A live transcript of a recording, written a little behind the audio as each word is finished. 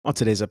On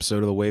today's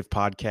episode of the Wave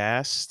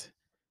Podcast,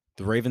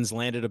 the Ravens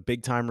landed a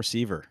big-time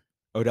receiver.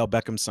 Odell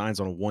Beckham signs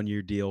on a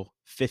one-year deal,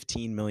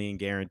 $15 million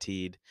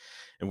guaranteed,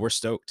 and we're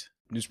stoked.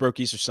 News broke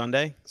Easter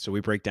Sunday, so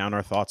we break down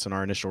our thoughts and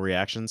our initial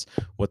reactions,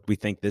 what we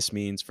think this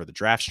means for the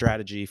draft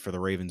strategy, for the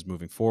Ravens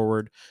moving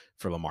forward,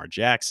 for Lamar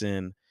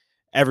Jackson,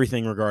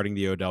 everything regarding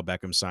the Odell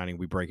Beckham signing.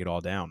 We break it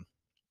all down.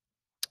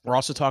 We're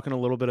also talking a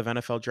little bit of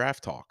NFL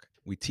draft talk.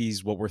 We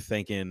tease what we're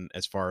thinking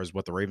as far as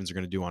what the Ravens are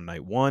going to do on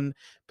night one,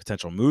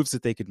 potential moves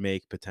that they could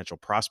make, potential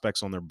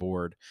prospects on their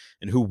board,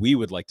 and who we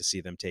would like to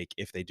see them take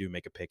if they do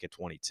make a pick at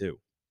 22.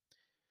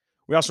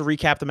 We also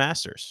recap the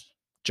Masters.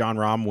 Jon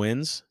Rahm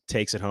wins,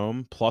 takes it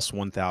home, plus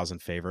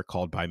 1,000 favorite,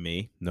 called by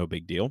me. No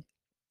big deal.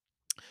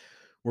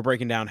 We're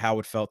breaking down how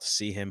it felt to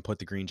see him put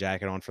the green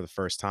jacket on for the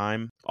first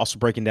time. Also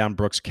breaking down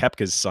Brooks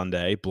Koepka's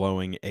Sunday,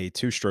 blowing a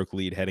two-stroke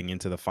lead heading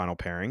into the final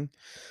pairing.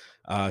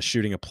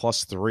 Shooting a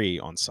 +3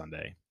 on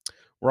Sunday.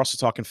 We're also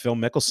talking Phil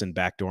Mickelson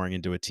backdooring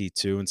into a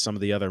T2 and some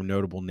of the other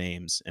notable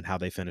names and how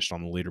they finished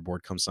on the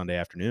leaderboard come Sunday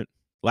afternoon.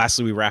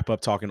 Lastly, we wrap up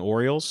talking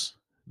Orioles.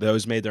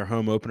 Those made their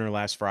home opener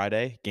last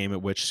Friday, game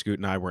at which Scoot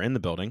and I were in the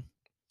building.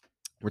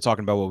 We're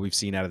talking about what we've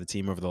seen out of the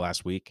team over the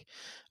last week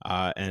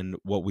and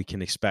what we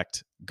can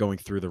expect going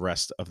through the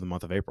rest of the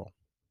month of April.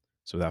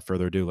 So without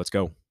further ado, let's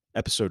go.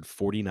 Episode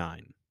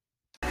 49.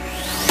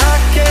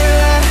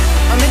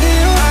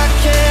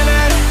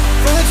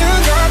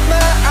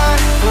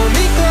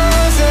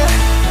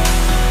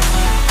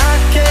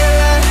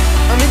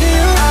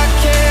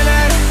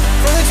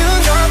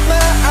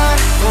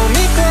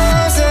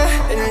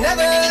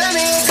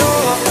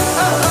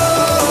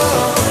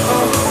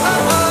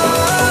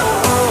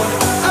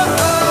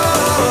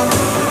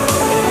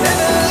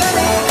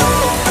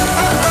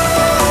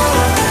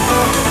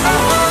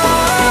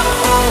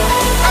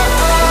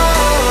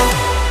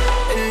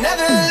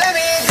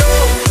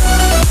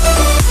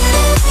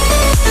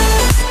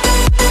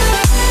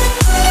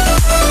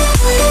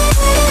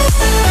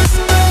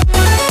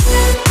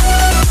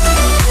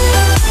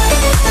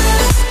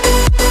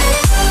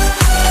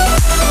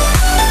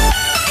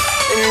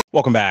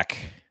 Welcome back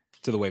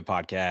to the Wave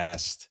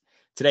Podcast.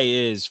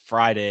 Today is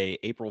Friday,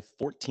 April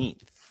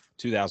 14th,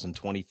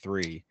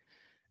 2023,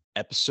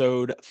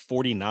 episode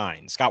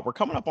 49. Scott, we're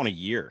coming up on a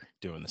year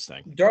doing this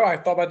thing. Joe, I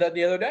thought about that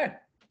the other day.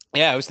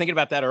 Yeah, I was thinking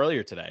about that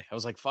earlier today. I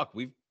was like, fuck,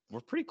 we're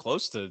pretty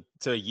close to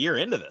a year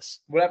into this.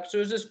 What episode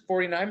is this?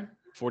 49?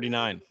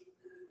 49.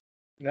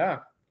 Yeah,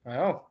 I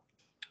know.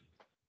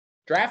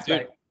 Draft Dude,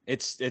 night.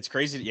 It's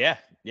crazy.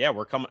 Yeah,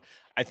 we're coming.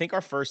 I think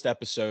our first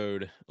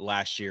episode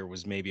last year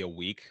was maybe a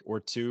week or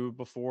two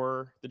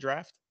before the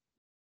draft.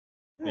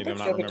 Maybe I'm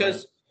not remembering.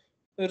 Because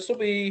this will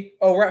be.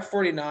 Oh, we're at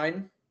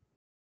 49.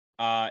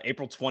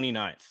 April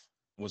 29th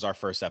was our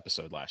first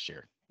episode last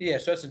year. Yeah,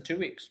 so that's in 2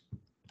 weeks.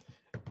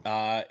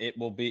 It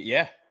will be.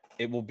 Yeah,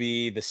 it will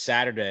be the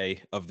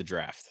Saturday of the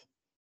draft.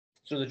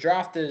 So the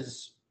draft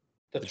is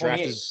the 28th.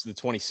 Draft is the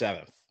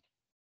 27th.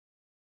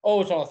 Oh,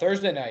 it's on a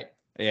Thursday night.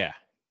 Yeah.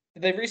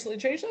 Did they recently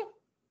change that?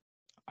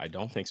 I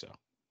don't think so.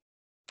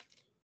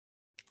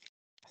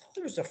 I thought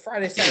there was a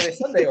Friday, Saturday,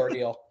 Sunday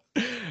ordeal.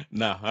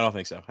 No, I don't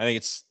think so. I think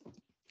it's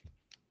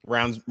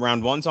round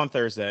one's on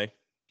Thursday.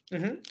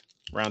 Mm-hmm.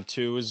 Round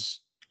 2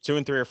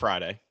 and 3 are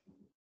Friday.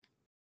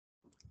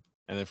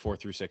 And then 4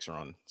 through 6 are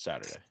on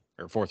Saturday.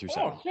 Or 4 through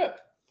 7. Oh, shit.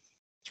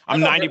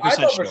 I'm 90% sure. I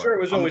thought for sure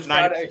it was always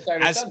Friday,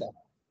 Saturday, Sunday.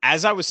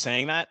 As I was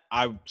saying that,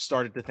 I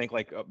started to think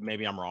like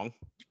maybe I'm wrong.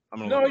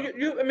 No,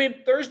 I mean,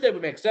 Thursday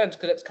would make sense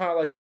because it's kind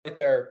of like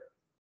their.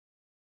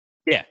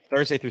 Yeah,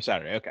 Thursday through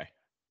Saturday. Okay.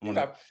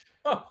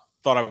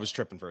 Thought I was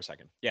tripping for a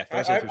second. Yeah,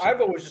 Thursday through Saturday.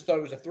 I've always just thought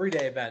it was a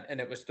 3-day event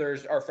and it was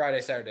Thursday or Friday,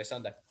 Saturday,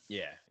 Sunday.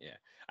 Yeah.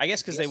 I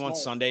guess because they want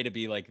Sunday to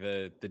be like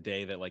the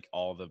day that like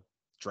all the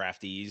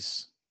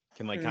draftees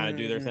can like kind of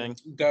do their thing.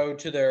 Go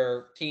to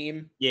their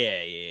team.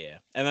 Yeah.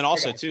 And then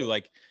also too,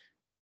 like,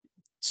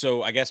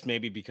 so I guess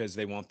maybe because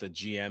they want the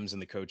GMs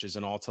and the coaches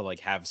and all to like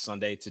have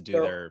Sunday to do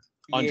their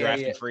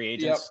undrafted free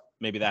agents. Yep.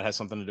 Maybe that has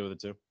something to do with it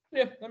too.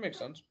 Yeah, that makes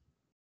sense.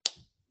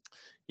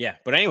 Yeah,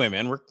 but anyway,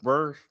 man,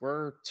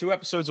 we're 2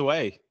 episodes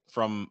away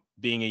from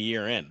being a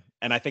year in,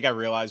 and I think I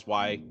realized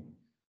why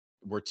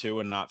we're 2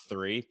 and not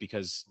 3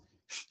 because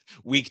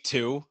week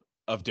 2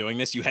 of doing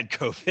this, you had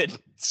COVID,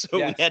 so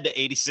we had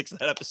to 86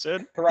 that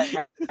episode. Correct.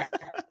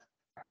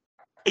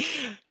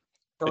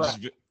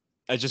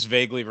 I just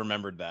vaguely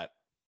remembered that,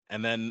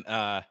 and then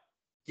I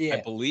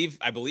believe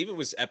it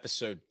was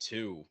episode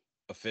 2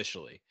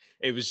 officially.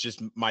 It was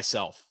just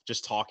myself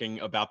just talking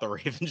about the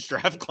Ravens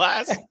draft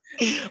class.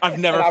 I've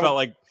never felt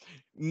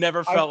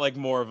like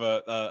more of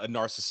a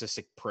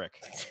narcissistic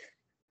prick.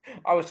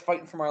 I was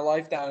fighting for my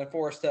life down in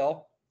Forest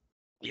Hill.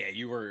 Yeah,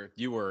 you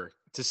were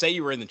to say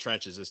you were in the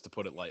trenches is to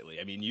put it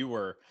lightly. I mean, you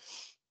were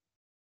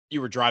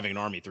driving an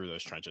army through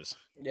those trenches.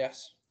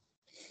 Yes.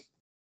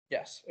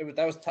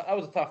 That was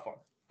a tough one.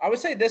 I would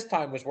say this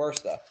time was worse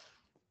though.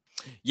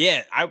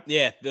 Yeah,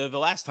 the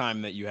last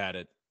time that you had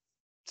it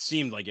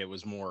seemed like it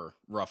was more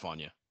rough on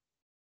you.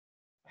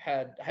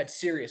 Had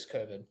serious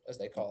COVID, as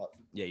they call it.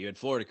 Yeah, you had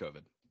Florida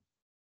COVID.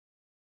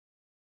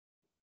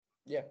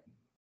 Yeah.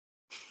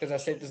 because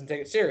that state doesn't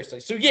take it seriously.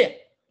 So yeah.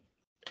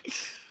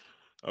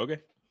 Okay.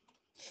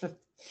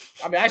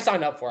 I mean, I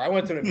signed up for it. I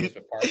went to an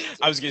amusement park.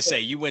 I was gonna say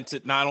you went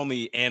to not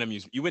only an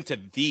amusement, you went to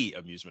the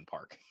amusement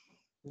park.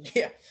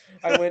 Yeah,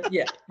 I went.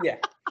 Yeah.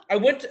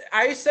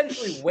 I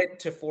essentially went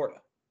to Florida.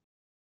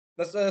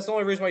 That's the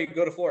only reason why you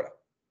go to Florida.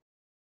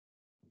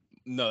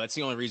 No, that's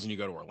the only reason you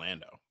go to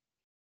Orlando.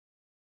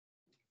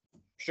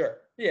 Sure.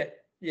 Yeah.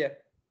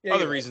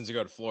 Other reasons to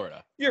go to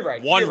Florida. You're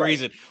right. One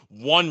reason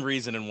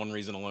and one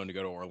reason alone to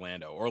go to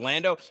Orlando.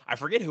 Orlando, I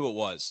forget who it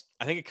was.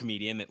 I think a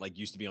comedian that like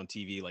used to be on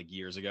TV like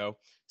years ago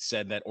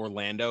said that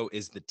Orlando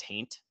is the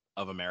taint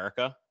of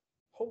America.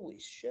 Holy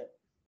shit.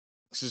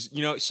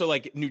 So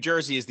like New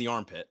Jersey is the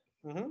armpit,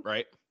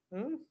 right?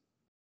 Mm-hmm.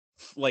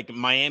 Like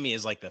Miami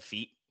is like the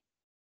feet.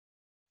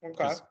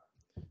 Okay.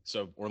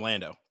 So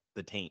Orlando,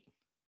 the taint.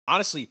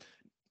 Honestly,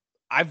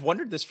 I've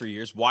wondered this for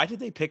years. Why did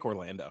they pick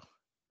Orlando?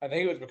 I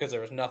think it was because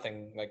there was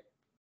nothing like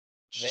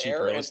cheap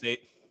real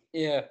estate.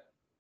 Yeah,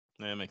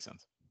 that makes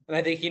sense. And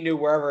I think he knew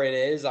wherever it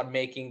is, I'm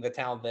making the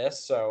town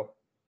this. So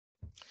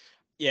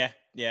yeah,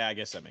 I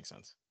guess that makes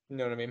sense. You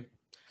know what I mean?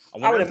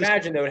 I would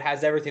imagine though it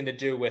has everything to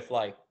do with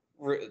like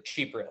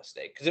cheap real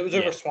estate because it was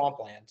over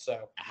swampland. So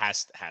it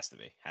has to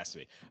be. I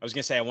was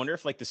gonna say, I wonder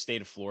if like the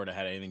state of Florida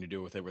had anything to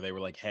do with it, where they were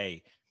like,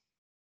 hey,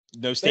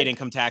 no state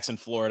income tax in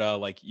Florida.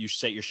 Like you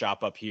set your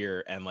shop up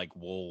here, and like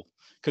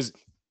because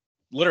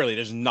literally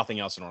there's nothing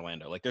else in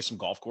Orlando. Like there's some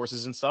golf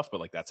courses and stuff, but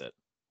like that's it.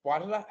 Why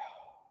did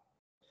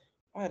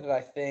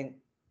I think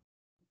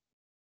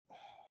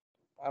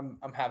I'm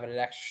having an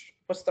extra?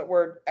 What's that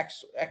word?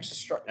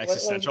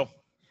 Existential.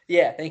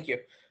 Yeah, thank you.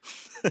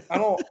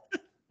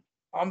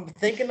 I'm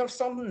thinking of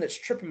something that's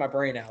tripping my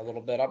brain out a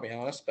little bit. I'll be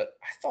honest, but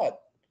I thought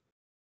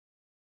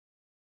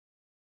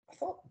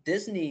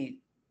Disney.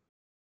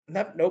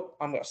 Nope.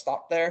 I'm gonna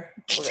stop there.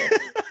 I'm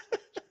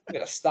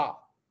gonna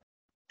stop.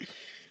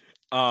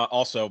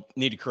 Also,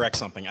 need to correct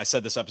something. I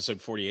said this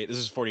episode 48. This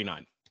is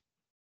 49.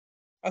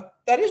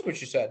 That is what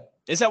you said.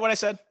 Is that what I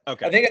said?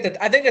 Okay. I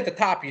think at the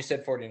top you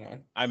said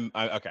 49. I'm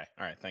okay.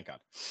 All right. Thank God.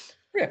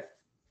 Yeah.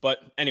 But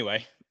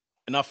anyway,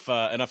 enough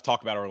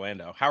talk about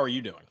Orlando. How are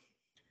you doing?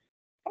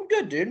 I'm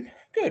good, dude.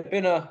 Good.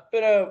 Been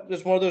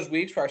just one of those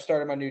weeks where I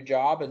started my new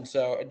job, and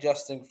so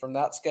adjusting from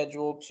that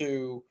schedule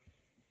to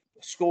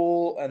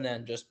school, and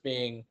then just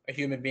being a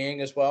human being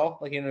as well.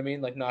 Like, you know what I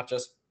mean? Like not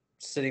just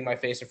sitting my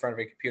face in front of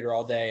a computer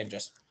all day and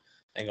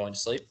going to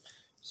sleep.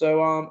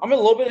 So I'm a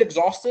little bit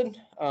exhausted.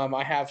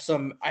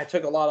 I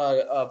took a lot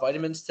of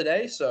vitamins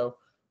today, so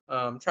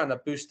I'm trying to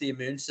boost the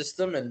immune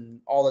system in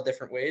all the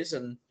different ways.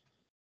 And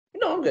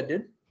I'm good,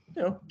 dude.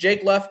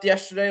 Jake left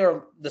yesterday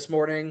or this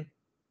morning.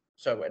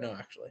 So wait, no,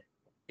 actually,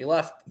 he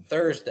left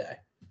Thursday.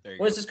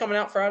 When is this coming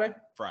out? Friday.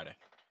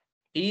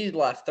 He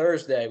left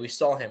Thursday. We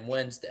saw him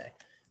Wednesday,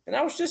 and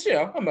that was just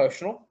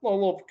emotional. A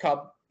little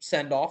Cub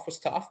send off was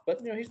tough,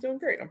 but he's doing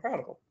great. I'm proud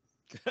of him.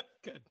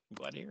 Good. I'm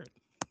glad to hear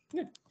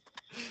it.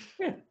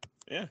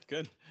 Yeah,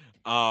 good.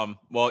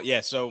 Well, yeah,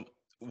 so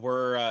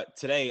we're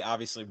today,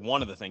 obviously,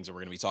 one of the things that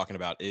we're going to be talking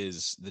about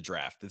is the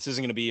draft. This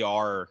isn't going to be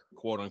our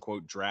quote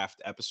unquote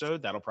draft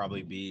episode. That'll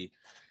probably be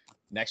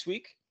next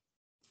week.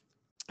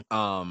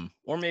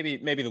 Or maybe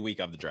the week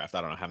of the draft.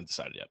 I don't know. I haven't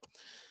decided yet.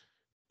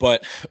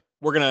 But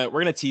we're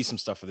gonna tease some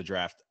stuff for the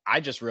draft.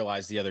 I just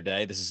realized the other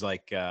day, this is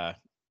like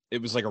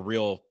it was like a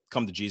real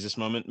come to Jesus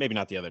moment. Maybe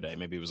not the other day.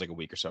 Maybe it was like a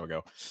week or so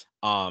ago.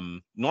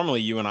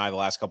 Normally you and I the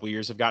last couple of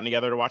years have gotten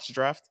together to watch the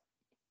draft.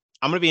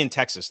 I'm going to be in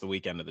Texas the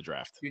weekend of the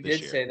draft. You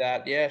did say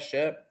that. Yeah,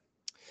 shit.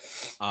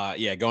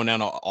 Yeah, going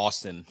down to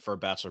Austin for a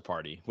bachelor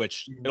party,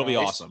 which it'll be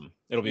awesome.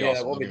 It'll be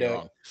awesome. We'll be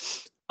doing.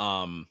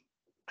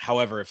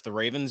 However, if the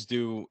Ravens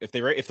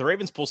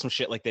pull some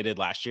shit like they did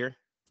last year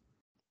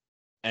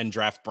and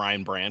draft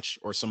Brian Branch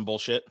or some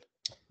bullshit,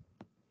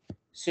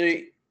 so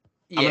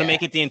I'm gonna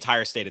make it the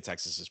entire state of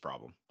Texas's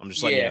problem. I'm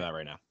just letting you know that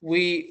right now.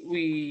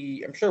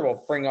 I'm sure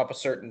we'll bring up a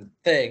certain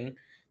thing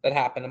that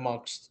happened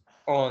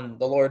on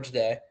the Lord's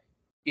Day,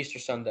 Easter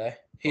Sunday.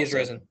 He is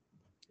risen.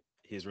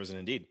 He is risen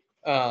indeed.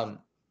 I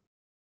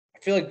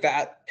feel like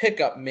that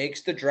pickup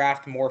makes the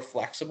draft more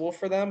flexible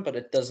for them, but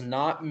it does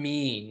not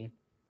mean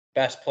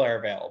best player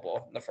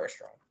available in the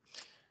first round.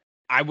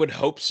 I would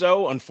hope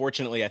so.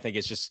 Unfortunately, I think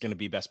it's just going to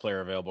be best player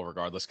available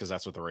regardless because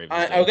that's what the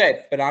Ravens do.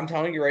 Okay, but I'm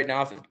telling you right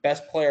now, if it's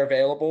best player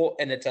available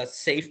and it's a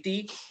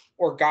safety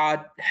or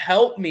God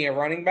help me a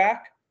running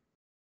back,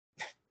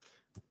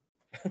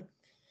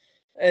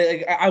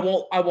 I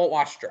won't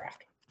watch the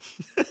draft.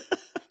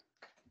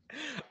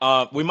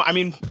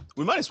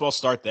 We might as well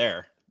start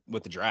there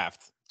with the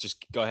draft.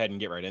 Just go ahead and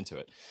get right into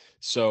it.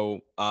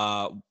 So,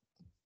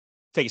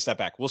 take a step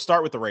back. We'll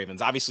start with the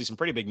Ravens. Obviously, some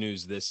pretty big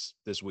news this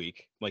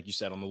week, like you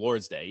said, on the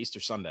Lord's Day, Easter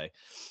Sunday.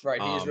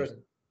 Right, he is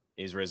risen.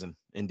 He's risen,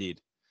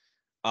 indeed.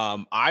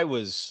 I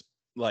was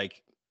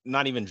like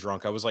not even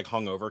drunk. I was like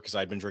hungover because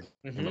I'd been drinking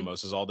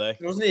mimosas all day.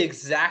 It was the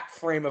exact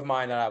frame of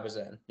mind that I was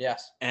in.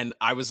 Yes. And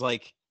I was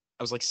like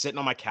sitting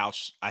on my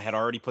couch. I had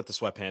already put the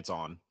sweatpants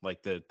on.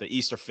 Like the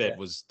Easter fit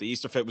was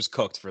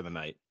cooked for the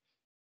night.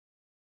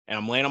 And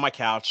I'm laying on my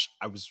couch.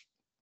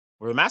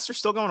 Were the Masters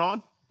still going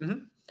on? Mm-hmm.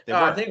 They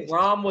I were. think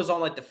Rahm was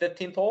on like the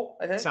 15th hole,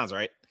 I think. Sounds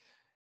right.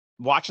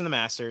 Watching the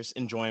Masters,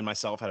 enjoying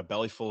myself, had a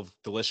belly full of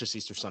delicious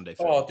Easter Sunday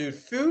food. Oh, dude,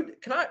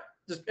 food. Can I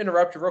just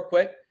interrupt you real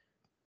quick?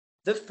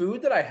 The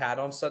food that I had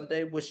on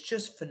Sunday was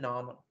just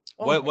phenomenal.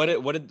 What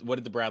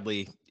did the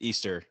Bradley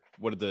Easter?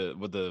 What did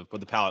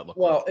the palate look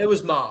like? Well, it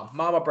was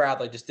Mama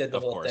Bradley just did the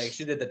Of whole course. thing.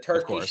 She did the Of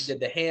turkey, course. she did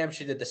the ham,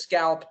 she did the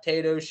scalloped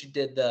potatoes, she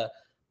did the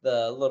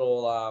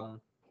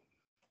little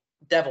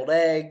deviled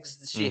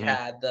eggs. She Mhm.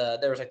 had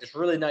there was like this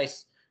really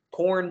nice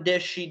corn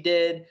dish she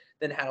did,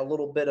 then had a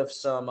little bit of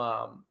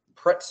some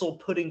pretzel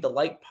pudding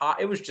delight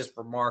pot. It was just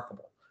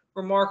remarkable.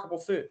 Remarkable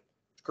food.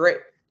 Great.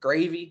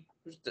 Gravy.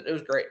 It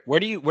was great. Where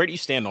do you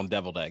stand on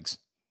deviled eggs?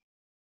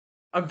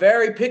 I'm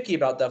very picky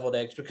about deviled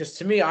eggs because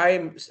to me, I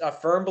am a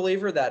firm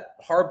believer that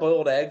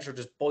hard-boiled eggs are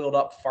just boiled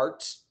up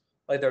farts.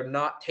 Like they're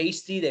not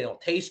tasty, they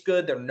don't taste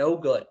good, they're no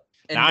good.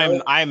 And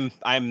Now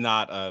I'm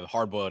not a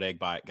hard-boiled egg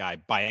guy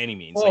by any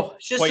means. Oh,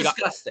 it's just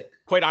disgusting.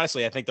 Quite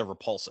honestly, I think they're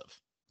repulsive.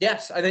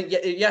 Yes, I think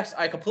yes,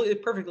 I completely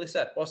perfectly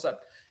said. Well said.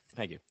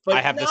 Thank you. But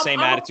I have the same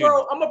I'm attitude.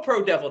 I'm a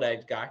pro deviled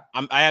egg guy.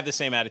 I have the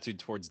same attitude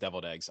towards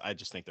deviled eggs. I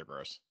just think they're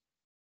gross.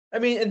 I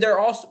mean, and they're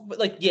also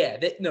like, yeah,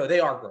 they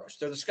are gross.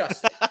 They're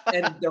disgusting,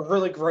 and they're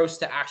really gross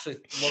to actually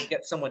look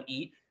at someone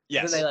eat.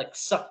 Yes. And then they like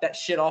suck that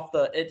shit off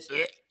the.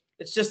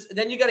 It's just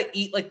then you got to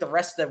eat like the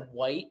rest of the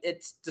white.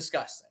 It's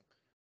disgusting.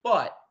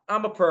 But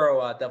I'm a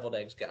pro deviled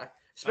eggs guy,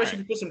 especially if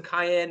you put some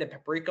cayenne and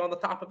paprika on the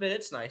top of it.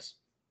 It's nice.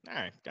 All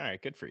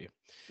right, good for you.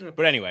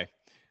 But anyway,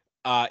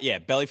 yeah,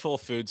 belly full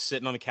of food,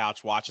 sitting on the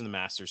couch watching the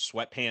Masters,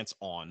 sweatpants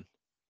on.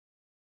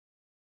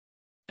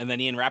 And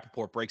then Ian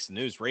Rappaport breaks the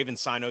news.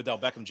 Ravens sign Odell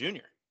Beckham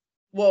Jr.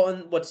 Well,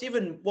 and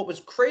what was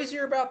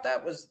crazier about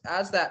that was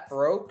as that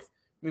broke,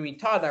 I mean,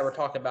 Todd and I were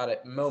talking about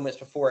it moments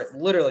before it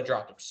literally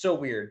dropped. It was so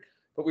weird.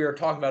 But we were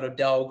talking about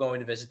Odell going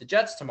to visit the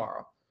Jets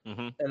tomorrow.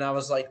 Mm-hmm. And I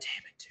was like,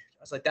 damn it, dude.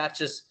 I was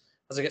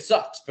like, it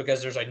sucks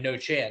because there's like no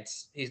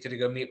chance he's going to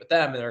go meet with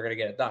them and they're going to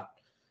get it done.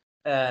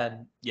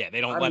 And yeah, they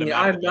don't let him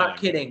out. I'm not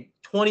kidding.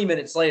 20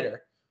 minutes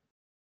later,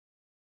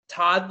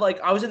 Todd, like,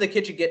 I was in the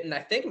kitchen getting, I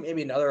think,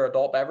 maybe another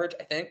adult beverage,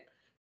 I think.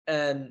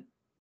 And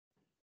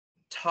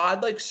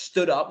Todd, like,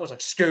 stood up and was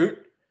like,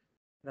 Scoot.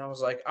 And I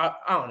was like, I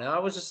don't know. I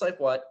was just like,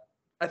 what?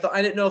 I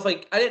didn't know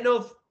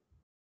if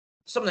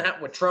something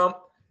happened with Trump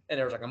and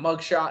there was like a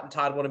mug shot and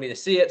Todd wanted me to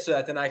see it so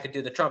that then I could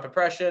do the Trump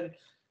impression.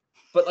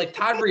 But like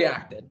Todd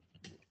reacted.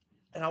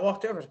 And I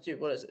walked over and said,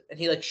 dude, what is it? And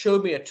he like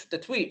showed me the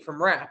tweet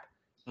from Rap.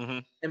 Mm-hmm.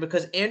 And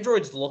because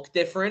Androids look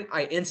different,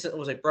 I instantly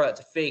was like, bro, that's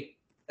a fake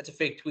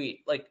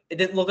tweet. Like, it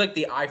didn't look like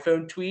the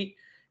iPhone tweet.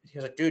 He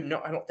was like, dude,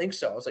 no, I don't think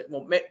so. I was like,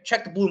 well,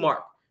 check the blue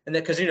mark. And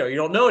then, because, you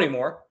don't know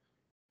anymore.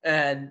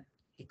 And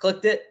he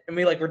clicked it, and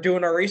we, like, were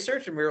doing our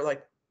research, and we were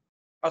like,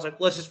 I was like,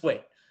 let's just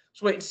wait.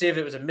 Let's wait and see if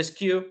it was a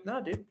miscue.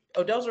 No, dude,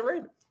 Odell's a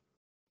Raven.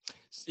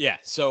 Yeah,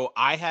 so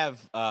I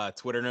have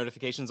Twitter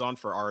notifications on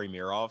for Ari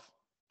Mirov,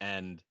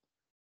 and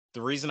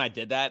the reason I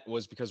did that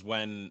was because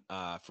when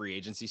free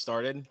agency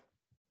started,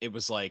 it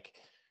was like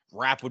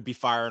Rap would be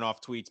firing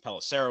off tweets,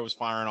 Pelissero was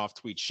firing off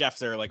tweets,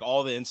 Schefter, like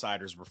all the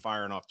insiders were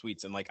firing off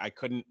tweets, and like I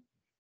couldn't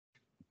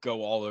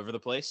go all over the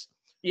place.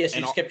 Yeah, so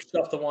you just kept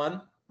yourself to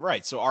one.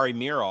 Right. So Ari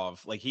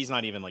Mirov, like he's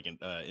not even like an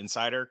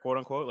insider, quote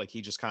unquote. Like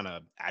he just kind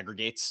of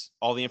aggregates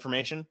all the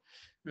information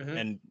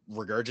and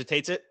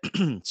regurgitates it.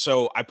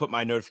 So I put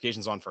my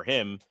notifications on for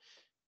him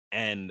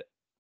and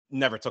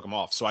never took them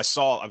off. So I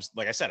was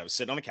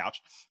sitting on the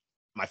couch.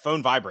 My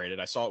phone vibrated.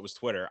 I saw it was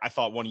Twitter. I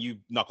thought one of you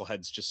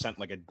knuckleheads just sent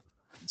like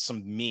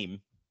some meme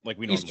like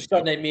we normally Easter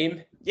Sunday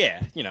meme.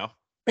 Yeah,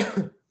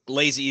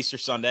 lazy Easter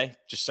Sunday,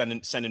 just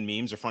sending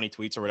memes or funny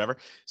tweets or whatever.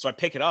 So I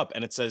pick it up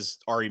and it says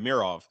Ari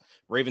Mirov,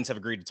 Ravens have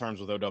agreed to terms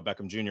with Odell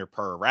Beckham Jr.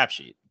 per Rap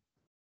Sheet.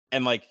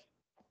 And like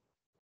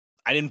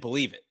I didn't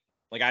believe it.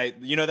 Like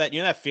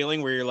that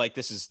feeling where you're like,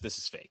 this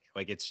is fake.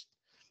 Like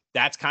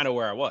that's kind of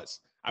where I was.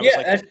 I was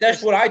like,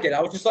 that's what I did.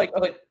 I was like,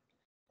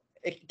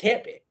 it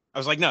can't be. I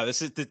was like, no,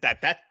 this is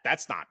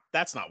that's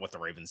not what the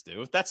Ravens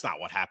do. That's not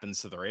what happens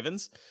to the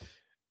Ravens.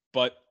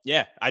 But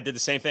yeah, I did the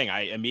same thing.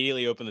 I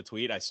immediately opened the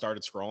tweet. I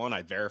started scrolling.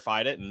 I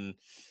verified it. And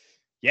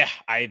yeah,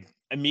 I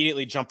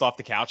immediately jumped off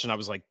the couch and I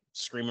was like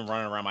screaming,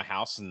 running around my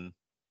house. And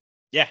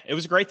yeah, it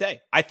was a great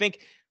day. I think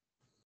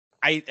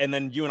and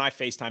then you and I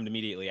FaceTimed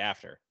immediately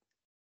after.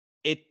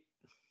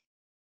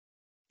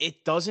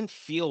 It doesn't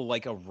feel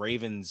like a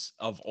Ravens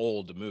of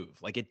old move.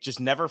 Like it just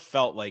never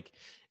felt like,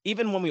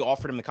 even when we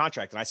offered him the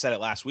contract, and I said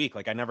it last week,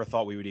 like I never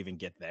thought we would even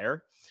get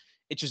there.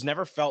 It just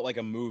never felt like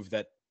a move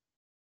that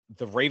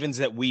the Ravens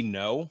that we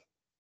know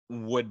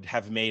would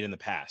have made in the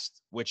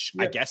past, which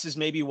I guess is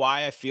maybe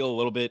why I feel a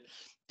little bit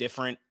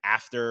different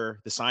after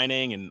the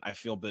signing. And I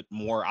feel a bit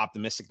more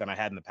optimistic than I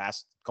had in the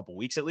past couple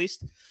weeks, at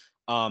least.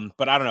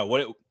 But I don't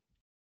know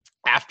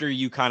after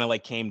you kind of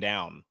like came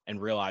down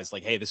and realized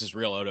like, hey, this is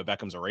real. Odell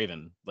Beckham's a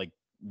Raven. Like,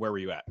 where were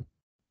you at?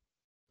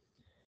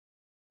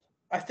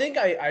 I think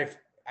I've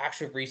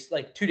actually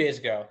like 2 days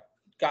ago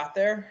got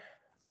there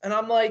and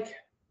I'm like,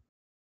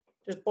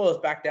 just boils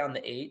back down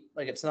to 8.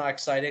 Like, it's not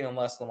exciting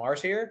unless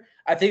Lamar's here.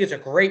 I think it's a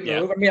great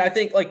Yeah. move. I mean, I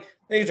think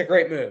it's a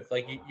great move.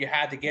 Like, you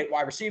had to get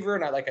wide receiver,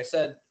 and like I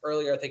said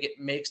earlier, I think it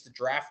makes the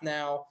draft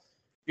now.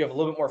 You have a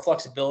little bit more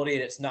flexibility,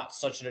 and it's not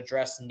such an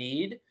addressed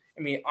need.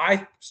 I mean,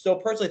 I still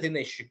personally think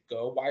they should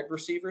go wide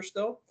receiver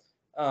still,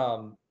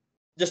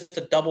 just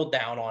to double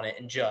down on it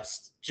and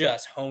just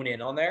hone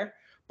in on there.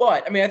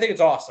 But I mean, I think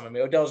it's awesome. I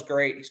mean, Odell's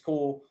great. He's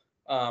cool.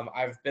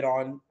 I've been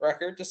on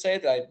record to say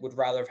that I would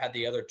rather have had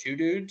the other 2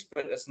 dudes,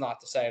 but that's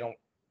not to say I don't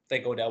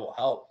think Odell will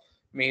help.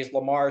 I mean, he's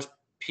Lamar's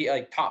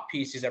top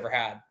piece he's ever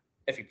had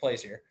if he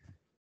plays here.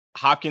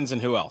 Hopkins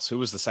and who else? Who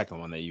was the second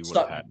one that you would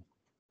have had? Sutton.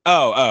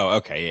 Oh,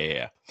 okay,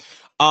 yeah.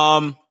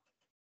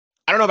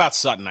 I don't know about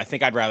Sutton. I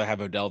think I'd rather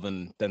have Odell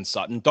than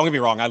Sutton. Don't get me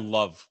wrong. I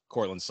love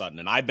Cortland Sutton,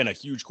 and I've been a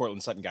huge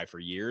Cortland Sutton guy for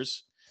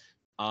years.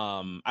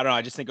 I don't know.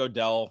 I just think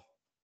Odell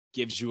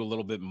gives you a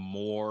little bit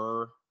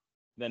more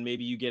than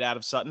maybe you get out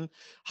of Sutton.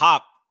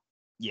 Hop,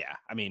 yeah.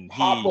 I mean,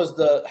 Hop was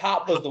the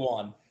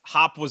one.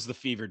 Hop was the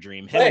fever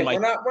dream. Hey, we're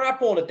not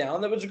pulling it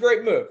down. That was a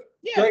great move.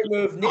 Yeah, great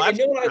move. No, and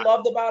you know what I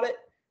loved about it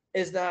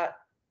is that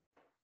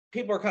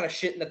people are kind of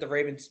shitting that the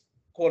Ravens,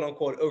 quote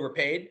unquote,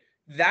 overpaid.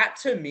 That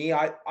to me,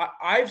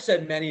 I've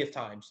said many of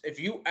times, if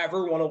you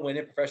ever want to win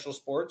in professional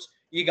sports,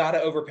 you got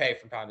to overpay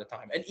from time to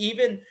time. And you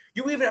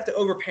even have to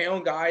overpay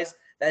on guys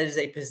that is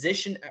a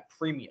position at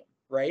premium,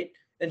 right?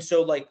 And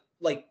so like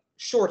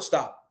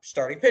shortstop,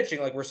 starting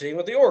pitching, like we're seeing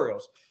with the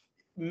Orioles.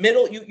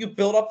 Middle, you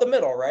build up the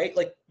middle, right?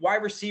 Like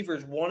wide receiver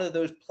is one of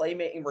those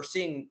playmaking. We're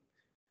seeing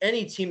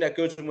any team that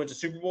goes and wins a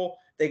Super Bowl,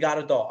 they got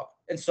a dog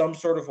in some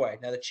sort of way.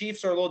 Now the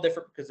Chiefs are a little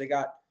different because they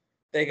got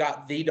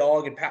the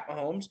dog and Pat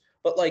Mahomes.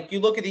 But like you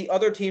look at the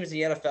other teams in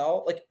the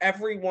NFL, like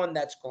everyone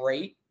that's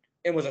great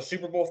and was a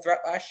Super Bowl threat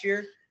last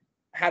year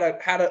had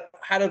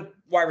a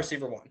wide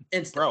receiver one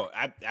instantly.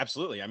 Bro,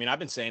 absolutely. I mean, I've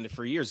been saying it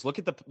for years. Look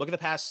at the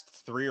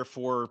past 3 or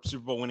 4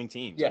 Super Bowl winning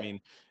teams. Yeah. I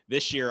mean,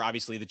 this year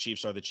obviously the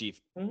Chiefs are the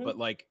Chiefs, but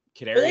like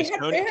Kadarius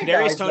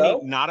Toney,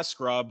 not a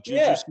scrub. Juju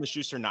Yeah.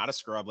 Smith-Schuster, not a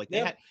scrub. Like they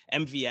had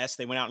MVS.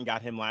 They went out and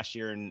got him last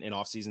year in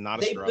offseason,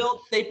 not a scrub.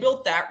 They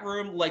built that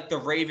room like the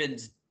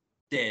Ravens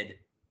did.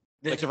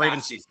 Like the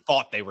Ravens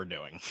thought they were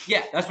doing.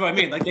 Yeah, that's what I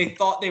mean. Like they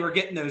thought they were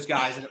getting those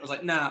guys, and it was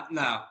like, no.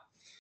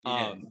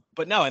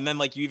 But no, and then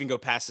like you even go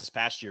past this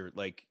past year,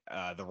 like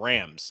the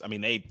Rams. I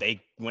mean,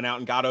 they went out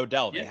and got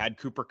Odell. They had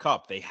Cooper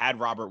Kupp. They had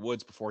Robert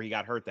Woods before he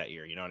got hurt that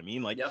year. You know what I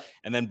mean? Like,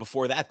 and then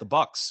before that, the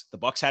Bucks. The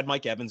Bucks had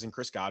Mike Evans and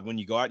Chris Godwin.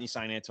 You go out and you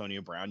sign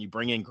Antonio Brown. You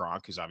bring in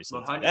Gronk, who's obviously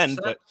a tight end.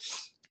 But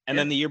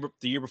then the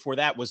year before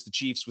that was the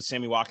Chiefs with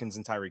Sammy Watkins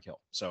and Tyreek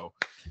Hill. So,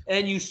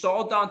 and you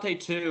saw Dante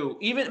too.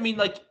 Even I mean,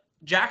 like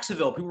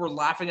Jacksonville, people were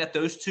laughing at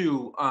those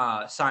 2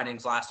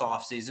 signings last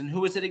offseason.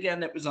 Who was it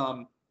again? It was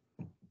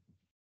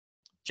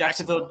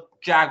Jacksonville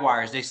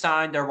Jaguars. They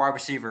signed their wide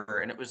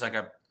receiver, and it was like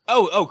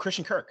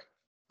Christian Kirk.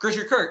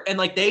 And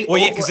like they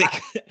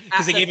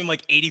because they gave him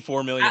like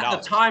 $84 million.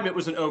 At the time, it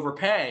was an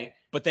overpay.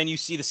 But then you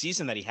see the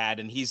season that he had,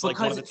 and he's like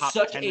because one of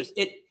the top 10.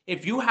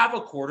 If you have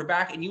a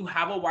quarterback and you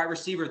have a wide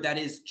receiver that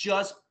is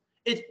just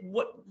it's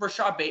what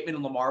Rashad Bateman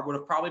and Lamar would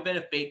have probably been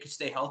if Bate could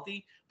stay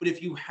healthy. But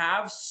if you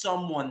have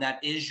someone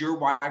that is your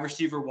wide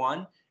receiver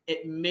one,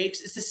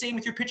 it's the same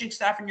with your pitching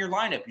staff in your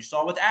lineup. You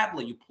saw with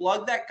Adley, you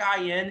plug that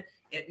guy in,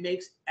 it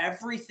makes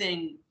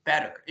everything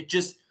better. It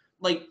just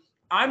like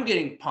I'm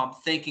getting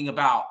pumped thinking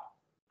about.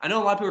 I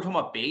know a lot of people are talking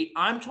about Bate.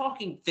 I'm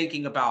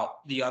thinking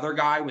about the other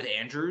guy with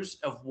Andrews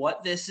of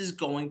what this is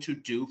going to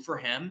do for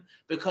him.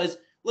 Because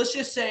let's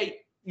just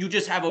say you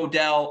just have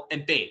Odell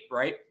and Bate,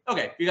 right?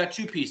 Okay, you got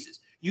 2 pieces.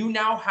 You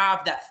now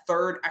have that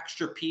third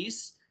extra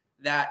piece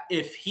that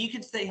if he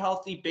can stay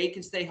healthy, Bate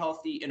can stay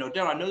healthy, and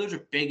Odell, I know those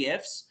are big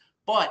ifs,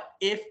 but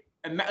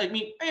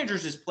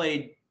Andrews has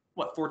played,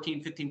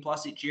 14, 15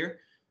 plus each year?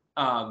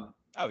 Oh,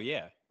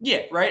 yeah.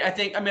 Yeah, right. I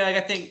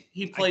think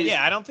he plays.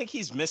 I don't think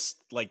he's missed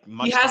like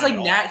much. He has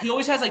he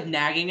always has like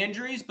nagging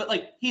injuries, but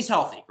like he's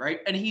healthy, right?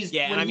 And he's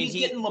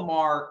getting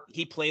Lamar.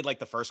 He played like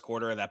the first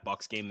quarter of that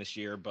Bucks game this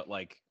year, but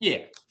like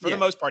for the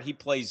most part, he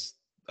plays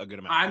a good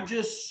amount. I'm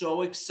just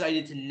so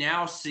excited to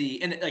now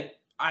see, and like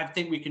I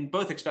think we can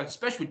both expect,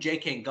 especially with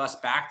JK and Gus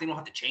back, they don't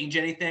have to change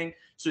anything.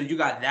 So you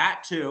got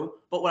that too.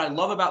 But what I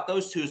love about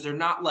those 2 is they're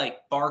not like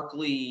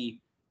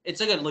Barkley. It's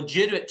like a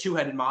legitimate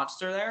 2-headed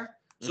monster there.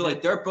 So,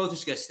 like, they're both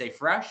just going to stay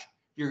fresh.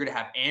 You're going to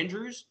have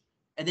Andrews,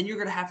 and then you're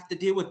going to have to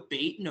deal with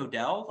Bate and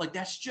Odell. Like,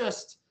 that's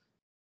just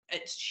 –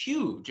 it's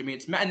huge. I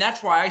mean, and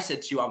that's why I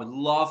said to you I would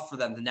love for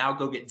them to now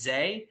go get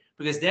Zay,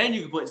 because then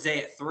you can put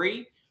Zay at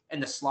 3 in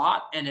the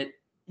slot, and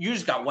you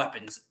just got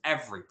weapons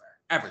everywhere.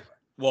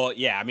 Well,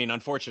 yeah, I mean,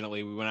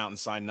 unfortunately, we went out and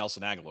signed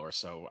Nelson Aguilar,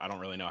 so I don't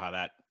really know how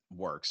that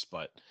works.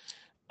 But,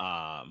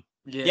 I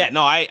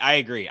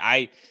agree.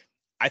 I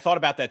thought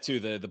about that, too,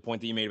 the point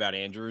that you made about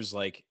Andrews,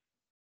 like,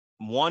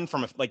 one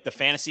from the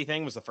fantasy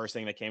thing was the first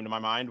thing that came to my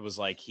mind was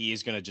like, he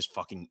is going to just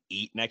fucking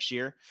eat next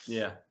year.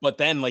 Yeah. But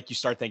then like you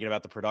start thinking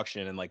about the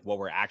production and like what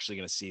we're actually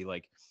going to see,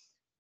 like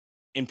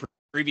in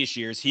previous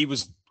years, he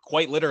was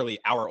quite literally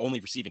our only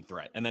receiving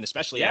threat. And then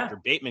especially after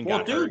Bateman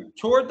got hurt.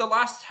 Toward the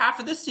last half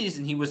of this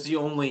season, he was the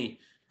only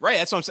Right.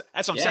 That's what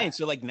I'm Yeah. saying.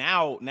 So like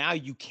now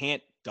you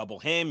can't double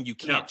him. You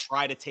can't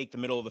try to take the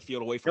middle of the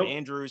field away from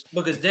Andrews.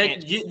 Because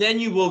then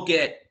you will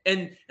get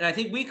and I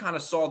think we kind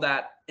of saw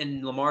that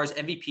in Lamar's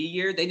MVP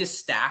year. They just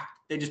stacked.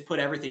 They just put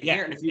everything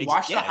here. And if you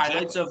watch the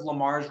highlights of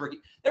Lamar's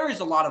rookie, there is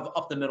a lot of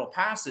up the middle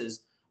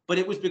passes, but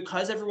it was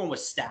because everyone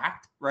was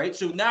stacked, right?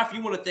 So now if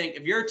you want to think,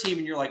 if you're a team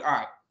and you're like, all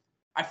right,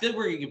 I feel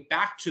we're going to get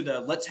back to the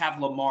let's have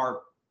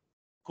Lamar,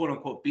 quote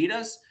unquote, beat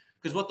us.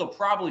 Because what they'll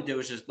probably do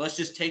is let's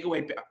just take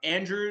away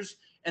Andrews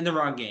and the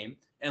run game,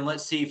 and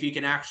let's see if he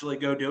can actually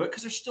go do it.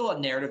 Because there's still a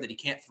narrative that he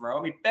can't throw.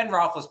 I mean, Ben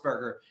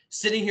Roethlisberger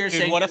sitting here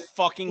saying, "What a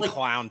fucking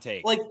clown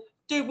take!" Like,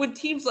 dude, when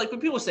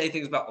people say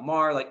things about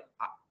Lamar,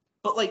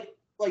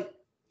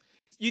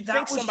 you'd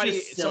think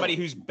somebody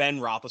who's Ben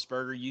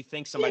Roethlisberger, you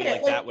think somebody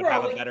like that would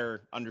have a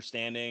better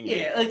understanding.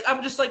 Yeah, like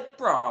I'm just like,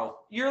 bro,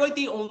 you're like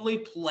the only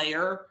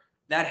player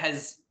that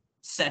has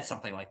said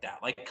something like that.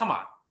 Like, come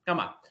on.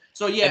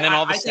 So yeah, and then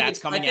all the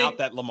stats coming out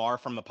that Lamar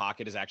from the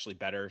pocket is actually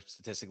better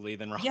statistically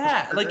than Roethlisberger.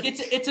 Yeah, like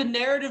it's a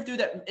narrative, dude.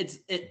 That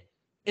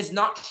it's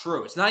not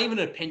true. It's not even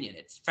an opinion.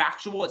 It's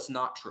factual. It's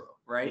not true,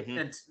 right?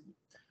 Mm-hmm.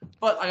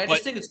 But I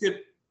just think it's good.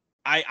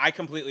 I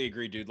completely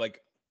agree, dude.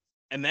 Like,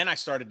 and then I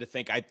started to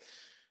think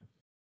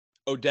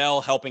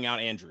Odell helping out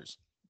Andrews.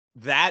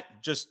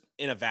 That just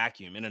in a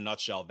vacuum, in a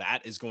nutshell,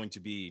 that is going to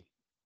be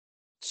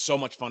so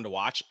much fun to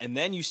watch. And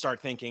then you start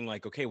thinking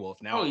like, okay, well,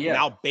 if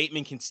now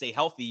Bateman can stay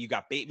healthy, you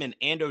got Bateman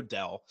and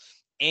Odell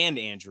and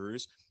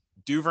Andrews.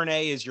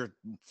 Duvernay is your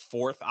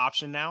fourth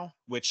option now,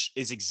 which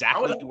is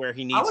exactly where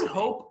he needs to be.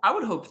 I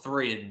would hope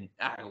 3 and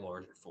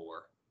Aguilar's at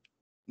 4.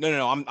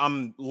 No.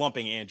 I'm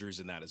lumping Andrews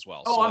in that as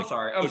well. Oh, so I'm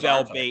sorry.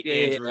 Odell, Bate,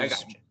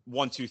 Andrews,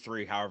 1, 2,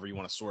 3, however you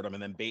want to sort them,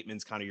 and then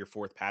Bateman's kind of your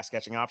fourth pass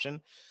catching option.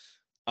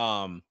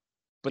 But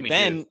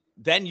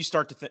then you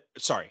start to think.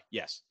 Sorry,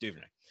 yes,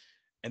 Duvernay.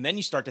 And then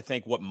you start to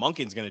think what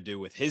Monken's going to do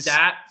with his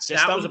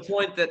system. That was a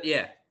point that,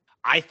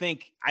 I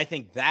think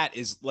that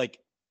is like,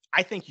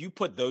 I think you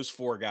put those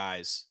 4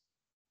 guys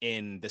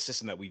in the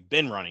system that we've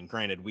been running.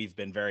 Granted, we've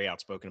been very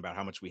outspoken about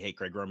how much we hate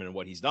Greg Roman and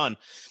what he's done.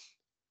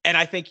 And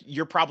I think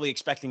you're probably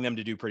expecting them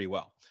to do pretty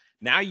well.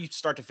 Now you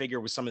start to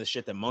figure with some of the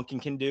shit that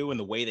Monken can do and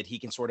the way that he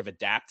can sort of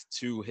adapt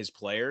to his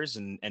players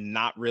and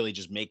not really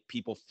just make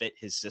people fit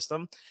his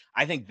system.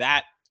 I think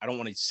that, I don't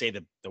want to say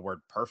the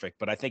word perfect,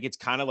 but I think it's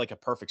kind of like a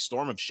perfect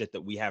storm of shit that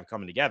we have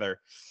coming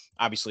together.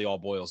 Obviously, all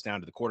boils down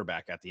to the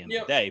quarterback at the end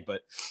of the day. But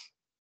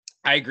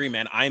I agree,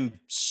 man. I'm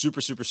super,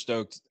 super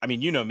stoked. I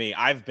mean, you know me.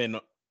 I've been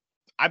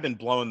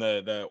blowing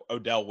the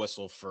Odell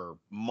whistle for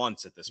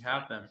months at this point.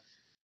 Have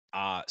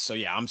been. So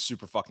yeah, I'm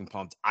super fucking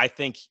pumped. I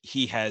think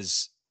he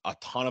has a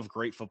ton of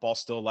great football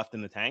still left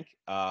in the tank.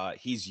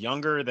 He's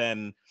younger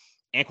than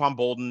Anquan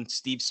Bolden,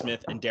 Steve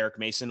Smith, and Derek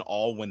Mason,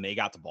 all when they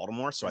got to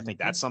Baltimore. So I think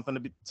that's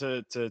something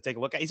to take a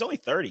look at. He's only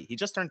 30. He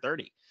just turned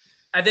 30.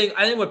 I think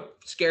what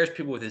scares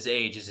people with his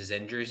age is his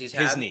injuries he's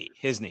had.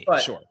 His knee,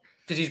 but, sure.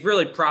 Because he's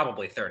really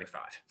probably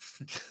 35.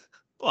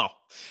 Well,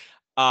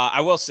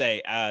 I will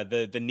say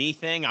the knee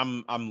thing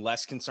I'm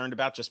less concerned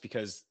about just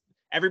because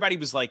everybody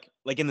was like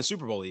in the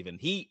Super Bowl even.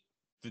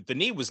 The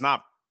knee was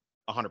not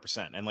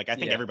 100%. And like I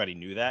think everybody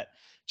knew that.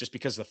 Just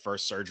because the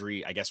first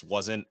surgery, I guess,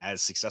 wasn't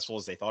as successful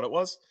as they thought it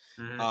was.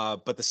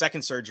 Mm-hmm. But the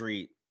second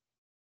surgery,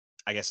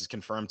 I guess, is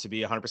confirmed to be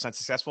 100%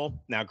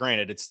 successful. Now,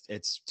 granted,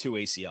 it's 2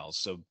 ACLs,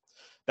 so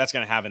that's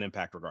going to have an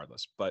impact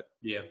regardless. But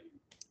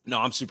no,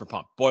 I'm super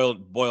pumped.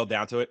 Boiled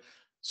down to it,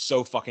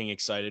 so fucking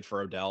excited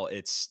for Odell.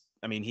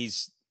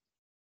 He's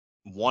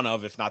one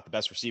of, if not the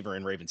best receiver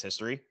in Ravens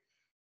history.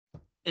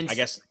 I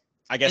guess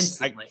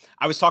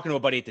I was talking to a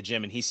buddy at the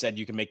gym, and he said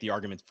you can make the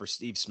argument for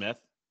Steve Smith,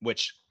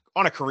 which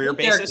on a career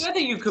basis, I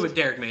think you could with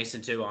Derek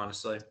Mason too,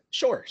 honestly.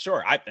 Sure.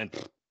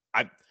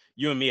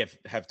 You and me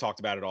have talked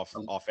about it off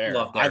air.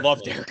 I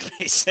love Derek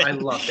Mason. I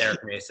love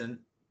Derek Mason.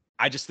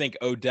 I just think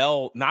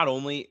Odell, not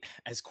only,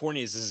 as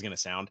corny as this is going to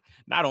sound,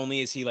 not only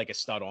is he like a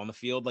stud on the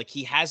field, like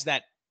he has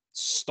that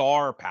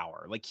star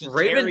power. Like he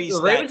carries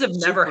Ravens have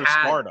never had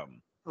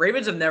stardom.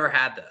 Ravens have never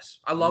had this.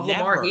 I love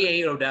Lamar. He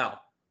ate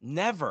Odell.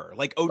 Never.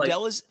 Like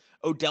Odell is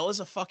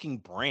a fucking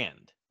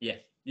brand. Yeah.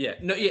 Yeah.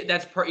 No. Yeah.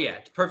 That's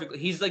perfectly.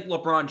 He's like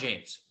LeBron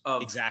James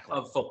of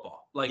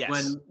football. Like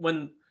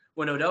when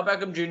Odell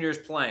Beckham Jr. is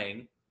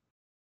playing,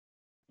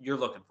 you're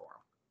looking for him.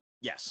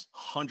 Yes,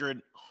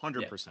 100%.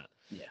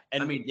 Yeah.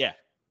 And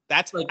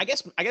that's like, I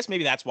guess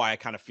maybe that's why I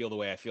kind of feel the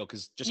way I feel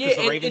because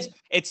the Ravens,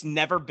 it's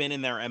never been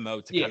in their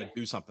MO to kind of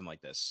do something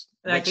like this.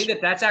 And I think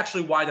that's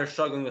actually why they're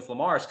struggling with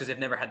Lamar is because they've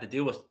never had to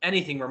deal with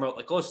anything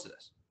remotely close to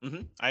this.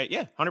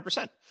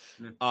 100%.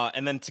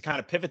 And then to kind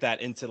of pivot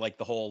that into like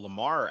the whole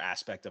Lamar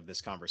aspect of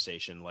this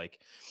conversation, like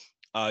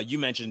you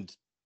mentioned,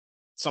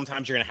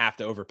 sometimes you're going to have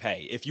to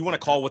overpay. If you want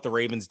to call what the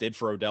Ravens did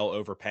for Odell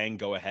overpaying,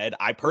 go ahead.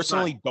 I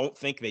personally don't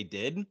think they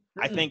did.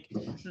 I think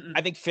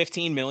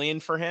 15 million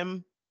for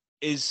him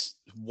is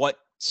what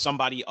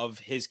somebody of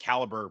his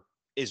caliber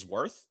is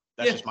worth.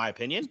 That's just my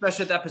opinion.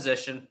 Especially at that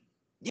position.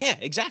 Yeah,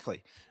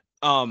 exactly.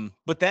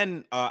 But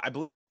then I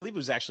believe it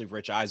was actually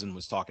Rich Eisen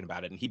was talking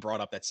about it, and he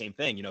brought up that same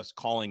thing,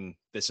 calling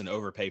this an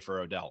overpay for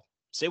Odell.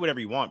 say whatever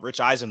you want. Rich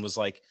Eisen was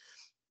like,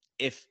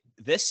 if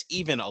this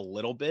even a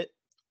little bit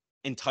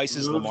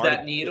entices Move Lamar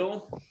that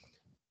needle,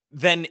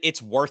 then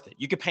it's worth it.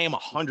 You could pay him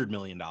 $100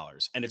 million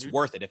and it's Mhm.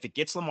 worth it. If it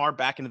gets Lamar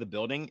back into the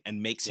building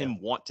and makes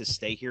him want to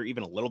stay here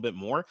even a little bit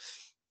more,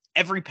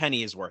 every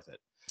penny is worth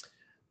it.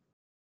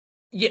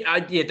 Yeah,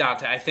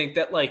 Dante. I think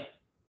that like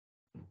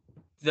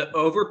the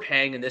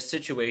overpaying in this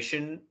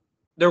situation,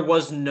 there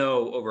was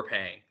no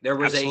overpaying. There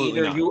was Absolutely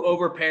either not. you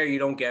overpay or you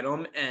don't get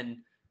them, and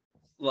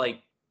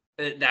like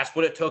that's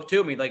what it took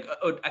to me. Like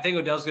I think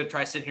Odell's gonna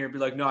try to sit here and be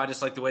like, no, I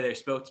just like the way they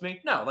spoke to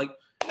me. No, like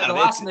at the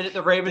last minute,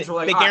 the Ravens were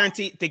like, they "All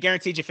right." they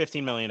guaranteed you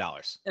 $15 million.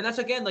 And that's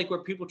again like where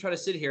people try to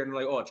sit here and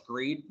like, oh, it's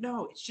greed.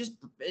 No, it's just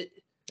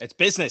It's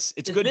business.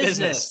 It's good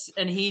business.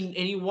 And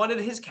he wanted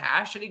his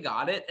cash and he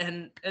got it.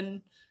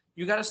 And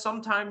you got to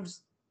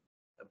sometimes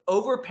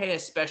overpay,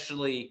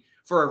 especially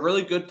for a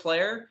really good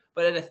player,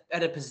 but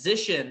at a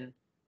position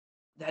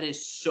that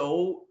is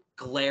so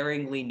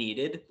glaringly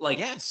needed. Like,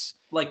 yes,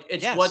 like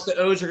it's what the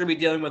O's are going to be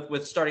dealing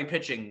with starting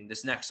pitching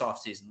this next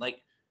offseason.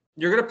 Like,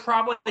 you're going to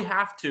probably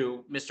have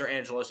to, Mr.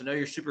 Angelos. I know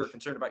you're super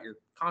concerned about your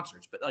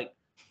concerts, but like,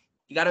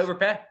 you got to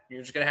overpay.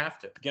 You're just going to have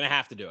to. Gonna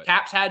have to do it.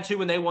 Caps had to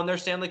when they won their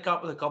Stanley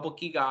Cup with a couple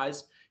key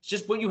guys. It's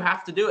just what you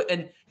have to do it.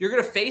 And you're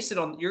going to face it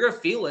you're going to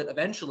feel it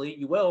eventually.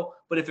 You will.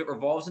 But if it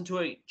revolves into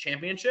a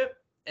championship,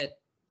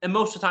 and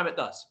most of the time it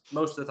does.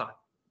 Most of the time.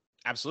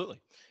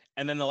 Absolutely.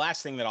 And then the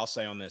last thing that I'll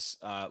say on this,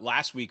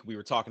 last week we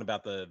were talking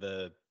about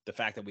the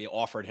fact that we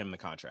offered him the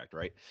contract,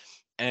 right?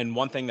 And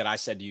one thing that I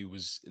said to you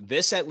was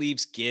this at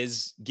least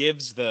gives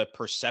the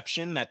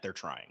perception that they're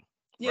trying,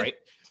 right?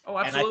 Oh,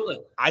 absolutely.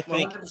 I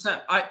think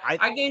 100%.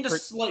 I gained a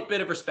slight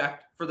bit of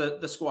respect for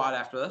the squad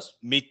after this.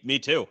 Me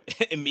too.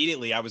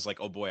 Immediately, I was like,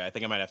 oh boy, I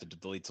think I might have to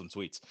delete some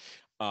tweets.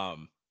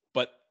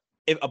 But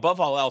above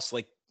all else,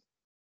 like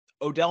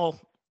Odell,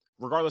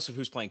 regardless of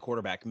who's playing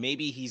quarterback,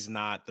 maybe he's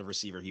not the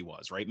receiver he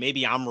was, right?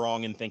 Maybe I'm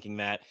wrong in thinking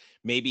that.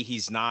 Maybe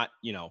he's not,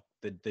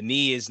 the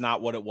knee is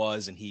not what it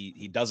was, and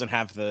he doesn't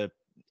have the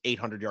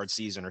 800-yard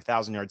season or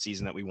 1,000-yard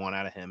season that we want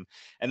out of him.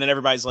 And then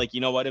everybody's like, you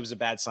know what? It was a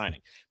bad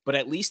signing. But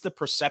at least the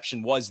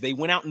perception was they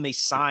went out and they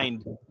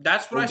signed.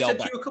 That's what Odell I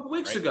said Beckham, to you a couple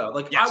weeks ago.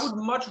 Like, yes. I would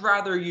much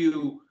rather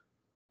you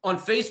on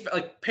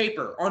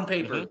paper,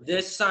 Mm-hmm.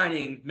 this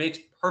signing makes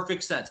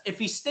perfect sense. If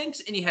he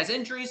stinks and he has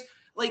injuries,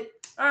 like,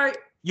 all right.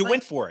 You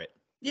went for it.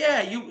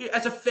 Yeah, you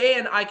as a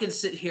fan, I can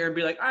sit here and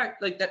be like, all right,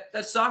 like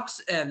that sucks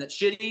and that's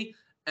shitty.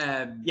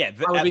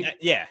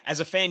 As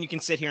a fan, you can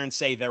sit here and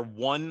say their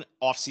one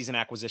offseason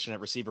acquisition at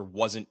receiver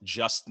wasn't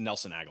just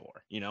Nelson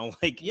Aguilar,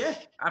 Yeah,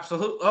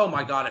 absolutely. Oh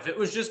my God. If it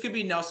was just going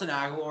to be Nelson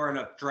Aguilar and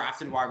a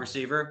drafted wide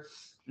receiver,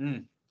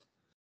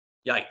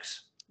 yikes.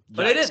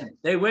 But they didn't.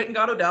 They went and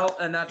got Odell,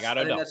 and I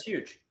think that's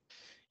huge.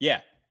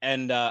 Yeah.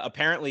 And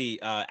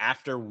apparently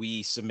after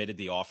we submitted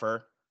the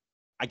offer,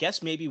 I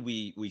guess maybe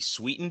we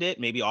sweetened it,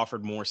 maybe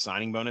offered more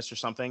signing bonus or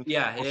something.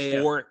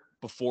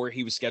 Before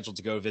he was scheduled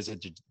to go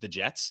visit the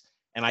Jets.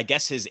 And I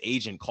guess his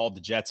agent called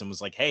the Jets and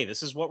was like, hey,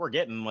 this is what we're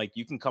getting. Like,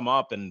 you can come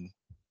up and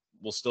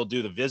we'll still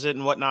do the visit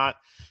and whatnot.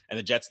 And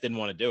the Jets didn't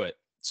want to do it.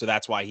 So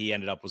that's why he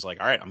ended up was like,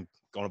 all right, I'm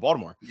going to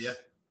Baltimore. Yeah.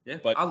 Yeah.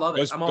 But I love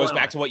it. Goes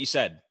back to what you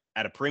said.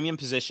 At a premium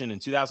position in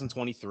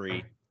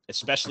 2023,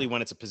 especially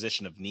when it's a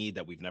position of need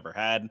that we've never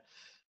had,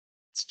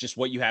 it's just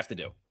what you have to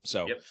do.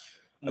 So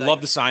I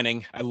love the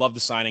signing.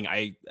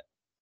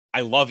 I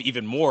love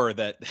even more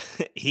that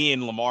he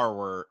and Lamar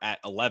were at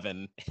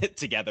 11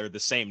 together the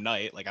same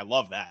night. Like, I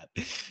love that.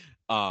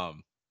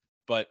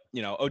 But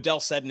Odell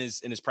said in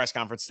his press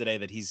conference today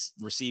that he's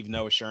received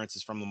no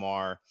assurances from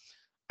Lamar.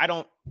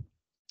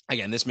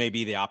 Again, this may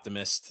be the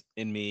optimist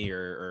in me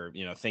or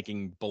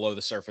thinking below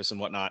the surface and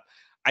whatnot.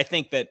 I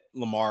think that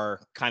Lamar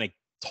kind of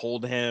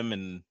told him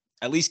and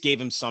at least gave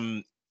him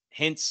some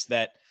hints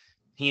that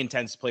he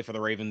intends to play for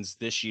the Ravens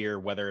this year,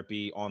 whether it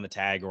be on the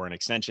tag or an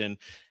extension.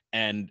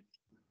 And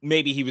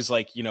maybe he was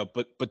like,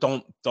 but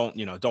don't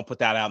put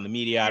that out in the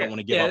media. I don't want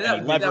to give up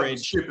any leverage. That would be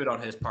stupid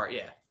on his part.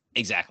 Yeah,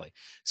 exactly.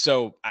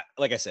 So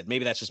like I said,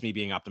 maybe that's just me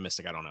being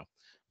optimistic. I don't know.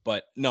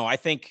 But no, I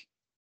think,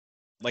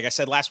 like I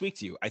said last week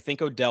to you, I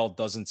think Odell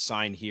doesn't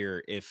sign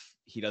here if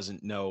he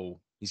doesn't know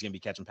he's going to be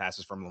catching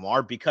passes from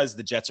Lamar because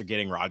the Jets are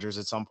getting Rodgers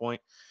at some point.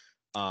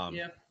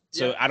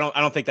 So I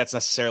don't think that's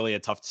necessarily a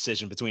tough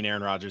decision between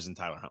Aaron Rodgers and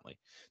Tyler Huntley.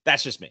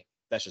 That's just me.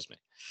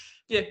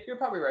 Yeah, you're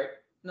probably right.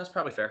 That's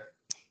probably fair.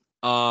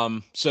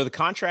 So the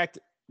contract,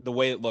 the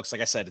way it looks,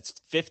 like I said, it's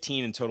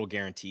 15 in total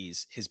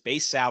guarantees. His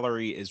base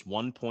salary is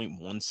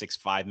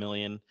 $1.165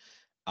 million,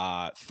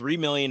 $3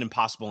 million in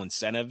possible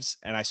incentives.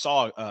 And I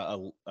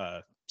saw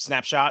a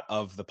snapshot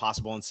of the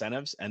possible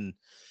incentives, and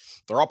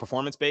they're all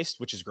performance based,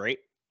 which is great.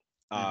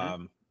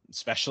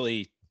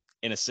 Especially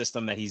in a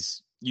system that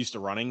he's used to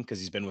running because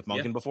he's been with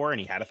Monken before and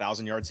he had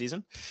 1,000-yard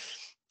season.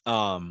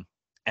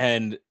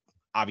 And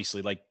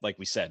obviously, like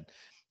we said,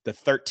 the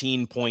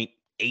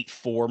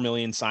 13.84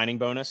 million signing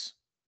bonus.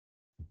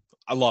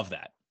 I love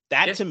that.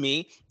 That to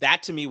me,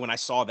 when I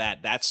saw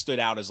that stood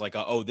out as like,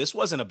 this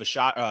wasn't a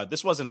Bishotti,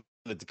 this wasn't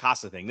the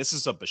DaCosta thing. This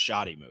is a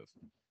Bishotti move.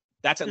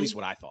 That's at least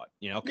what I thought,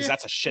 because Yeah.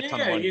 that's a shit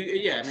ton of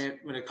money. I mean,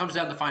 when it comes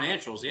down to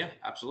financials, yeah,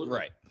 absolutely.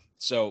 Right.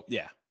 So,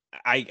 yeah,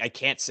 I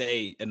can't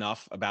say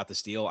enough about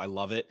this deal. I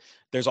love it.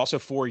 There's also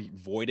 4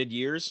 voided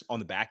years on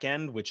the back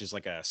end, which is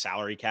like a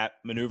salary cap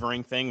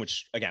maneuvering thing,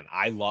 which, again,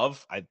 I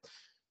love.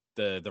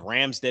 The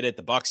Rams did it.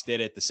 The Bucks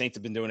did it. The Saints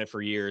have been doing it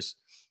for years.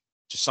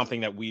 Just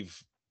something that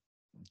we've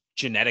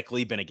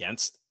genetically been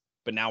against,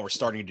 but now we're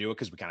starting to do it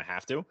because we kind of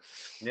have to.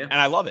 Yeah. And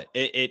I love it.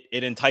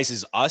 It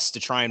entices us to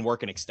try and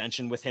work an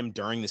extension with him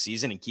during the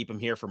season and keep him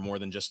here for more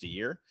than just a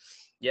year.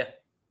 Yeah.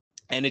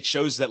 And it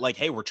shows that, like,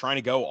 hey, we're trying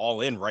to go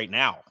all in right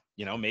now.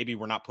 Maybe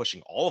we're not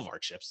pushing all of our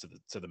chips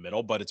to the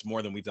middle, but it's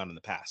more than we've done in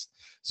the past.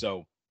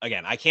 So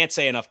again, I can't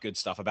say enough good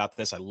stuff about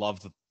this. I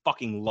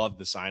fucking love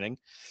the signing,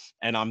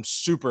 and I'm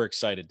super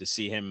excited to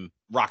see him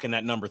rocking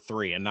that number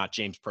 3 and not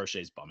James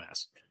Prochet's bum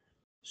ass.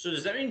 So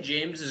does that mean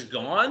James is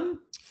gone?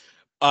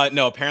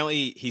 No,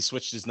 apparently he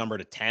switched his number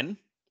to 10.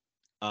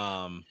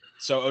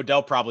 So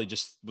Odell probably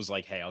just was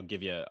like, "Hey, I'll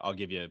give you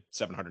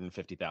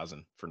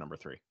 $750,000 for number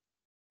 3."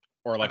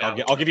 Or like,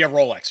 I'll give you a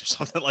Rolex or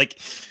something. Like,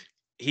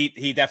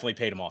 he definitely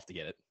paid him off to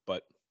get it.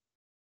 But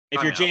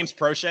if you're James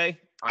Prochet,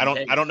 I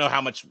don't know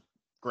how much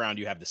ground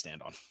you have to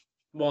stand on.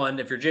 Well, and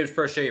if you're James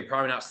Prochet, you're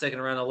probably not sticking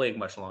around the league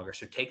much longer.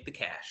 So take the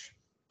cash.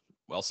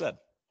 Well said.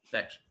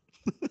 Thanks.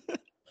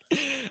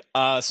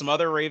 Some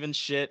other Ravens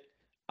shit.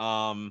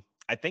 I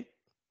think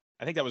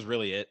that was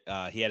really it.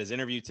 He had his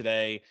interview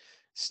today.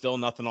 Still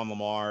nothing on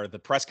Lamar. The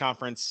press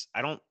conference,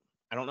 I don't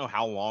know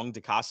how long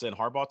DeCosta and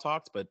Harbaugh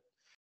talked, but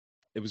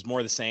it was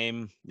more the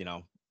same.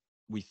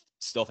 We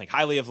still think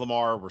highly of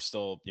Lamar. We're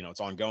still,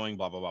 it's ongoing,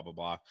 blah, blah, blah,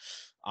 blah,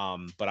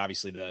 blah. But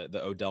obviously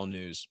the Odell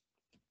news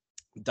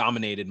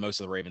dominated most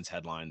of the Ravens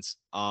headlines.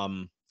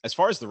 As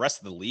far as the rest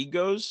of the league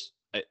goes,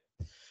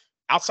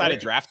 outside of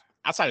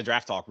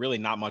draft talk, really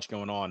not much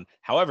going on.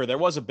 However, there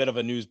was a bit of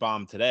a news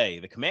bomb today.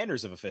 The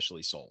Commanders have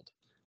officially sold.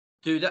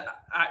 Dude,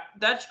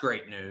 that's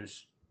great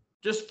news.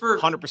 Just for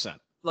 100%.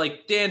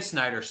 Like, Dan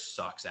Snyder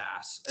sucks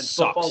ass. And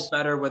Sucks. Football's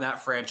better when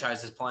that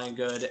franchise is playing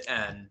good.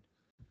 And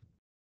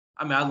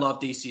I mean, I love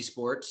DC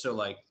sports, so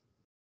like,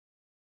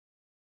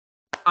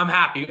 I'm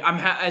happy.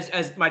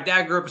 As my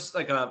dad grew up as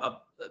like a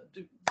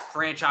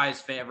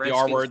franchise fan. The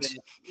R words. Fan.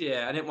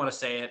 Yeah, I didn't want to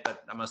say it,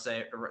 but I'm gonna say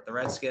it. The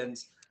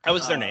Redskins. That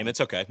was their name. It's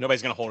okay.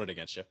 Nobody's gonna hold it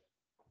against you.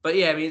 But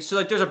yeah, I mean, so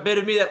like, there's a bit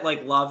of me that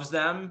like loves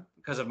them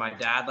because of my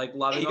dad like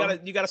loving them.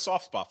 You got a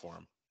soft spot for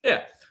them.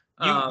 Yeah.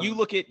 You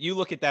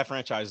look at that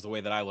franchise the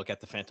way that I look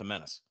at the Phantom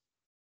Menace.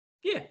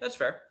 Yeah, that's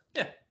fair.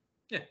 Yeah.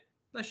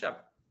 Nice job.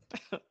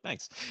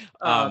 Thanks.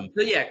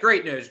 But yeah,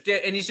 great news.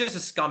 And he's just a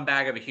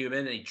scumbag of a human,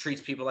 and he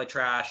treats people like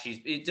trash.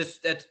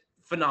 That's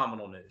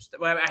phenomenal news.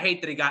 I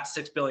hate that he got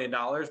 $6 billion,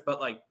 but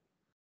like,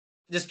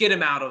 just get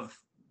him out of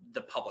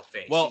the public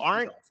face. Well,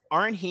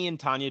 aren't he and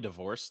Tanya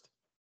divorced?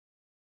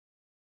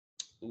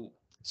 Ooh.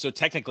 So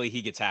technically,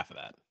 he gets half of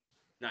that.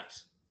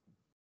 Nice.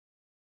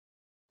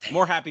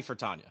 More happy for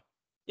Tanya.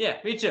 Yeah,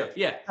 me too.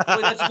 Yeah,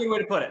 that's a good way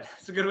to put it.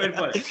 It's a good way to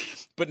put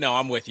it. But no,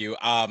 I'm with you.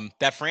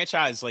 That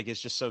franchise, like, is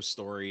just so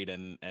storied,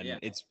 and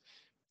it's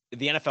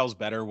the NFL's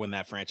better when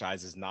that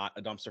franchise is not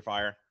a dumpster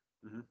fire.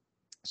 Mm-hmm.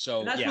 So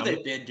and that's what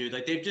they've been, dude.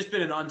 Like, they've just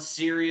been an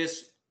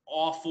unserious,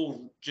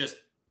 awful, just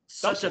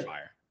such dumpster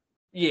fire.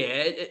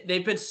 Yeah,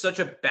 they've been such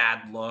a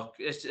bad look.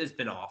 It's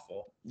been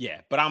awful.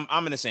 Yeah, but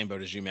I'm in the same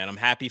boat as you, man. I'm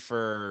happy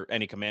for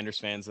any Commanders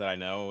fans that I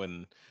know,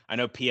 and I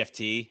know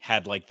PFT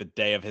had like the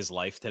day of his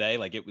life today.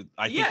 Like, it was,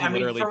 I think he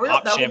literally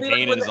popped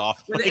champagne in his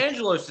office. With the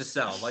Angelos to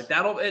sell, like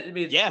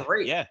it's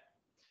great.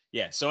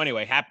 Yeah. So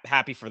anyway,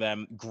 happy for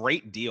them.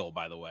 Great deal,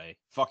 by the way.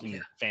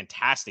 Fucking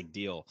fantastic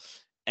deal.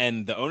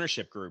 And the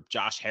ownership group,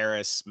 Josh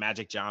Harris,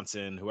 Magic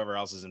Johnson, whoever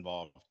else is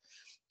involved.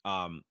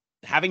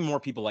 Having more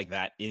people like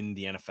that in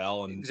the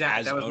NFL and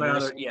exactly. That was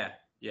owners, my other,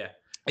 yeah.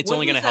 It's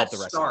only going to help the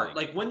rest of the league.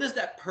 Like, when does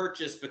that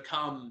purchase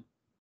become?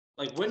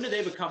 Like, when do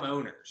they become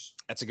owners?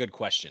 That's a good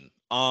question.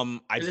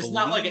 It's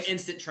not like an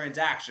instant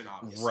transaction,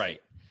 obviously.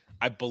 Right.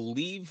 I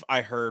believe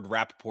I heard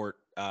Rappaport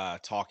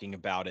talking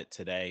about it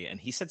today, and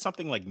he said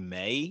something like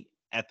May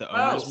at the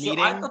owners meeting.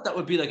 I thought that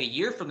would be like a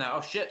year from now.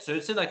 Oh shit! So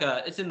it's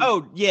in.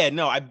 Oh yeah,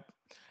 no.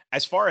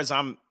 As far as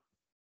I'm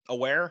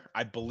aware,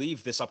 I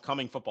believe this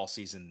upcoming football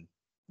season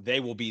they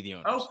will be the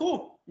owners. Oh,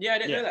 cool. Yeah, I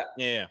didn't know that.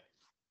 Yeah.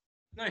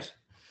 Nice.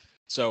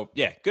 So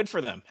yeah, good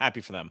for them. Happy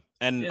for them,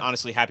 and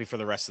honestly, happy for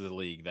the rest of the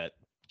league that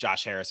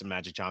Josh Harris and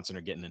Magic Johnson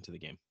are getting into the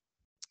game.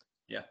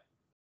 Yeah.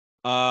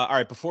 All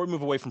right. Before we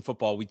move away from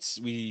football, we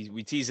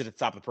tease it at the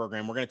top of the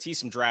program. We're going to tease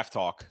some draft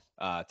talk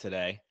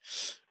today.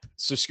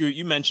 So, Scoot,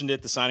 you mentioned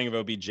it, the signing of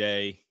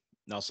OBJ,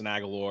 Nelson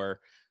Aguilar.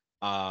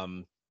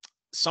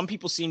 Some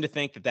people seem to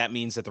think that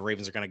means that the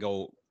Ravens are going to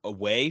go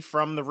away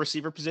from the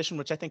receiver position,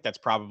 which I think that's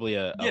probably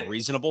a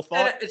reasonable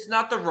thought. And it's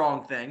not the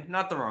wrong thing.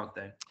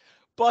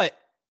 But,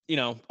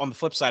 on the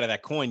flip side of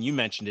that coin, you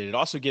mentioned it. It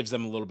also gives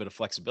them a little bit of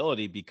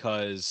flexibility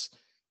because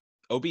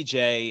OBJ,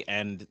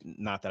 and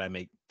not that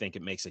I think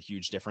it makes a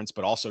huge difference,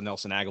 but also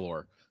Nelson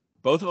Aguilar,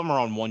 both of them are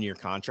on 1-year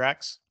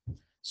contracts.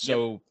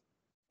 So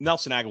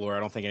Nelson Aguilar, I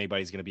don't think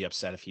anybody's going to be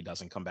upset if he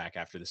doesn't come back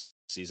after this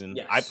season.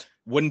 Yes. I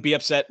wouldn't be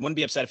upset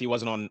if he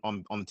wasn't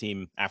on the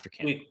team after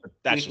camp. Week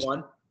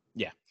one.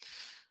 Yeah.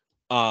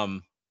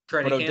 Training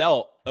But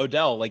camp.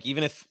 Odell, like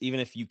even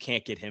if you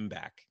can't get him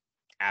back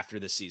after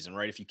this season,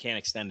 right? If you can't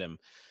extend him,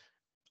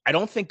 I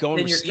don't think going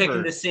Then you're receiver,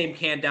 kicking the same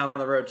can down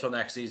the road till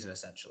next season,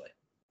 essentially.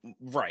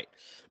 right?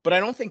 But I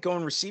don't think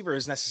going receiver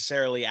is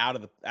necessarily out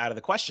of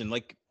the question.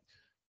 Like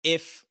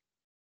if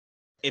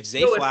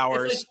Zay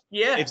Flowers,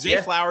 if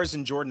Zay Flowers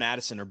and Jordan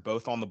Addison are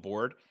both on the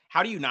board,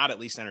 how do you not at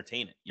least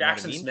entertain it? You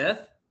Jackson know what I mean?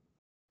 Smith.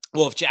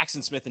 Well, if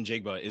Jackson Smith and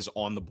Jigba is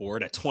on the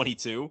board at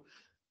 22,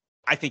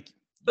 I think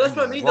But that's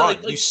what I mean. Though,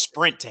 you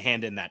sprint to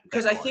hand in that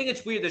because I think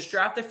it's weird. This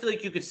draft, I feel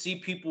like you could see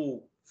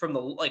people from the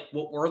like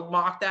what we're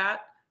mocked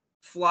at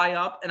fly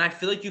up, and I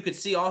feel like you could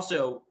see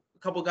also a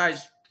couple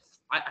guys.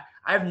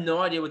 I have no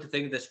idea what to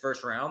think of this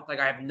first round. Like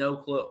I have no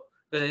clue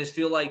because I just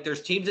feel like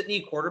there's teams that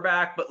need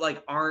quarterback, but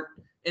like aren't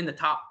in the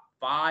top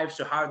 5.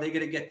 So how are they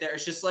going to get there?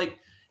 It's just like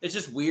it's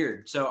just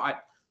weird. So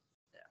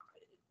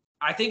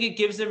I think it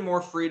gives them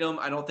more freedom.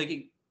 I don't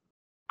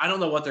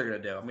know what they're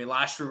going to do. I mean,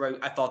 last year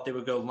I thought they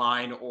would go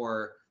line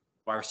or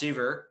wide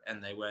receiver,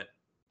 and they went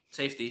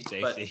safety.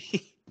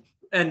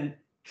 And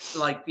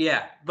like,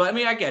 yeah. But I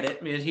mean, I get it.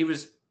 I mean, he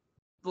was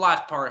the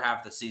last part half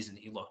of the season.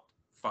 He looked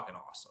fucking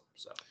awesome.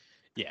 So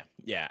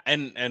yeah.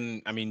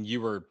 And I mean,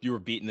 you were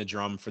beating the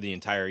drum for the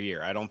entire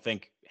year. I don't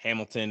think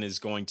Hamilton is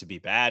going to be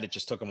bad. It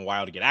just took him a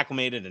while to get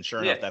acclimated, and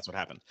sure enough, that's what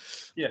happened.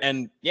 Yeah.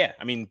 And yeah,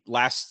 I mean,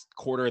 last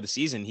quarter of the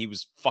season, he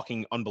was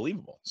fucking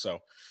unbelievable. So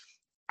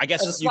I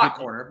guess as a slot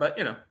corner, but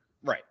you know.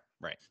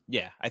 Right.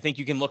 Yeah. I think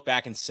you can look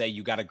back and say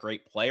you got a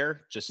great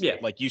player. Just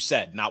like you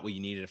said, not what you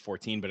needed at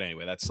 14. But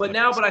anyway, that's. But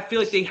I feel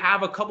like they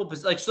have a couple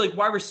like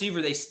wide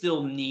receiver they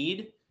still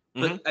need,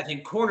 but I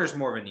think corner's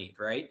more of a need,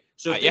 right?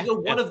 So if they go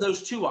one of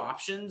those two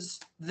options,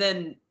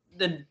 then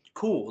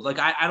cool. Like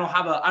I don't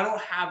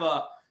have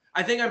a.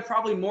 I think I'm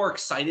probably more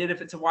excited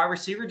if it's a wide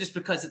receiver just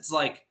because it's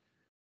like.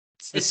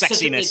 The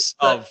sexiness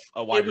of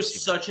a wide receiver. It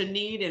was such a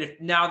need, and if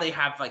now they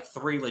have like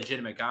 3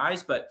 legitimate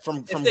guys, but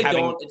from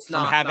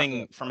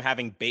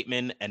having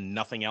Bateman and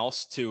nothing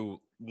else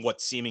to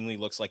what seemingly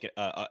looks like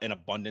an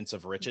abundance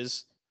of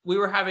riches. We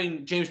were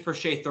having James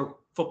Prochet throw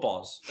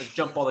footballs, like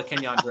jump ball to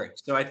Kenyon Drake.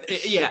 So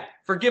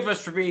forgive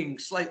us for being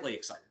slightly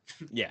excited.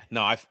 Yeah,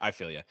 no, I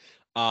feel you.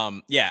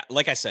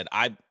 Like I said,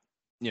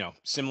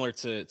 similar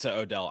to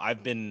Odell,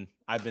 I've been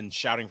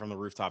shouting from the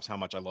rooftops how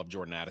much I love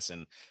Jordan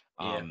Addison.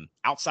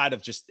 Outside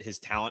of just his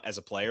talent as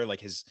a player, like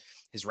his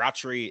route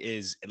tree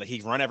is like he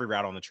can run every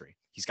route on the tree.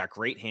 He's got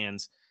great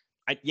hands.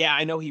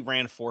 I know he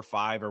ran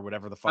 4.5 or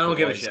whatever the fuck. I don't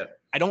give a shit.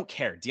 I don't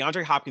care.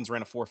 DeAndre Hopkins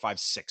ran a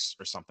 4.56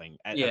 or something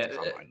at the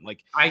combine. Like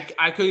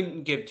I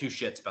couldn't give 2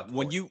 shits about the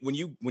when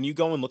you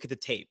go and look at the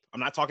tape. I'm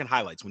not talking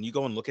highlights. When you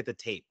go and look at the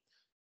tape,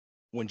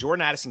 when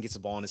Jordan Addison gets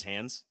the ball in his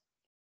hands,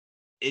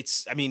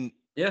 he's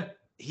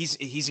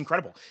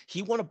incredible.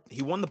 He won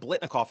the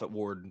Blitnikoff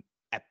Award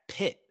at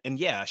Pitt, and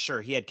yeah,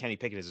 sure, he had Kenny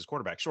Pickett as his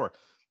quarterback, sure,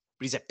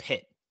 but he's at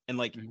Pitt, and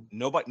like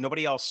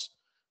nobody else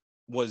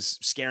was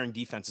scaring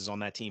defenses on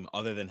that team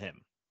other than him,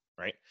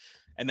 right?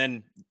 And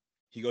then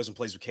he goes and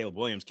plays with Caleb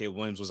Williams. Caleb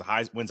Williams wins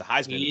a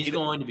Heisman. He's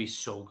going to be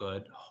so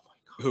good. Oh my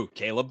god. Who?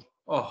 Caleb?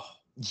 Oh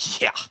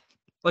yeah.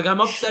 Like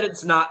I'm upset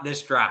it's not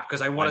this draft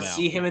because I want to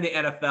see him in the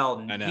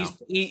NFL. And I know.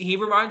 He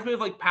reminds me of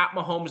like Pat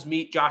Mahomes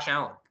meet Josh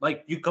Allen.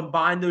 Like you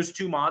combine those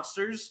two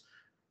monsters,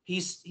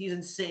 he's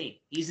insane.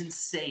 He's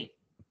insane.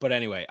 But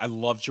anyway, I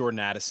love Jordan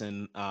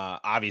Addison.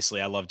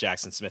 Obviously, I love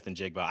Jackson Smith and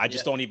Jigba. I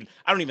don't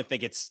even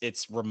think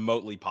it's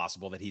remotely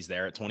possible that he's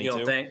there at 22. You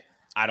don't think?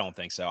 I don't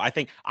think so. I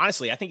think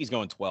he's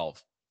going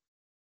 12.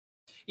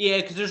 Yeah,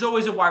 because there's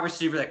always a wide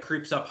receiver that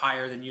creeps up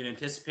higher than you'd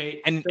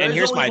anticipate. And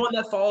here's my one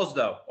that falls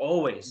though.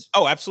 Always.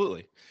 Oh,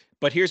 absolutely.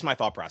 But here's my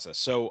thought process.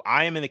 So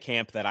I am in the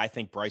camp that I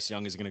think Bryce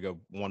Young is going to go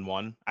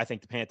 1-1. I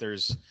think the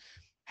Panthers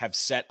have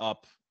set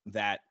up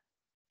that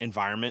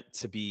environment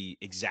to be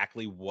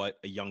exactly what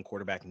a young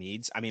quarterback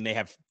needs. I mean, they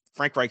have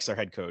Frank Reich's their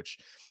head coach.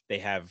 They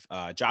have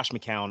Josh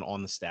McCown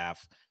on the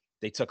staff.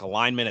 They took a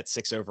lineman at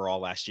 6 overall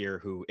last year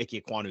who Ike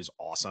Ekwonu's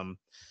awesome.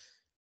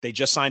 They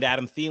just signed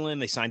Adam Thielen.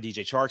 They signed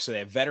DJ Chark. So they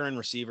have veteran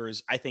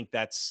receivers. I think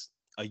that's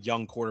a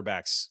young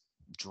quarterback's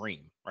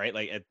dream, right?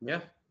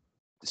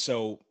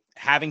 So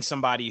having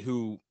somebody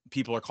who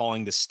people are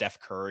calling the Steph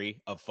Curry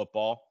of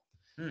football,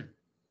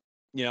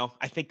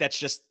 I think that's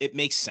just, it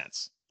makes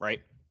sense,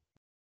 right?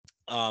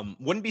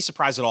 Wouldn't be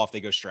surprised at all if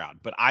they go Stroud,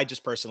 but I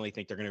just personally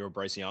think they're going to go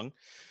Bryce Young.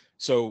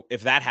 So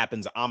if that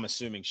happens, I'm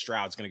assuming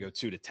Stroud's going to go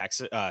 2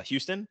 to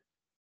Houston,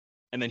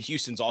 and then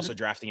Houston's also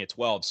drafting at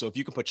 12. So if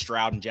you can put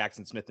Stroud and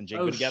Jackson Smith and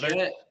Jigba together,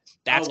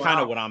 that's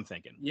kind of what I'm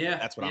thinking. Yeah,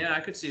 that's what I'm thinking.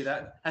 I could see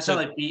that. That's not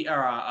like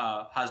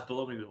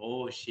Hasbulla.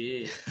 Oh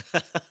shit.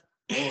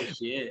 Oh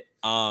shit.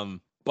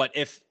 But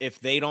if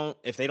they don't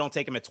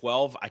take him at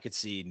 12, I could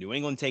see New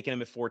England taking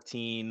him at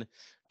 14.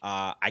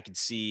 I could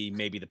see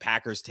maybe the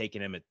Packers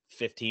taking him at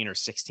 15 or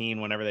 16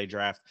 whenever they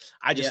draft.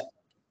 I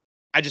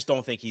just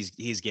don't think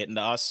he's getting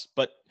to us,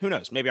 but who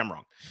knows? Maybe I'm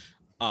wrong.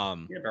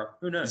 Bro.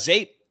 Who knows?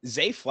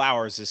 Zay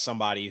Flowers is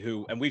somebody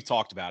who, and we've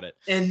talked about it.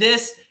 And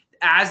this,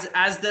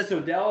 as this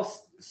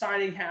Odell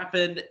signing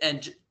happened,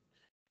 and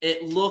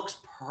it looks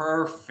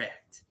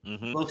perfect.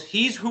 Looks,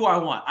 he's who I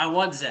want. I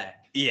want Zay.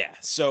 Yeah.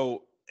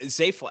 So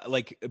Zay,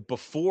 like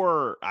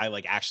before I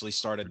like actually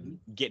started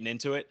getting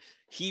into it,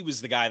 he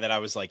was the guy that I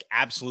was like,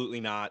 absolutely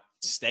not.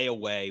 Stay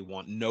away.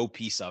 Want no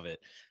piece of it.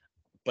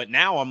 But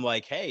now I'm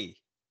like, hey.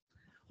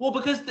 Well,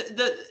 because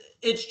the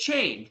it's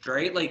changed,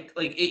 right?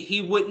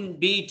 He wouldn't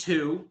be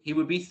 2, he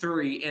would be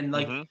 3, and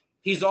like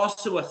he's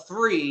also a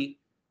 3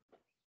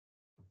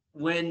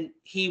 when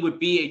he would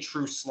be a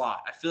true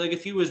slot. I feel like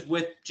if he was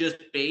with just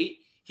bait,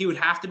 he would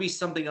have to be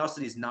something else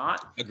that he's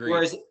not. Agreed.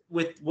 Whereas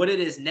with what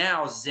it is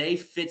now, Zay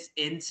fits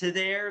into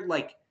there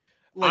like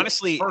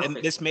honestly, perfect.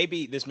 And this may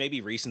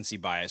be recency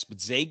bias, but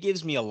Zay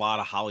gives me a lot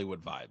of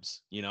Hollywood vibes,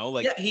 you know,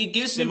 like he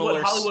gives me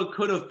what Hollywood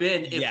could have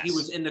been if he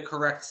was in the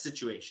correct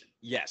situation.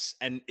 Yes.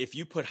 And if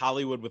you put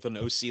Hollywood with an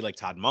OC like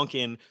Todd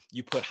Monken,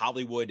 you put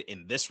Hollywood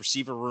in this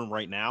receiver room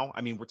right now.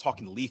 I mean, we're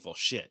talking lethal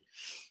shit.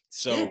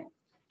 So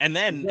and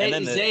then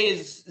Zay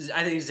is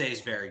I think Zay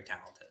is very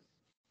talented.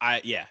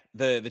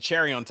 The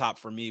cherry on top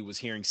for me was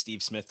hearing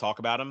Steve Smith talk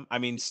about him. I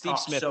mean, Steve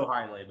Smith so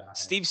highly about him.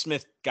 Steve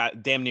Smith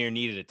got damn near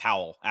needed a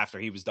towel after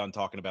he was done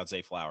talking about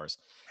Zay Flowers.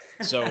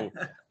 So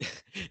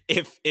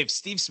if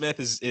Steve Smith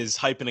is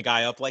hyping a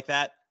guy up like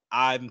that,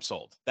 I'm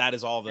sold. That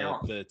is all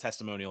the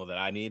testimonial that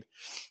I need.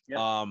 Yep.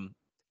 And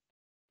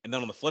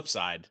then on the flip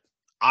side,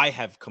 I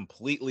have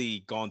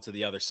completely gone to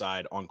the other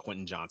side on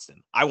Quentin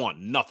Johnston. I want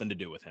nothing to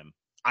do with him.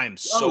 I am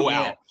so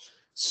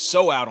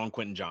out on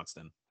Quentin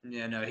Johnston.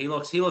 Yeah, no, he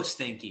looks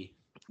stinky.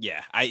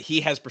 Yeah,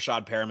 he has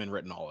Brashad Perriman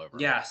written all over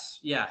him.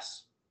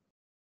 Yes.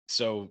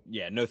 So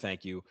yeah, no,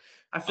 thank you.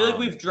 I feel like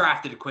we've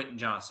drafted Quentin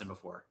Johnston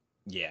before.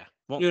 Yeah,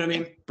 well, you know what I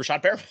mean.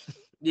 Brashad Perriman.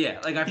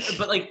 Yeah,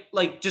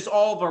 like just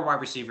all of our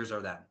wide receivers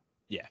are them.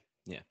 Yeah.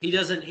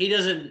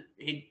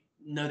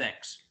 No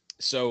thanks.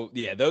 So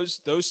yeah, those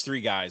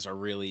 3 guys are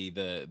really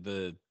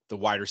the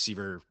wide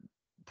receiver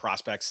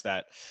prospects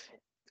that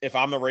if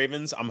I'm the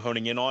Ravens, I'm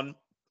honing in on.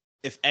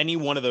 If any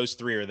one of those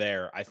 3 are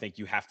there, I think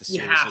you have to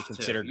seriously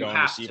consider going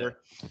receiver.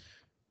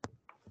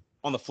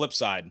 On the flip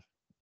side,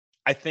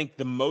 I think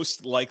the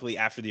most likely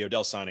after the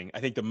Odell signing,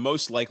 I think the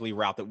most likely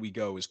route that we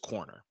go is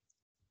corner.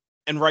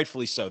 And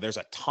rightfully so. There's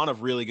a ton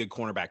of really good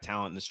cornerback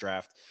talent in this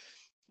draft.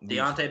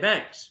 Deonte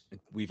Banks.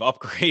 We've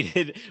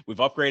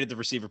upgraded the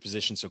receiver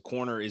position, so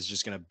corner is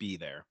just going to be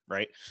there,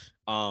 right?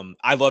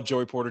 I love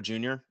Joey Porter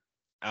Jr.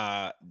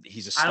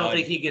 He's a stud. I don't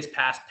think he gets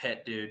past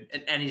Pitt, dude,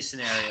 in any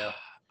scenario.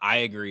 I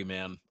agree,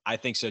 man. I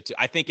think so too.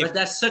 I think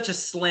that's such a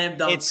slam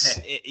dunk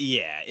pick.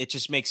 It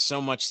just makes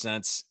so much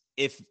sense.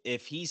 If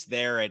he's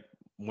there at,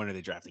 when are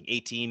they drafting?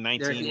 18,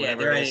 19,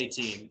 whatever. They're at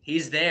 18.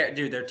 He's there,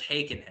 dude. They're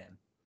taking him.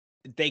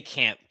 They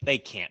can't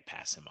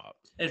pass him up.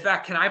 In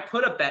fact, can I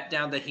put a bet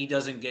down that he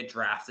doesn't get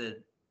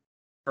drafted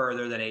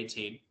further than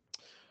 18?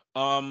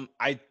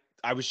 I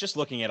was just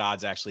looking at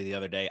odds actually the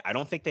other day. I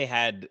don't think they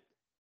had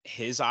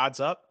his odds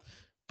up,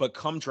 but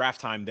come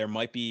draft time, there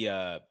might be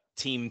a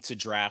team to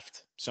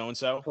draft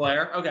so-and-so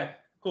player. Okay,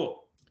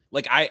 cool.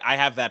 Like I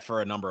have that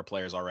for a number of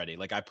players already.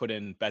 Like I put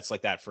in bets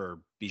like that for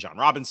Bijan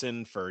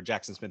Robinson, for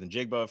Jackson Smith and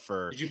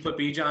Jigba. Did you put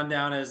Bijan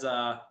down as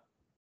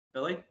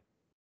Billy?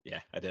 Yeah,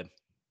 I did.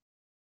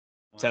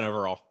 Wow. 10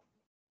 overall.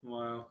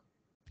 Wow.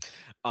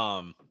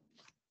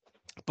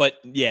 But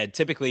yeah,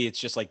 typically it's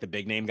just like the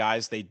big name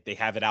guys. They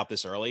have it out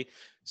this early.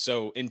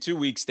 So in 2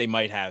 weeks they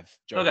might have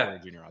Joey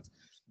Porter Jr. odds.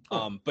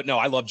 But no,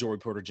 I love Joey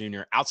Porter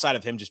Jr. Outside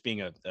of him just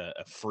being a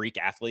freak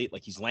athlete,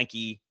 like he's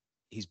lanky,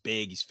 he's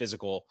big, he's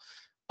physical.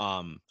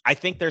 I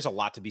think there's a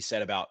lot to be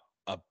said about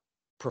a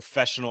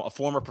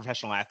former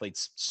professional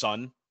athlete's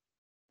son.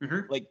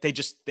 Mm-hmm. Like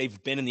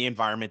they've been in the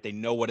environment, they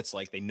know what it's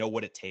like, they know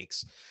what it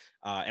takes.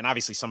 And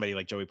obviously somebody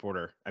like Joey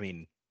Porter, I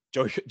mean,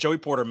 Joey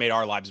Porter made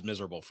our lives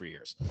miserable for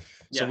years.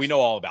 So we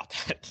know all about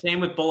that. Same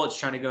with bullets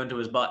trying to go into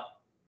his butt.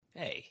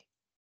 Hey.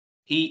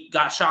 He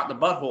got shot in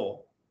the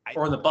butthole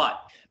or in the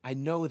butt. I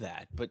know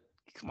that, but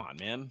come on,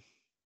 man.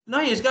 No,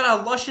 he's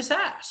got a luscious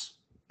ass.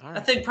 Right.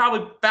 That thing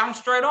probably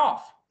bounced right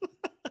off.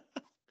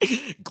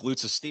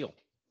 Glutes of steel.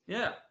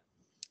 Yeah.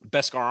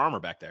 Beskar armor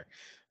back there.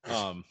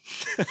 But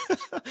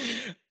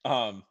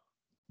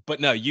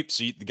no,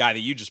 the guy that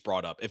you just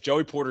brought up, if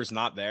Joey Porter's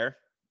not there,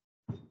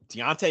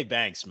 Deonte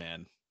Banks,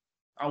 man.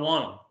 I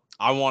want him.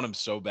 I want him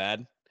so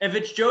bad. If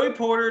it's Joey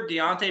Porter,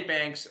 Deonte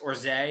Banks, or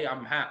Zay,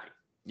 I'm happy.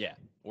 Yeah.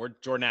 Or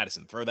Jordan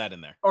Addison. Throw that in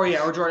there. Or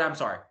Jordan, I'm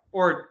sorry.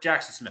 Or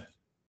Jackson Smith.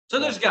 So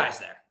there's guys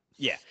there.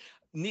 Yeah.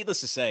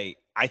 Needless to say,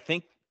 I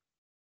think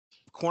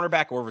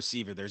cornerback or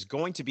receiver, there's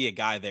going to be a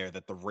guy there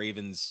that the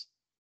Ravens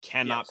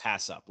cannot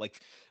pass up. Like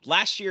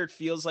last year, it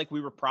feels like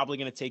we were probably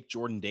going to take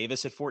Jordan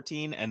Davis at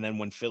 14. And then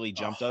when Philly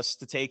jumped us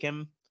to take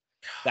him,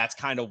 that's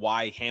kind of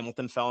why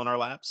Hamilton fell in our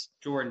laps.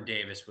 Jordan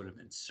Davis would have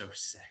been so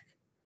sick.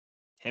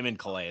 Him and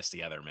Calais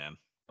together, man.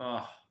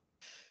 Oh,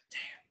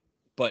 damn.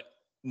 But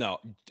no,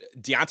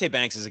 Deonte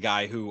Banks is a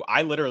guy who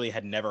I literally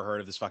had never heard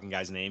of this fucking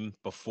guy's name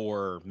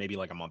before maybe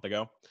like a month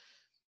ago.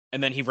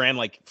 And then he ran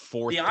like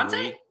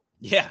 4.3.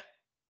 Yeah.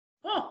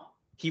 Oh.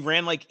 He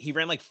ran like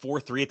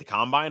 4.3 at the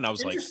combine. I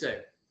was like,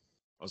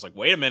 I was like,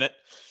 wait a minute.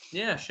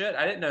 Yeah, shit.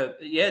 I didn't know.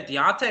 Yeah,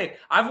 Deonte.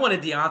 I've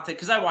wanted Deonte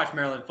because I watch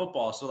Maryland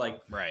football. So, like,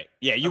 Right.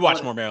 Yeah, you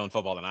watch more Maryland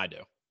football than I do.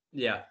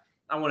 Yeah,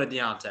 I wanted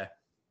Deonte.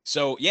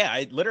 So, yeah,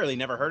 I literally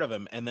never heard of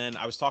him. And then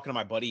I was talking to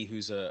my buddy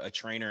who's a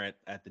trainer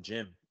at the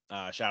gym.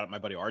 Shout out my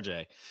buddy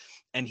RJ.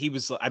 And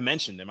I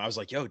mentioned him. I was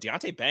like, yo,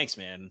 Deonte Banks,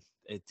 man,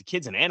 the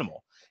kid's an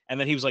animal. And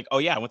then he was like, oh,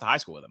 yeah, I went to high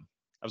school with him.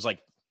 I was like,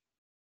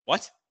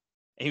 what?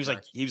 And he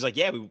was like,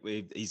 yeah,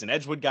 he's an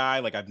Edgewood guy.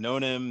 Like, I've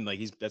known him. Like,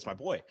 that's my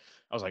boy.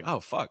 I was like, oh,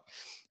 fuck.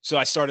 So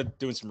I started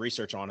doing some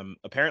research on him.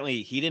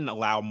 Apparently, he didn't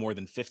allow more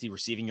than 50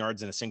 receiving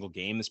yards in a single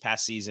game this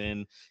past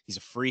season. He's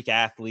a freak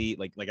athlete.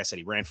 Like I said,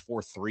 he ran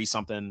 4.3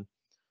 something.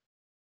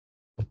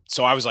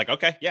 So I was like,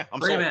 okay, yeah,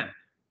 Bring him in.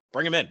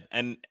 Bring him in.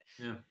 And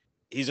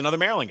he's another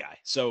Maryland guy.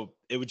 So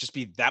it would just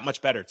be that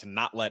much better to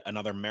not let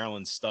another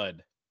Maryland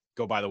stud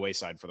go by the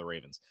wayside for the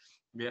Ravens.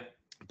 Yeah.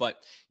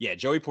 But yeah,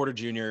 Joey Porter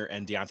Jr.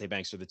 and Deonte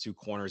Banks are the two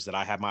corners that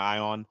I have my eye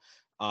on.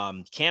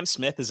 Cam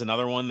Smith is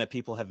another one that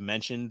people have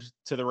mentioned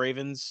to the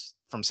Ravens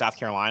from South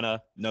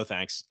Carolina. No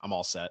thanks. I'm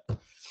all set.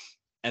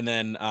 And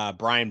then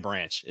Brian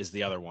Branch is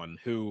the other one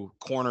who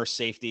corner,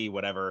 safety,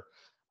 whatever.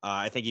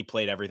 I think he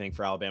played everything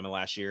for Alabama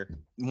last year.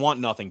 Want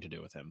nothing to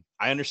do with him.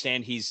 I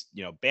understand he's,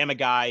 Bama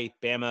guy,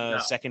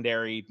 Bama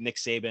secondary, Nick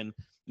Saban.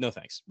 No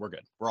thanks. We're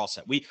good. We're all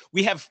set.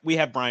 We have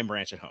Brian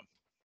Branch at home.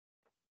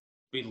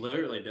 We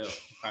literally do.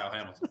 Kyle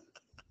Hamilton.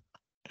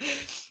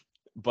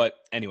 But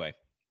anyway,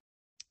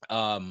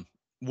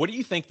 what do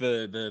you think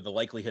the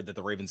likelihood that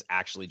the Ravens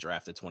actually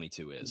drafted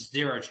 22 is?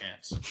 0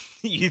 chance.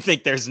 You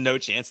think there's no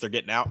chance they're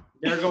getting out?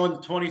 They're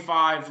going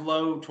 25,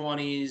 low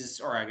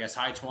 20s, or I guess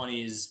high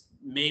 20s,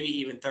 maybe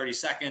even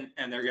 32nd,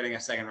 and they're getting a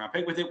second round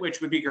pick with it,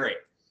 which would be great.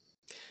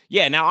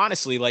 Yeah. Now,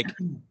 honestly, like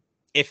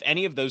if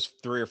any of those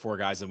 3 or 4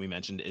 guys that we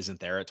mentioned isn't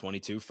there at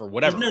 22 for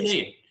whatever There's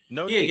reason,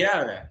 no need. Get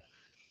out of there.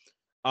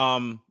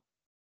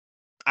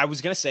 I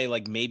was gonna say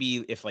like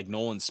maybe if like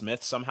Nolan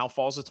Smith somehow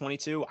falls to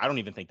 22, I don't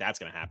even think that's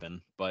gonna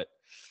happen. But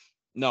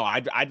no,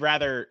 I'd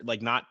rather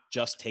like not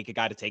just take a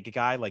guy to take a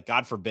guy. Like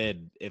God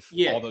forbid if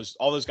all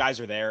those guys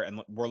are there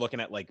and we're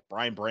looking at like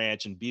Brian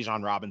Branch and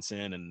Bijan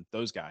Robinson and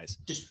those guys.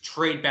 Just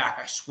trade back.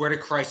 I swear to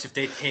Christ, if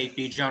they take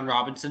Bijan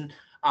Robinson,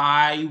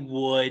 I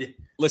would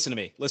listen to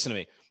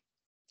me.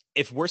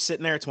 If we're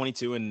sitting there at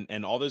 22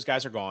 and all those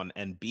guys are gone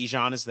and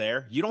Bijan is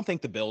there, you don't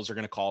think the Bills are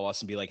gonna call us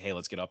and be like, hey,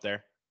 let's get up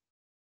there?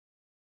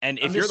 And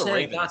if you're the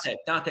Ravens,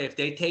 Dante, if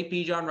they take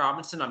Bijan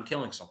Robinson, I'm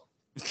killing someone.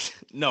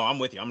 No, I'm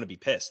with you. I'm going to be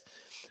pissed.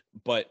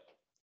 But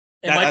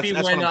it might be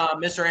when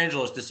Mr.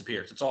 Angelos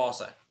disappears. That's all I'll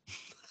say.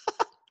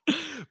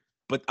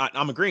 But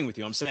I'm agreeing with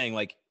you. I'm saying,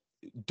 like,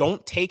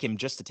 don't take him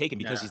just to take him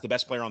because he's the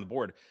best player on the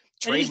board.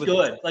 And he's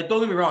good. Like, don't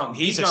get me wrong.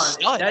 He's Bijan, a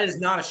stud. that is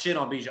not a shit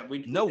on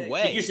Bijan. No way.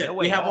 Like you said,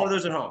 we have one of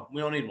those at home.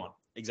 We don't need one.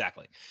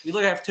 Exactly. We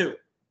look have 2.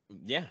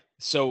 Yeah.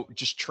 So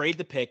just trade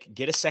the pick,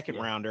 get a second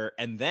rounder,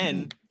 and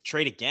then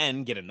trade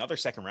again, get another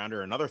second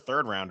rounder, another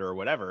third rounder, or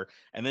whatever,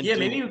 and then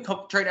maybe you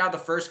trade out the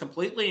first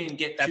completely and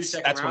get 2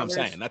 second rounders.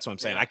 That's what I'm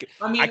saying. I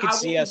could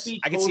see us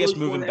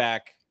moving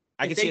back.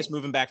 I could see us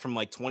moving back from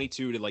like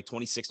 22 to like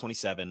 26,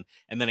 27,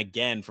 and then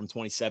again from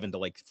 27 to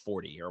like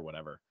 40 or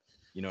whatever.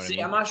 You know what I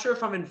mean? I'm not sure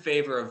if I'm in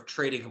favor of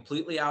trading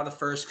completely out of the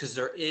first because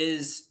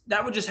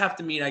that would just have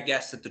to mean, I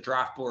guess, that the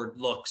draft board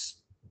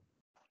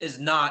is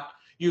not.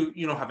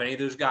 You don't have any of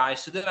those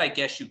guys, so then I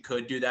guess you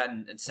could do that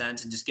in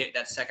sense and just get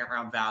that second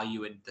round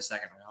value in the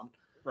second round.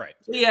 Right.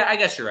 So yeah, I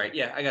guess you're right.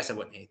 Yeah, I guess I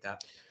wouldn't hate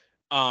that.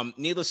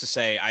 Needless to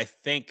say, I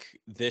think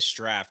this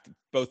draft,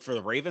 both for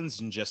the Ravens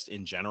and just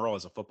in general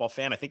as a football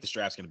fan, I think this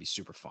draft's going to be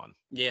super fun.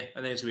 Yeah,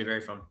 I think it's going to be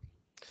very fun.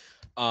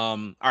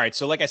 All right,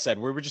 so like I said,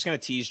 we were just going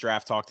to tease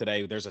draft talk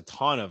today. There's a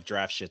ton of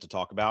draft shit to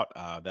talk about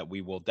that we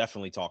will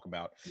definitely talk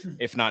about,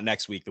 if not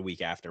next week, the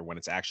week after when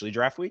it's actually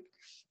draft week.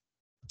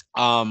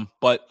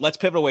 But let's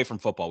pivot away from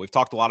football. We've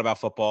talked a lot about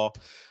football.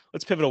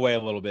 Let's pivot away a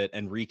little bit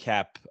and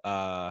recap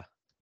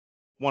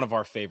one of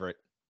our favorite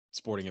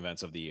sporting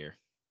events of the year.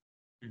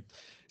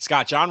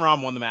 Scott, Jon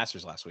Rahm won the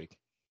Masters last week.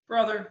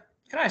 Brother,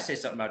 can I say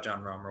something about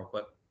Jon Rahm real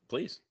quick?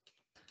 Please.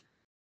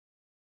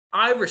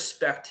 I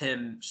respect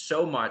him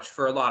so much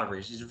for a lot of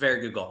reasons. He's a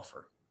very good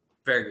golfer.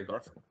 Very good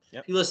golfer.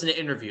 Yep. If you listen to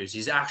interviews,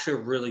 he's actually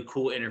a really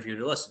cool interview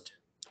to listen to.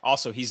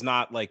 Also, he's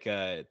not like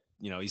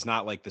he's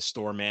not like the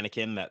store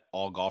mannequin that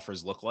all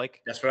golfers look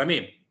like. That's what I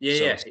mean. Yeah,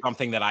 so yeah.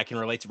 Something that I can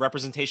relate to.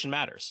 Representation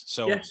matters.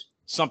 So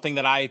something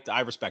that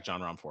I respect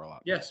Jon Rahm for a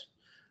lot. Yes.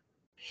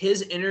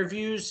 His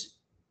interviews,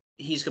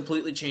 he's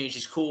completely changed.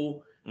 He's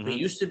cool. Mm-hmm. He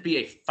used to be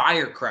a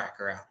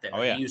firecracker out there.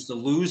 Oh, yeah. He used to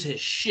lose his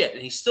shit,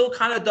 and he still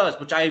kind of does,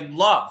 which I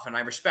love and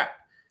I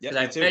respect. Because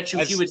I bet you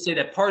he would say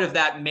that part of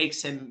that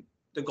makes him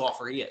the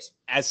golfer he is.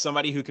 As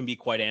somebody who can be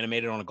quite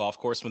animated on a golf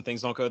course when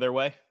things don't go their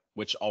way,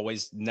 which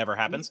always never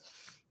happens.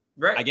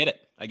 Right. I get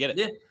it.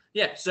 Yeah.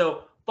 Yeah.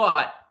 So,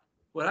 but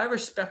what I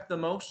respect the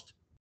most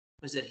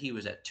was that he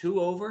was at 2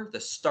 over to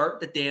start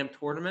the damn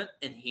tournament,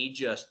 and he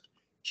just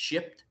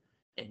chipped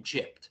and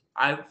chipped.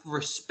 I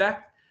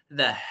respect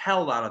the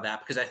hell out of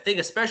that because I think,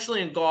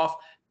 especially in golf,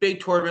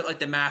 big tournament like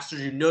the Masters,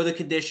 you know the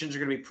conditions are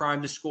going to be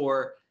primed to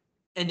score,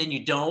 and then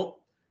you don't.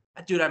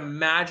 dude, I'm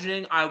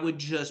imagining I would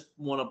just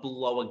want to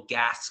blow a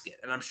gasket,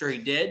 and I'm sure he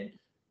did.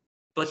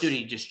 But dude,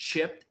 he just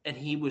chipped, and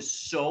he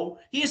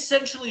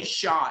essentially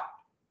shot.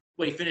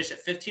 What, he finished at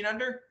 15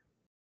 under?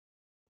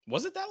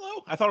 Was it that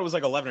low? I thought it was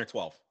like 11 or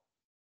 12.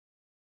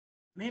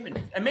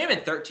 It may have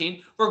been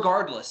 13.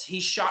 Regardless, he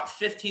shot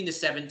 15 to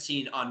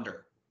 17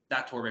 under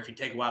that tournament. If you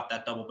take out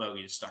that double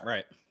bogey to start,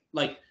 Right?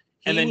 Like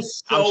And then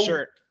was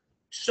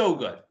so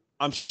good.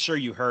 I'm sure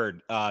you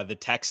heard the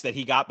text that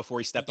he got before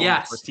he stepped on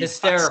the first tee.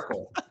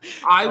 Hysterical.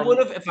 I would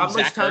have, if I'm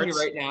just telling you Ertz.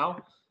 right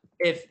now,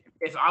 if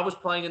I was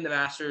playing in the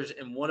Masters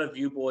and one of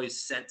you boys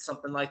sent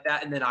something like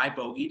that and then I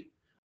bogeyed,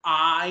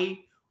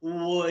 I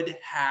would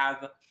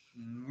have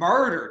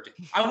murdered.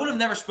 I would have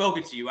never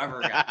spoken to you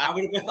ever again. I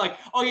would have been like,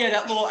 oh yeah,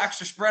 that little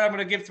extra spread I'm going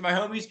to give to my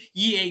homies,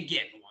 you ain't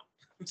getting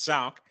one.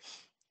 So,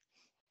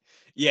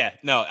 yeah,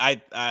 no,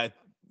 I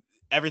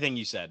everything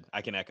you said,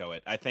 I can echo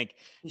it. I think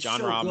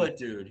Jon Rahm, good,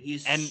 dude.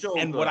 He's so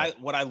good. And what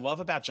I love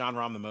about Jon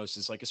Rahm the most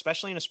is, like,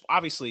 especially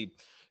obviously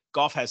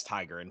golf has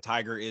Tiger, and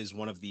Tiger is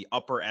one of the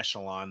upper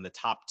echelon, the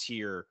top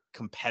tier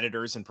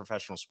competitors in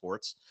professional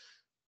sports.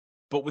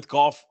 But with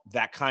golf,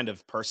 that kind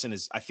of person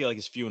I feel like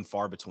is few and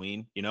far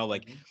between. You know,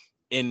 like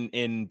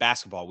in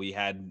basketball, we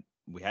had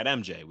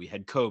MJ, we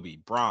had Kobe,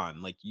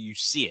 Bron. Like, you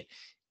see it.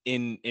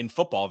 In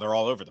football, they're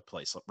all over the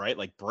place, right?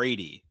 Like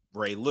Brady,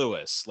 Ray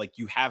Lewis, like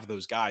you have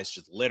those guys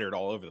just littered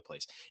all over the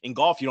place. In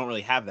golf, you don't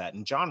really have that.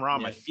 And Jon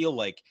Rahm, I feel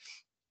like,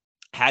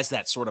 has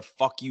that sort of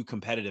fuck you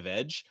competitive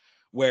edge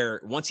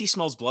where once he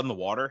smells blood in the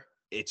water,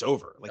 it's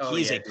over. Like,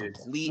 he is a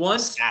complete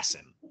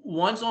assassin.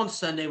 Once on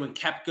Sunday when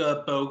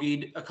Koepka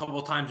bogeyed a couple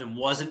of times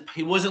and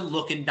he wasn't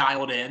looking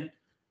dialed in,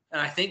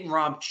 and I think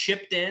Rahm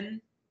chipped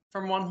in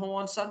from one hole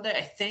on Sunday,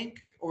 I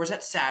think. Or was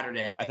that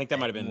Saturday? I think that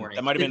might have been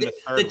the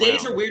third The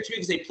days round. are weird too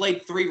because they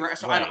played 3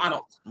 rounds. So right. I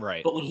don't.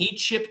 Right. But when he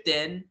chipped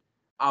in,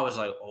 I was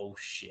like, oh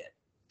shit.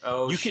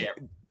 Oh shit.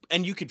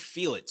 And you could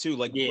feel it too.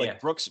 Like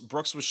Brooks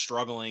was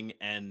struggling,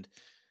 and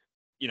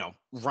you know,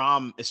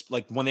 Rahm is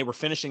like, when they were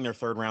finishing their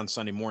third round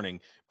Sunday morning,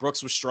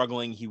 Brooks was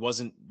struggling. He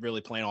wasn't really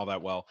playing all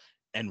that well.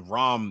 And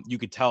Rahm, you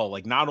could tell,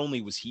 like, not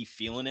only was he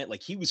feeling it,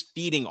 like he was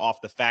feeding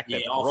off the fact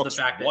that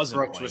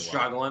Brooks was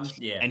struggling.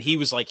 Yeah. And he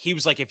was like,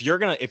 if you're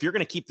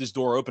gonna keep this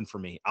door open for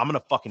me, I'm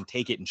gonna fucking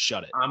take it and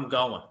shut it. I'm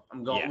going.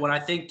 Yeah. When I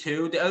think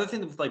too, the other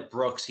thing with like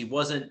Brooks,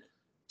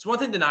 it's one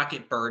thing to not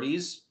get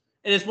birdies,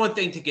 and it's one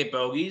thing to get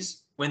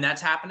bogeys when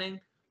that's happening.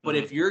 But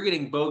if you're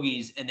getting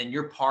bogeys and then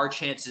your par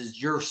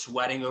chances, you're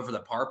sweating over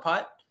the par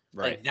putt,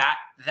 right? Like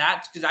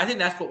that's because I think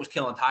that's what was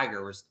killing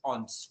Tiger was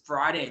on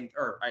Friday,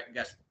 or I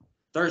guess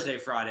Thursday,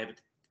 Friday, but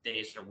the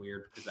days are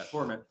weird because of that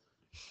tournament.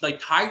 Like,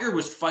 Tiger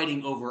was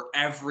fighting over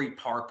every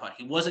par putt.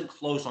 He wasn't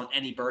close on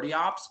any birdie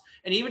ops.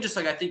 And even just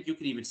like, I think you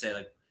could even say,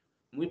 like,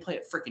 when we play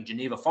at freaking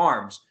Geneva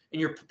Farms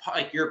and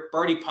your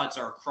birdie putts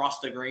are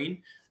across the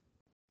green,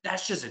 that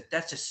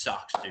just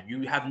sucks, dude.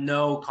 You have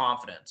no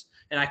confidence.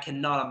 And I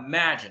cannot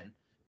imagine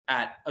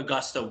at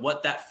Augusta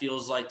what that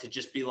feels like to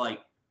just be like,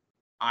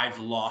 I've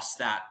lost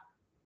that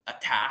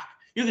attack.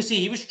 You can see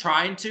he was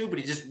trying to, but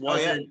he just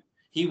wasn't.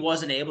 He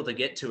wasn't able to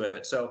get to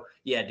it. So,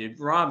 yeah, dude,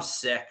 Rahm's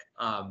sick.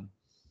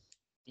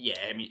 Yeah,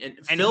 I mean,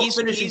 and Phil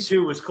finishing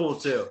 2 was cool,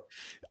 too.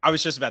 I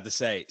was just about to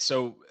say,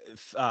 so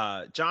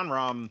Jon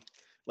Rahm,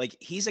 like,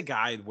 he's a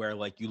guy where,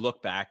 like, you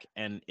look back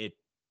and it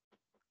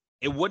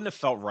wouldn't have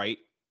felt right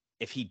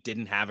if he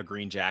didn't have a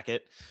green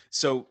jacket.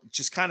 So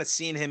just kind of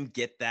seeing him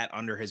get that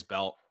under his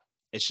belt,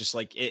 it's just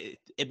like,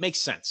 it makes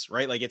sense,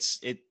 right? Like,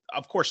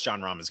 of course, Jon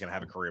Rahm is going to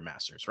have a career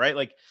Masters, right?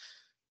 Like,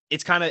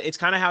 it's kind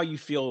of how you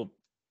feel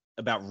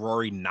about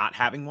Rory not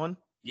having one.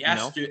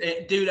 Yes, you know?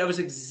 Dude, that was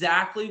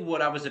exactly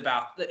what I was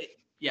about.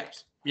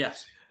 Yes.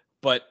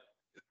 But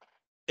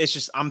it's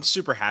just, I'm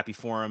super happy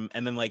for him.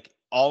 And then, like,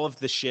 all of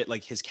the shit,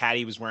 like, his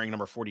caddy was wearing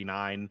number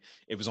 49.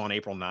 It was on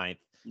April 9th.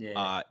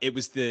 Yeah. It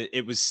was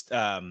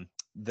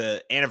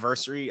the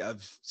anniversary of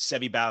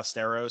Seve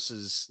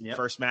Ballesteros's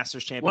first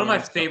Masters champion. One of my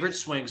favorite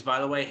swings, by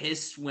the way.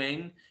 His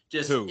swing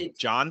just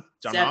John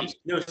Rahm?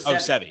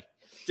 Seve.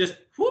 Just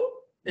whoop.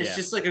 It's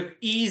just like an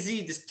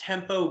easy, just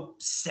tempo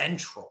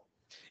central.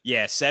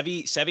 Yeah,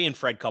 Seve and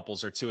Fred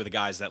Couples are 2 of the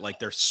guys that, like,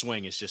 their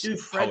swing is just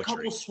Fred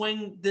Couples'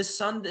 swing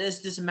this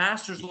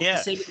Masters looked the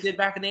same as it did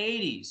back in the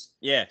 80s.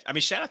 Yeah, I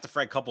mean, shout out to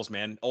Fred Couples,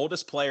 man.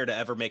 Oldest player to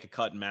ever make a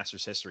cut in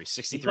Masters history,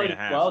 63 and a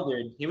half. Well,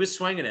 dude, he was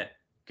swinging it.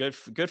 Good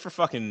for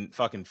fucking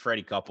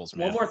Freddie Couples,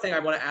 man. One more thing I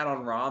want to add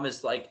on Rahm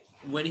is, like,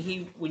 when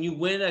you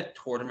win a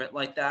tournament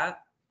like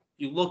that,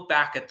 you look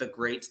back at the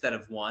greats that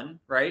have won,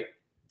 right?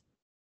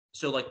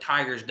 So, like,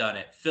 Tiger's done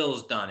it,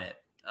 Phil's done it,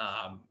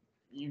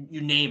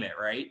 you name it,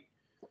 right?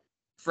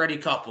 Freddie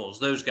Couples,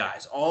 those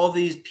guys, all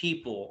these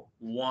people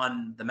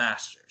won the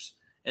Masters.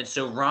 And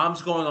so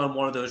Rahm's going on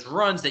one of those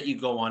runs that you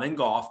go on in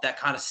golf that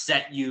kind of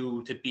set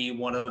you to be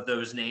one of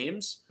those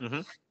names.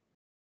 Mm-hmm.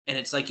 And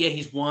it's like, yeah,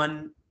 he's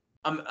won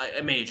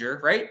a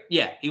major, right?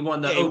 Yeah, he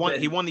won the Open.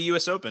 He won the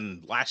U.S.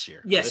 Open last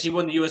year. Yes, he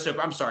won the U.S.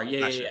 Open. I'm sorry.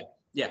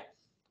 Yeah.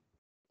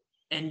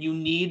 And you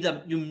need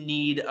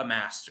a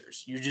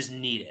Masters. You just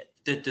need it.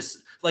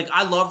 Like,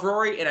 I love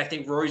Rory, and I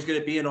think Rory's going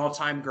to be an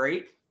all-time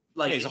great.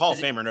 Like Yeah, he's a Hall of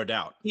Famer, no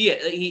doubt.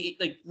 He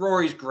like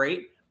Rory's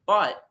great,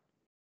 but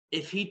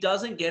if he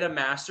doesn't get a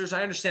Masters,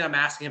 I understand I'm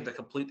asking him to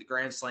complete the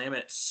Grand Slam,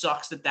 and it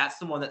sucks that that's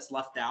the one that's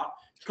left out.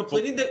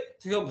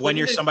 When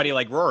you're somebody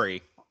like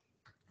Rory,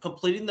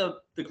 completing the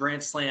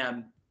Grand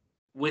Slam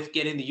with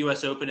getting the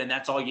U.S. Open, and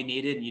that's all you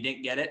needed, and you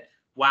didn't get it.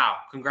 Wow,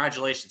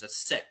 congratulations, that's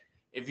sick.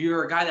 If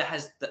you're a guy that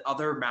has the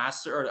other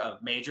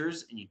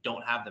majors and you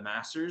don't have the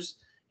Masters,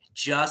 it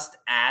just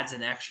adds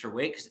an extra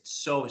weight because it's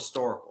so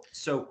historical.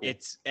 It's so cool.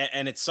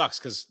 And it sucks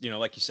because, you know,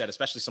 like you said,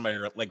 especially somebody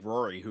like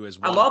Rory who has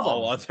won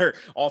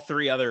all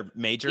three other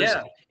majors.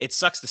 Yeah. It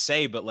sucks to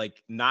say, but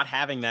like not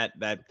having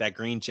that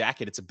green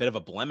jacket, it's a bit of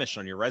a blemish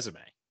on your resume.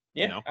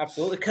 Yeah, you know?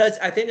 Absolutely. Because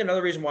I think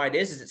another reason why it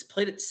is it's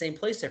played at the same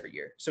place every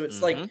year. So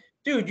it's like,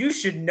 dude, you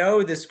should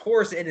know this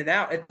course in and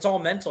out. It's all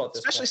mental at this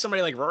Especially point.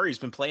 somebody like Rory who's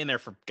been playing there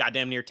for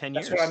goddamn near 10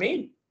 years. That's what I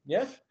mean.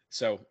 Yeah.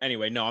 So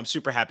anyway, no, I'm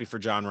super happy for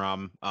Jon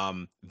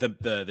Rahm.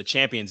 The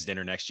Champions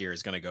dinner next year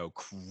is going to go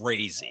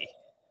crazy.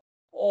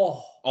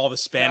 Oh, all the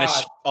Spanish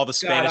food.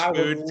 It's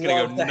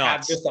going to go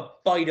nuts. Have just a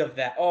bite of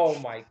that. Oh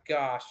my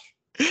gosh.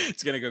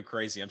 It's going to go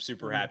crazy. I'm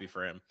super happy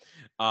for him.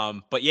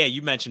 But yeah,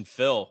 you mentioned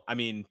Phil. I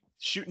mean,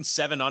 shooting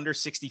 7 under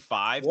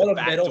 65. What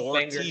the a middle backdoor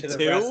finger T2. to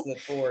the rest of the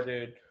tour,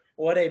 dude.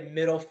 What a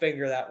middle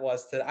finger that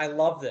was. I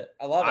loved it.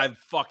 I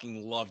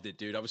fucking loved it,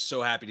 dude. I was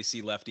so happy to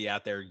see Lefty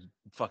out there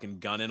fucking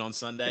gunning on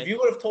Sunday. If you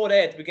would have told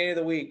Ed at the beginning of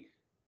the week,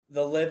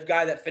 the live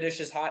guy that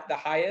finishes the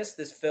highest,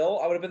 this Phil,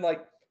 I would have been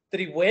like,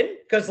 did he win?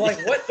 Because like,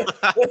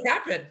 what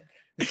happened?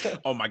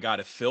 Oh my God,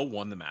 if Phil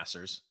won the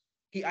Masters.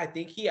 I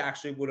think he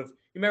actually would have.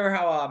 You remember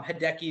how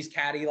Hideki's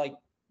caddy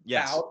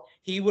bowed?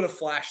 He would have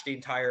flashed the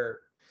entire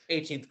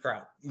 18th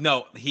crowd.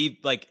 No, he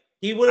would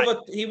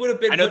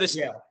have been. I know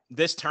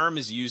this term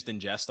is used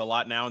in jest a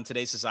lot now in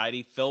today's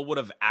society. Phil would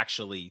have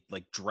actually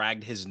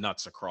dragged his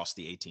nuts across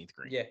the 18th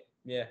green.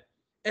 Yeah,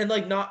 and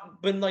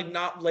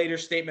not later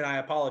statement. I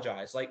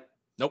apologize.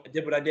 Nope, I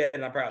did what I did,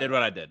 and I'm proud. Did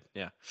what I did.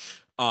 Yeah,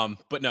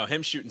 but no,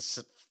 him shooting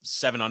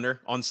 7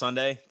 under on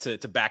Sunday to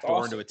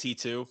backdoor into a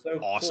T2, so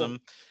awesome.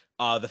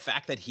 Cool. The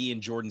fact that he and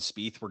Jordan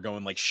Spieth were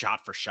going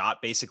shot for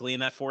shot basically in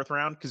that 4th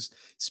round, because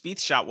Spieth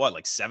shot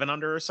 7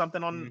 under or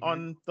something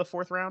on the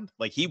 4th round.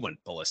 He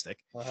went ballistic.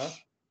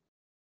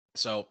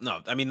 So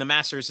no, I mean the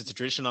Masters, it's a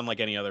tradition unlike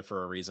any other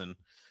for a reason.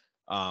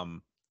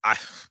 I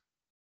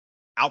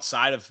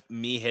outside of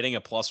me hitting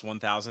a plus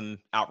 1,000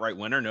 outright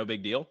winner, no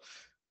big deal.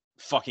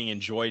 Fucking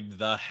enjoyed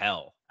the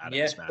hell out of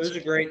this Masters.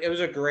 It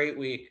was a great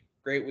week.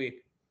 Great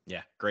week.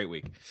 Yeah, great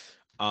week.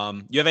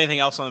 You have anything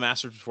else on the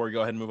Masters before we go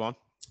ahead and move on?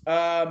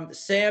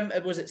 Sam,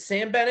 was it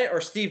Sam Bennett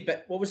or Steve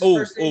Bennett? What was his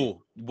first name?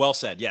 Oh, well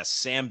said. Yes,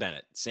 Sam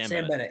Bennett. Sam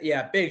Bennett.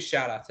 Yeah, big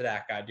shout out to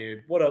that guy,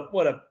 dude. What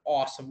a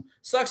awesome.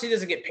 Sucks he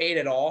doesn't get paid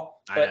at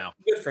all, but I know.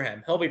 Good for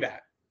him. He'll be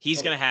back.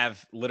 He's going to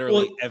have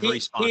literally every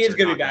sponsor. He is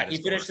going to be back.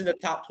 He finished in the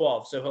top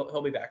 12, so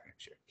he'll be back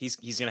next year. He's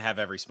going to have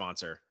every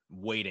sponsor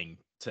waiting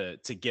to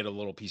get a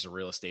little piece of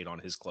real estate on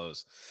his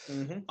clothes.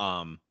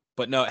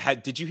 But no,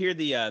 did you hear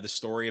the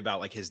story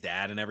about his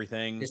dad and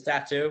everything? His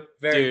tattoo,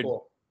 very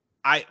cool.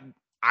 I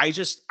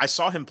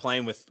saw him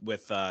playing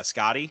with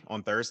Scotty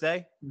on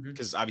Thursday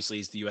because obviously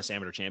he's the U.S.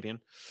 Amateur champion.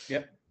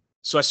 Yep.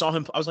 So I saw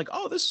him. I was like,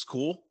 oh, this is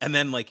cool. And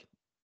then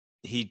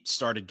he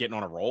started getting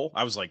on a roll.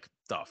 I was like,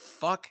 the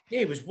fuck? Yeah,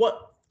 he was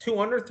 2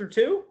 under through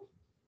 2?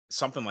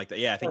 Something like that.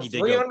 Yeah, I think he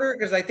did 3 under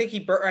because I think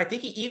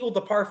he eagled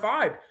the par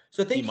 5.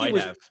 So I think he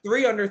was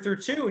 3 under through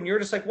 2, and you're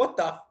just like, what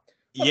the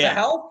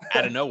hell?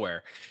 Out of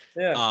nowhere.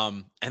 Yeah.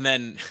 And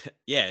then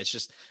it's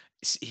just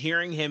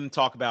hearing him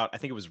talk about, I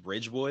think it was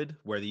Ridgewood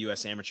where the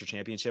U.S. Amateur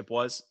Championship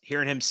was,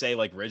 hearing him say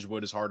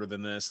Ridgewood is harder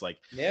than this. I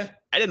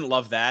didn't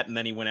love that. And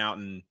then he went out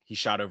and he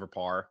shot over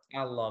par.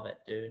 I love it,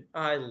 dude.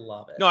 I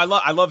love it. No, I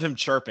love him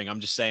chirping. I'm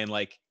just saying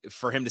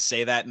for him to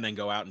say that and then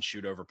go out and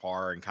shoot over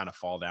par and kind of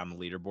fall down the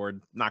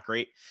leaderboard. Not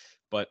great,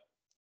 but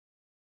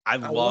I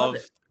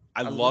loved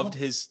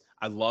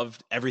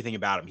everything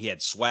about him. He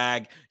had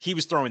swag. He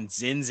was throwing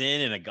zins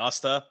in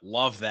Augusta.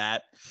 Love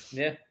that.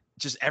 Yeah.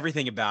 Just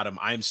everything about him.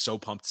 I'm so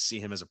pumped to see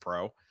him as a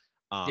pro.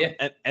 And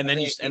then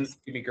it'd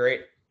be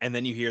great. And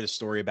then you hear the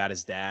story about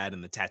his dad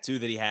and the tattoo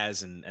that he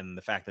has, and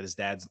the fact that his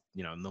dad's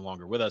no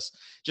longer with us.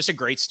 Just a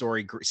great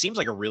story. Seems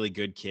like a really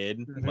good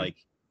kid.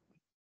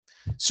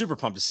 Super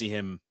pumped to see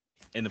him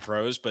in the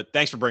pros. But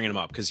thanks for bringing him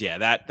up because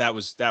that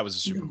was a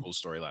super cool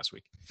story last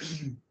week.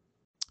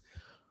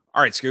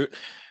 All right, Scoot.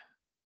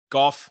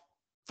 Golf,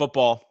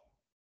 football,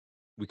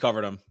 we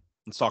covered them.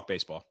 Let's talk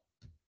baseball.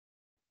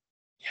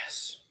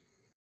 Yes.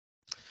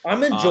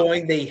 I'm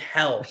enjoying the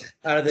hell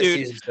out of this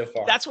season so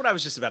far. That's what I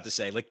was just about to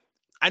say.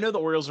 I know the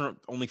Orioles are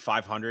only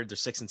 500. They're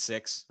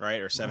 6-6,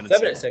 right? Or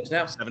 7-6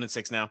 now.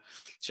 7-6 now.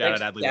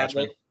 Shout out Adley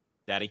Rutschman,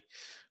 Daddy.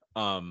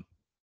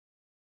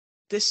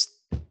 This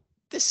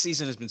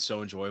season has been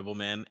so enjoyable,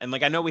 man. And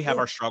I know we have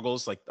our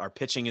struggles. Our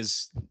pitching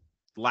is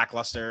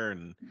lackluster,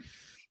 and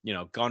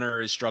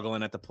Gunnar is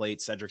struggling at the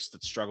plate. Cedric's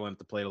struggling at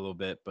the plate a little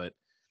bit, but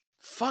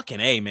fucking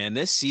A, man,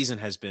 this season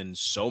has been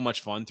so much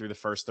fun through the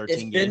first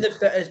 13 games.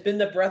 It's been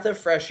the breath of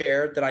fresh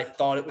air that I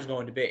thought it was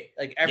going to be.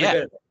 Every bit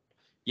of it.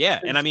 Yeah,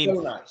 and I mean,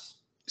 so nice.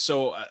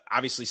 So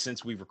obviously,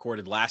 since we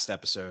recorded last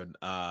episode,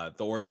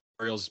 the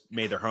Orioles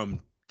made their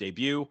home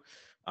debut.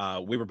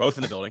 We were both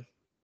in the building.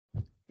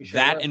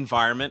 That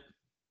environment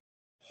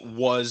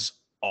was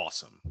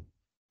awesome.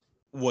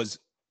 Was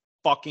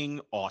fucking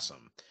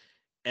awesome.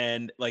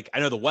 And like, I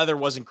know the weather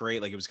wasn't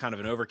great. Like, it was kind of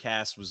an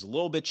overcast, was a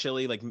little bit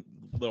chilly, like a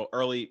little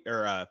early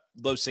or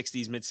low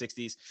 60s, mid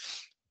 60s.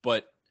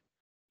 But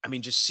I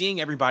mean, just seeing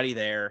everybody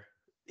there,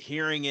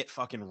 hearing it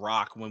fucking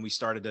rock when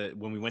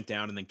we went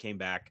down and then came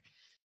back,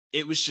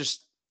 it was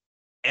just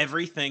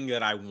everything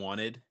that I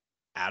wanted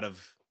out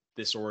of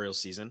this Orioles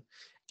season.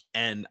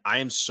 And I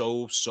am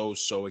so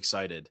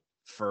excited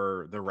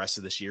for the rest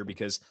of this year,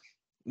 because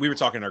we were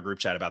talking in our group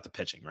chat about the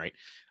pitching, right?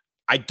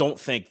 I don't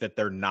think that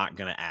they're not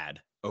going to add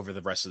over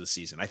the rest of the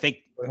season. I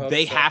think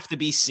they have to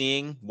be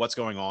seeing what's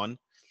going on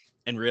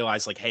and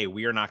realize, like, hey,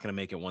 we are not going to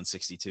make it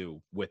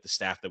 162 with the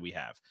staff that we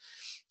have.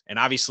 And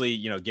obviously,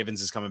 you know,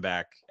 Givens is coming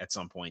back at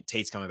some point.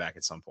 Tate's coming back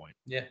at some point.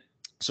 Yeah.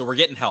 So we're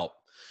getting help.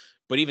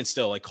 But even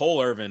still, like,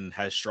 Cole Irvin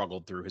has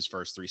struggled through his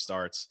first 3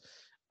 starts.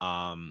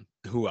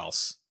 Who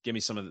else? Give me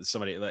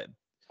somebody that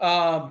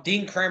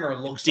Dean Kramer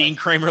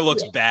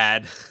looks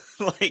bad.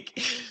 Like,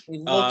 he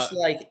looks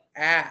like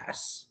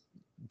ass.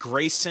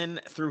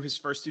 Grayson through his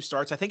first 2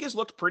 starts, I think, has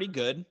looked pretty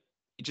good.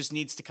 It just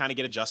needs to kind of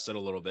get adjusted a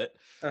little bit.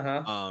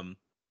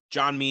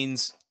 John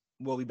Means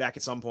will be back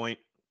at some point.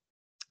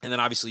 And then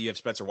obviously you have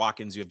Spencer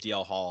Watkins, you have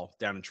DL Hall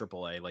down in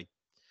AAA. Like,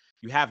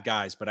 you have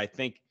guys, but I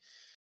think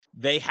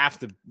they have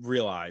to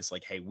realize,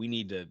 like, hey, we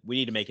need to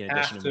make an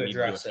addition, and we need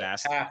to do it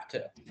fast. Have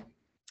to.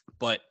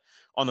 But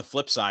on the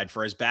flip side,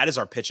 for as bad as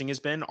our pitching has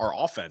been, our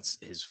offense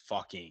is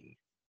fucking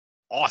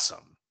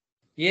awesome.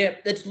 Yeah,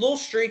 it's a little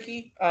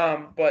streaky.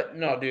 But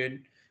no,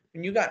 dude,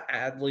 when you got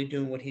Adley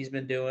doing what he's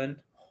been doing,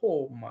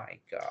 oh my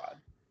God.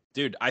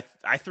 Dude, I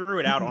threw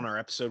it out on our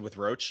episode with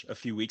Roach a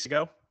few weeks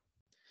ago.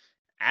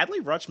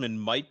 Adley Rutschman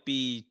might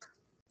be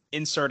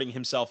inserting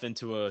himself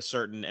into a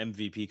certain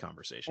MVP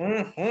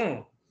conversation.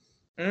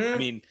 I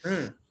mean,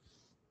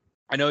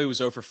 I know he was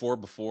 0 for 4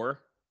 before,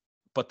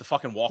 but the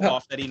fucking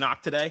walk-off that he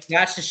knocked today.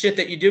 That's the shit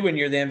that you do when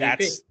you're the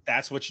MVP.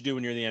 That's what you do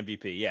when you're the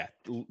MVP. Yeah.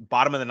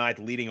 Bottom of the ninth,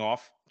 leading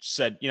off,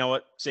 said, you know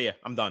what? See ya.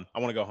 I'm done. I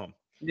want to go home.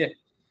 Yeah.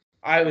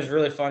 I was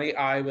really funny.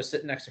 I was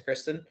sitting next to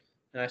Kristen,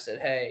 and I said,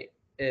 hey,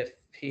 if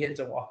he hits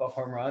a walk-off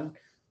home run,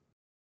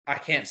 I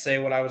can't say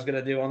what I was going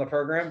to do on the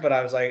program, but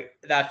I was like,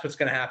 that's what's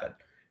going to happen.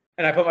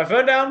 And I put my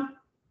phone down,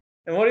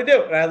 and what did he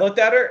do? And I looked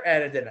at her,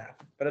 and it didn't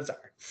happen, but it's all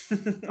right.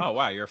 Oh,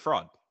 wow. You're a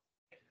fraud.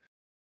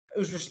 It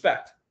was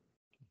respect.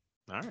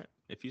 All right.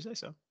 If you say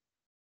so.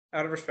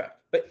 Out of respect.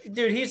 But,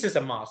 dude, he's just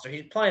a monster.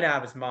 He's playing out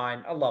of his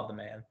mind. I love the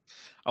man.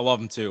 I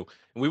love him, too.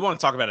 And we want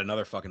to talk about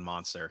another fucking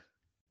monster.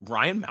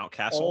 Ryan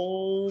Mountcastle.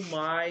 Oh,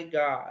 my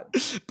God.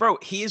 Bro,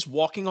 he is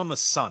walking on the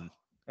sun.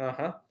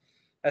 Uh-huh.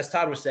 As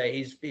Todd would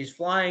say, he's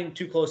flying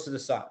too close to the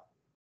sun.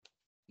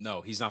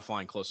 No, he's not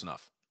flying close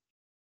enough.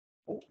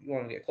 Oh, you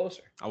want him to get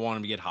closer? I want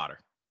him to get hotter.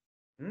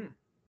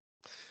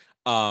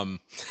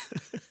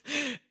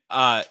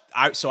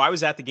 So I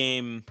was at the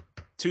game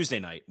Tuesday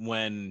night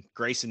when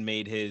Grayson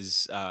made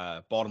his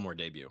Baltimore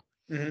debut.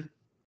 Mm-hmm.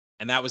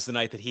 And that was the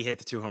night that he hit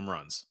the 2 home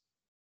runs.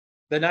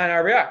 The 9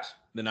 RBIs.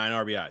 The 9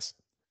 RBIs.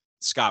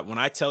 Scott, when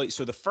I tell you,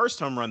 so the first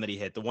home run that he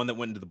hit, the one that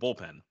went into the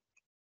bullpen,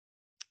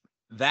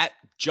 that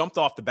jumped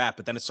off the bat,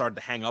 but then it started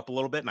to hang up a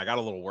little bit, and I got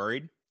a little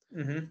worried.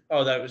 Mm-hmm.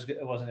 Oh, it wasn't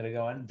going to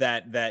go in?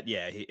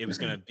 It was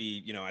going to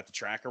be, at the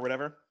track or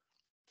whatever.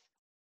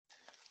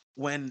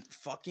 When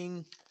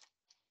fucking...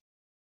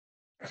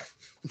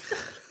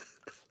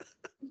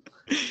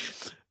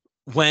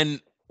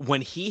 when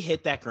he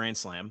hit that grand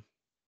slam,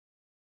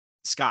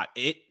 Scott,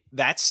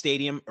 that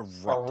stadium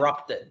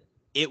erupted.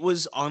 It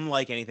was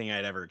unlike anything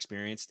I'd ever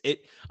experienced.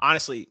 It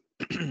honestly,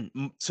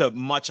 to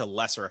much a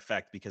lesser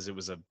effect because it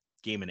was a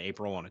game in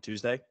April on a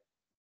Tuesday.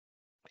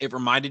 It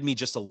reminded me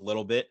just a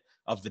little bit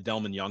of the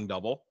Delman Young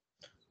double.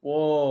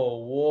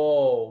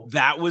 Whoa.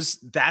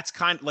 That's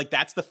kind of like,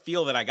 that's the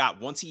feel that I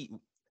got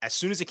as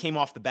soon as it came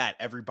off the bat,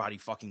 everybody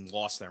fucking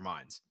lost their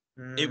minds.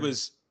 It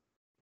was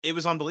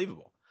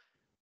unbelievable.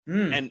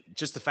 And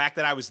just the fact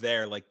that I was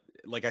there, like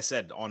I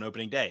said, on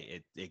opening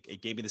day,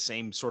 it gave me the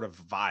same sort of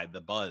vibe, the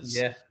buzz.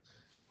 Yeah.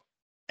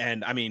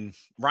 And I mean,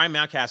 Ryan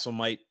Mountcastle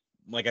might,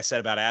 like I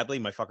said about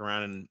Adley, might fuck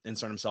around and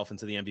insert himself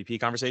into the MVP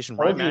conversation.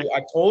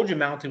 I told you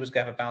Mounty was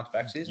going to have a bounce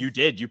back season. You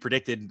did. You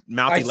predicted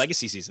Mounty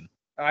legacy season.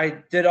 I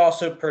did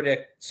also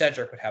predict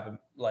Cedric would have a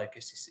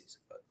legacy season.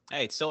 But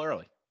hey, it's still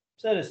early.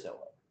 Ced is still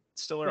early.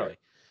 It's still early.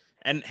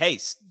 And hey,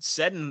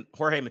 Ced and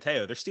Jorge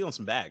Mateo, they're stealing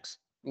some bags.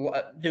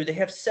 Dude, they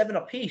have 7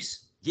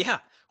 apiece. Yeah.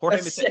 Jorge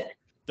That's Mateo.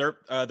 Sick.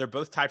 They're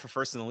both tied for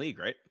first in the league,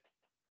 right?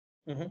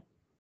 Mm-hmm.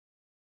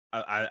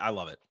 I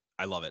love it.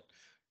 I love it.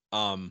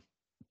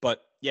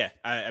 But yeah,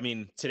 I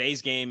mean,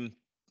 today's game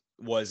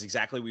was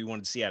exactly what we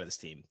wanted to see out of this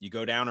team. You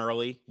go down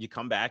early, you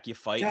come back, you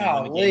fight.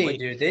 Golly, you win the game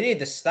dude, they need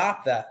to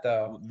stop that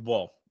though.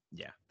 Well,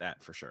 yeah,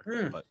 that for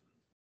sure. But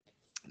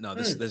no,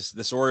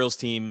 this Orioles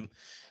team,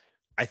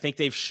 I think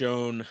they've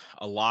shown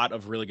a lot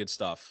of really good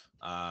stuff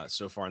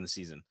so far in the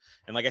season.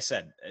 And like I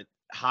said,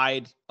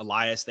 Hyde,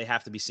 Elias, they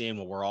have to be seeing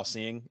what we're all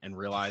seeing and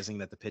realizing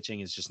that the pitching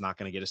is just not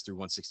going to get us through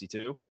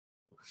 162.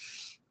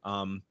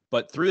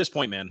 But through this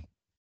point, man,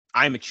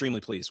 I am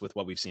extremely pleased with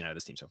what we've seen out of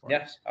this team so far.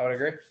 Yes, I would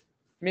agree.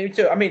 Me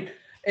too. I mean,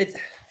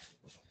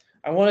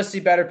 I want to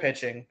see better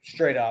pitching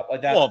straight up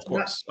like that. Well, of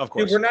course.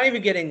 Dude, we're not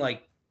even getting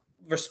like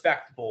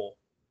respectable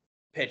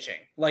pitching.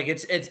 Like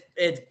it's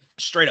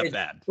straight up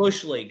bad.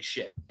 Bush league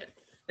shit.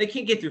 They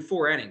can't get through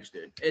 4 innings,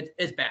 dude.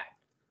 It's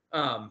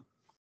bad.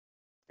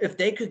 If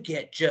they could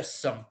get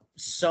just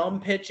some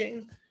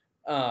pitching,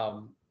 I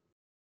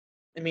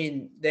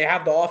mean, they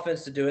have the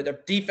offense to do it.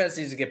 Their defense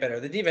needs to get better.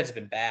 The defense has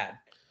been bad.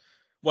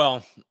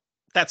 Well,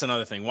 that's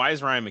another thing. Why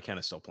is Ryan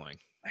McKenna still playing?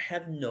 I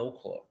have no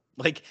clue.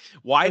 Like,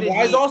 why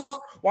is Austin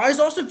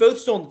Voth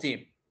still on the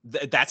team?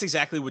 That's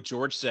exactly what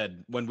George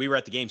said when we were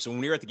at the game. So when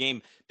we were at the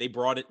game, they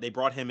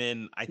brought him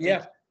in, I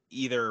think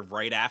either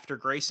right after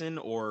Grayson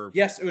or.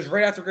 Yes, it was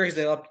right after Grayson.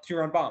 They left a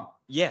 2-run bomb.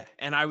 Yeah.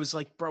 And I was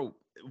like, bro,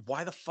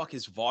 why the fuck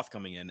is Voth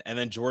coming in? And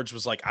then George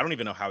was like, I don't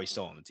even know how he's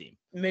still on the team.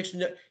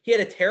 He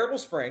had a terrible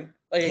spring,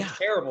 a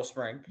terrible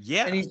spring.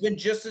 Yeah. And he's been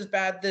just as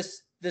bad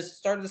this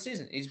start of the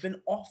season. He's been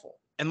awful.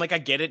 And like, I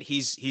get it.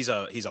 He's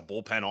a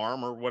bullpen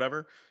arm or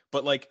whatever,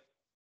 but like,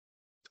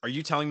 are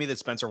you telling me that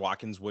Spencer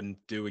Watkins wouldn't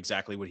do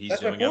exactly what he's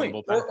doing out of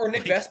the bullpen? Or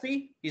Nick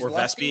Vespi? Or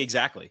Vespi,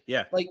 exactly.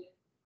 Yeah. Like,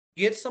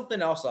 get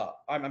something else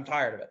up. I'm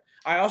tired of it.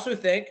 I also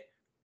think,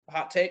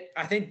 hot take,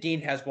 I think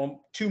Dean has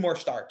 2 more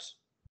starts.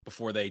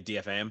 Before they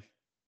DFA him?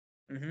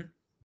 Mm-hmm.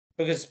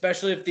 Because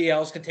especially if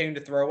DL's continuing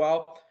to throw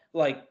well,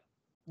 like,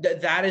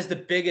 that is the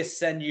biggest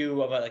send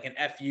you of an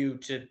FU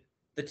to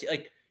the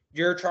like,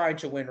 you're trying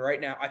to win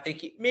right now. I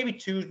think maybe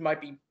 2 might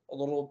be a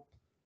little...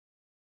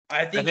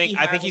 I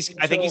think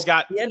he's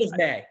got the end of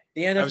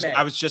May.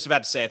 I was just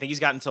about to say, I think he's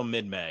got until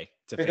mid-May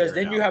to figure it out. Because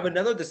then you have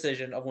another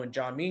decision of when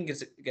John Mean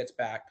gets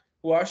back.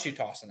 Who else are you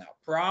tossing out?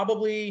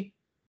 Probably.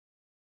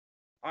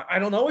 I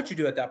don't know what you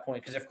do at that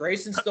point because if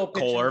Grayson's still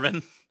pitching, Cole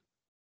Irvin.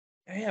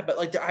 Yeah, but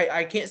like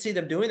I can't see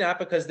them doing that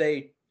because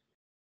they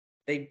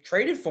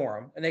traded for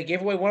him and they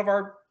gave away one of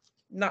our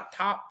not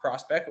top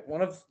prospect, but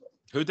one of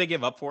who'd they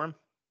give up for him?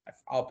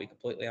 I'll be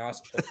completely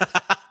honest.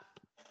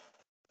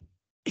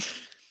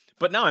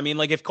 But no, I mean,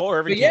 like if Cole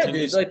Irvin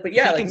continues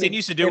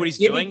to do what he's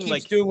doing,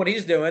 keeps doing what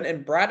he's doing,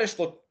 and Bradish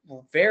looked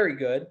very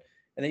good,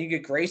 and then you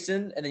get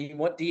Grayson, and then you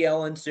want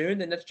DL in soon,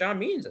 then that's John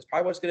Means. That's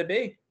probably what it's going to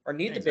be or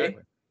need to be.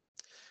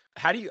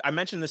 I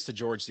mentioned this to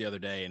George the other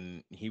day,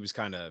 and he was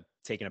kind of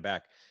taken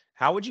aback.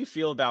 How would you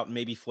feel about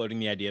maybe floating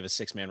the idea of a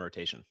 6-man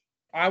rotation?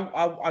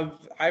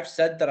 I've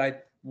said that I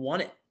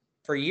want it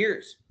for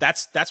years.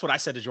 That's what I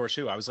said to George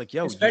too. I was like,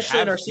 yo,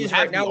 especially in our season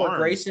right now where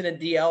Grayson and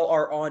DL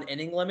are on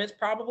inning limits,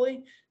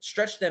 probably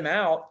stretch them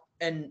out,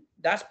 and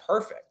that's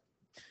perfect.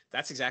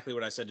 That's exactly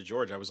what I said to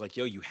George. I was like,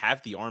 yo, you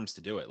have the arms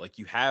to do it. Like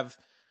you have,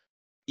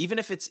 even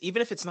if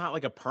it's not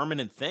like a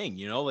permanent thing,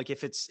 you know, like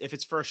if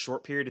it's for a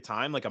short period of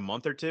time, like a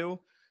month or two,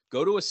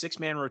 go to a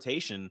 6-man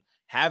rotation.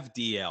 Have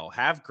DL,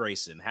 have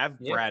Grayson, have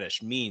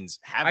Bradish, Means.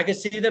 I could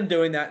see them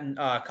doing that in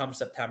come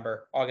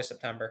August,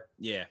 September.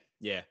 Yeah.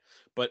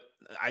 But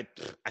I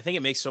think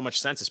it makes so much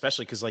sense,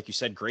 especially because, like you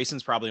said,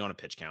 Grayson's probably on a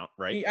pitch count,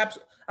 right?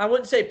 I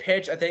wouldn't say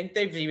pitch. I think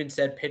they've even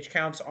said pitch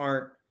counts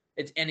aren't.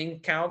 It's inning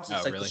counts.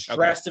 It's really? The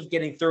stress of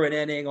getting through an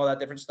inning, all that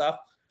different stuff.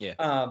 Yeah.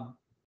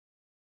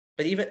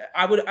 But even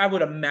I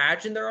would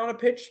imagine they're on a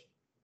pitch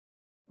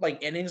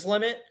like innings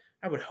limit.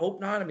 I would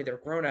hope not. I mean, they're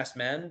grown ass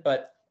men,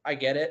 but I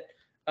get it.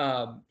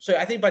 So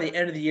I think by the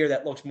end of the year,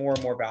 that looks more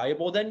and more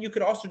valuable. Then you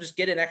could also just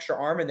get an extra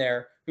arm in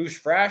there who's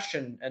fresh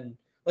and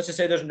let's just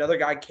say there's another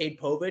guy, Cade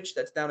Povich,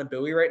 that's down in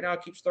Bowie right now,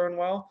 keeps throwing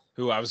well.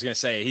 Who I was gonna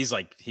say he's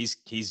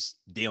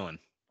dealing,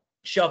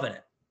 shoving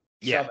it.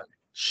 Shoving.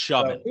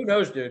 So who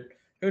knows, dude?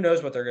 Who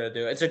knows what they're gonna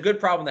do? It's a good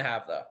problem to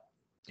have, though.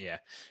 Yeah.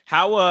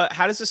 How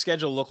does the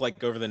schedule look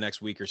like over the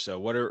next week or so?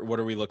 What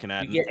are we looking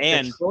at? We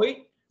get Detroit.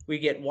 We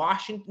get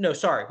Washington. No,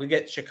 sorry, we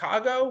get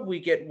Chicago. We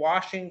get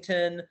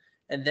Washington,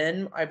 and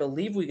then I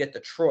believe we get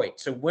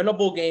Detroit. So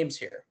winnable games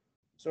here.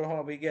 So hold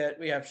on,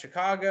 we have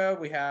Chicago,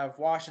 we have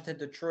Washington,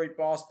 Detroit,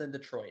 Boston,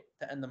 Detroit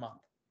to end the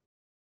month.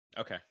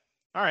 Okay.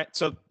 All right.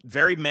 So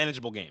very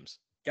manageable games.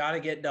 Got to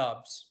get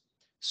dubs.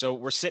 So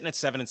we're sitting at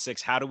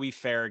 7-6. How do we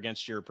fare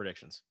against your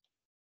predictions?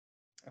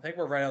 I think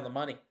we're right on the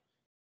money.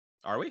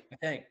 Are we?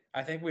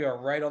 I think we are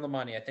right on the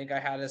money. I think I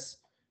had us.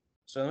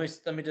 So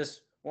let me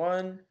just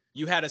one.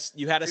 You had us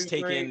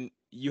taking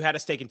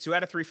 2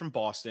 out of 3 from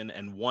Boston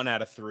and 1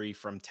 out of 3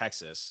 from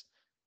Texas.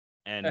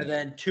 And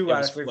then 2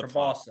 out of 3 from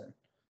Boston.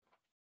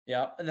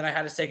 Yeah, and then I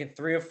had us taking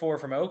 3 of 4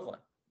 from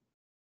Oakland,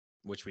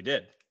 which we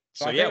did.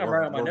 So I think I'm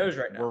right on my nose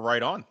right now. We're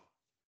right on.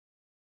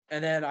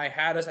 And then I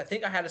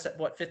think I had us at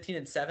what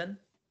 15-7,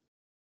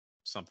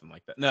 something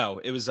like that. No,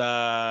 it was.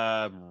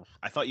 I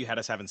thought you had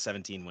us having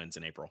 17 wins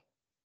in April.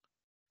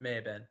 May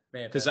have been.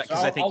 Because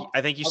I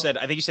think you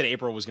said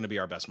April was going to be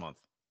our best month.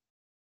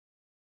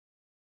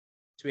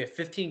 So we have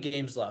 15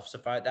 games left. So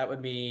that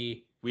would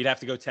be. We'd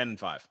have to go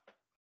 10-5.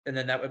 And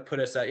then that would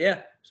put us at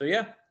So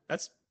yeah.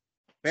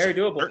 Very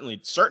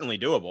doable. Certainly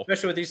doable.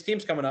 Especially with these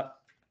teams coming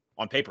up.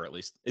 On paper, at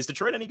least. Is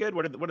Detroit any good?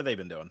 What have they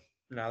been doing?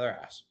 No, they're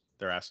ass.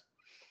 They're ass.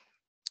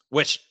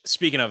 Which,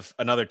 speaking of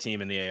another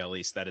team in the AL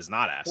East that is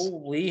not ass.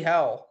 Holy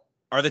hell.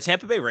 Are the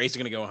Tampa Bay Rays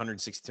going to go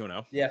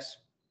 162-0? Yes.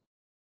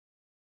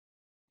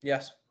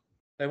 Yes.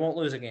 They won't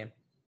lose a game.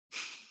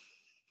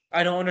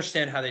 I don't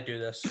understand how they do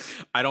this.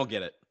 I don't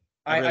get it.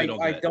 I really don't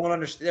get it. don't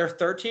understand. They're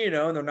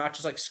 13-0, and they're not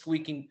just like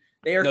squeaking.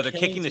 They're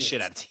kicking the teams.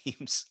 shit out of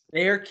teams.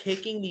 They are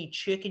kicking the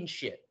chicken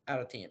shit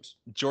out of teams.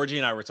 Georgie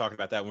and I were talking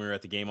about that when we were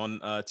at the game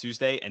on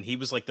Tuesday, and he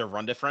was like, their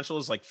run differential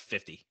is like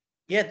 50.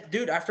 Yeah,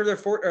 dude. After their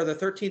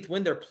 13th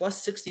win, they're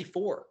plus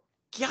 64.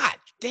 God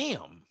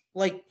damn.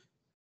 Like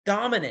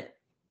dominant.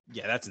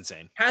 Yeah, that's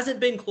insane.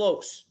 Hasn't been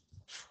close.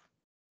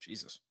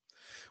 Jesus.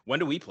 When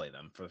do we play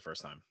them for the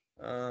first time?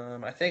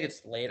 I think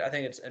it's late. I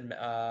think it's in.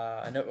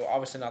 I know,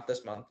 obviously not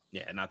this month.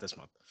 Yeah, not this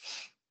month.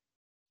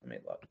 Let me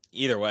look.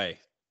 Either way,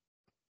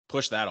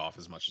 push that off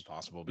as much as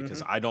possible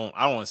because I don't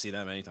want to see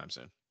them anytime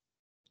soon.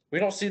 We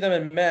don't see them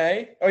in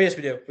May. Oh yes,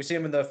 we do. We see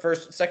them in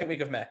the second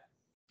week of May.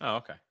 Oh,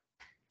 okay.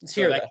 It's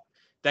here.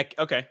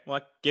 Okay. Well,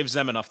 that gives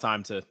them enough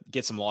time to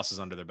get some losses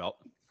under their belt.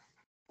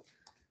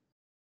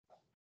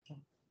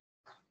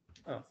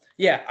 Oh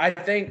yeah, I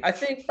think.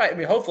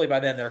 Hopefully by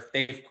then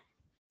they've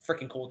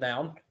freaking cooled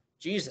down.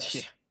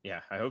 Jesus.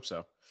 Yeah, I hope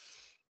so.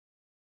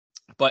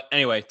 But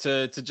anyway,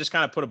 to just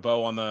kind of put a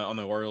bow on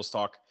the Orioles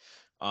talk,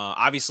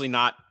 obviously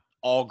not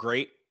all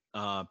great.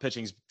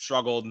 Pitching's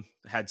struggled,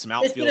 had some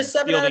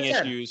fielding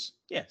issues.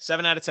 Yeah,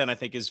 7 out of 10 I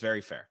think is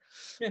very fair.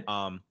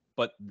 Yeah.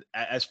 But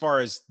as far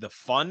as the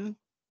fun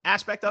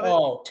aspect of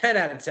it, 10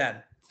 out of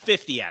 10.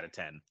 50 out of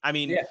 10. I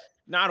mean,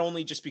 not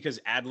only just because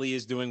Adley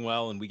is doing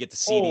well and we get to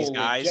see these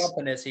guys.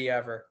 Jumping is he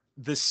ever.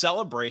 The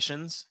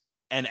celebrations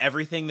and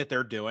everything that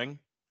they're doing.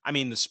 I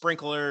mean, the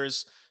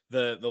sprinklers,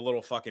 the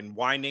little fucking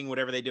winding,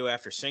 whatever they do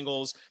after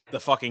singles, the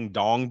fucking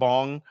dong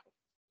bong.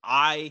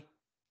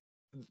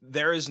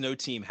 There is no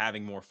team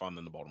having more fun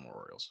than the Baltimore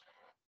Orioles.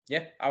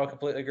 Yeah, I would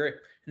completely agree. And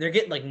they're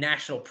getting like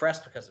national press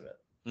because of it.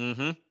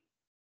 Mm-hmm.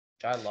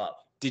 Which I love.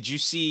 Did you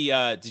see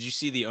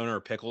the owner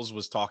of Pickles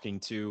was talking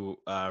to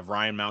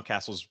Ryan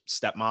Mountcastle's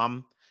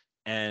stepmom,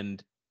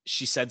 and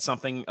she said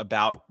something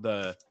about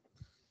the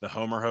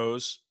Homer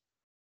hose,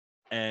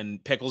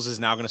 and Pickles is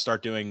now going to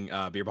start doing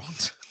beer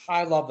bongs.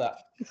 I love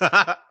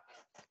that.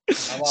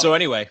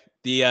 Anyway,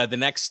 the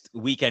next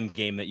weekend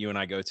game that you and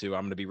I go to,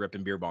 I'm going to be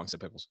ripping beer bongs at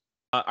Pickles.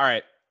 All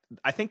right.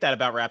 I think that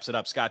about wraps it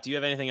up. Scott, do you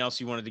have anything else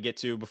you wanted to get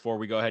to before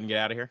we go ahead and get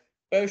out of here?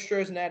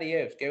 Bostros and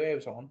adios. Go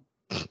Avs on.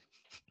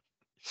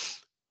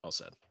 Well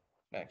said.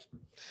 Thanks.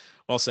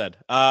 Well said.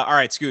 All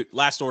right, Scoot.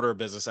 Last order of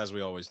business, as we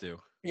always do.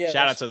 Yeah.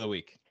 Shout outs of the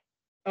week.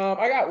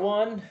 I got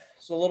one.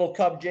 It's a little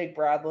Cub, Jake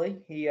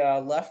Bradley. He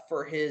left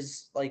for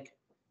his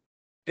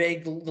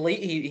big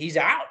league. He's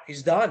out.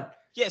 He's done.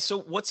 Yeah.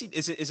 So what's he?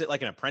 Is it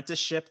like an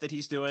apprenticeship that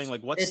he's doing?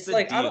 Like what's the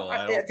deal?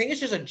 I think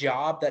it's just a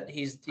job that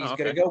he's going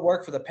to go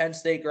work for the Penn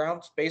State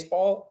grounds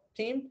baseball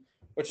team,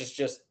 which is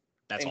just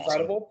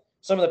incredible. Awesome.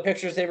 Some of the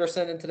pictures they were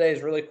sending today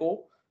is really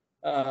cool.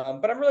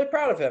 But I'm really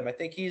proud of him. I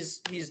think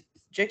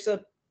Jake's a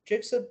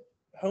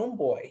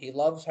homeboy. He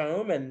loves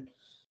home and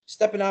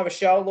stepping out of his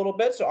shell a little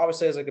bit. So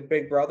obviously as like a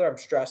big brother, I'm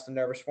stressed and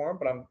nervous for him,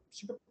 but I'm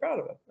super proud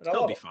of him. And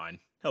He'll be fine.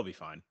 He'll be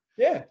fine.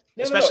 Yeah.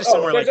 Especially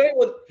somewhere like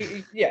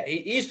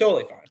he's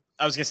totally fine.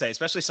 I was gonna say,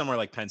 especially somewhere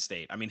like Penn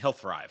State. I mean, he'll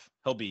thrive.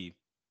 He'll be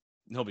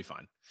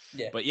fine.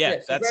 Yeah. But yeah,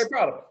 so very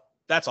proud of him.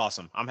 That's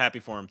awesome. I'm happy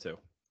for him too.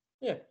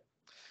 Yeah.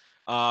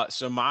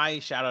 So my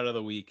shout out of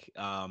the week,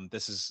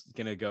 this is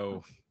gonna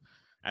go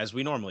as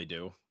we normally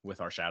do with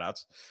our shout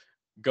outs,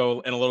 go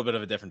in a little bit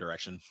of a different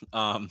direction.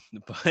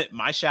 But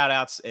my shout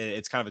outs,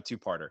 it's kind of a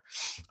two-parter.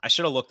 I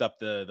should have looked up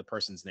the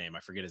person's name. I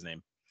forget his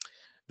name.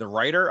 The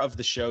writer of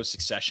the show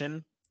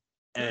Succession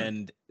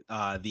and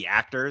the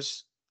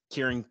actors,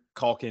 Kieran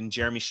Culkin,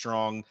 Jeremy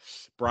Strong,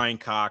 Brian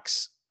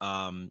Cox,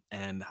 and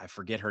I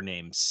forget her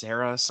name,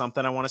 Sarah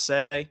something I want to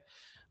say.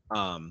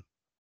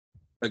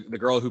 The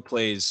girl who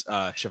plays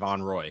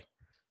Siobhan Roy.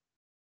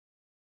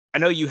 I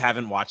know you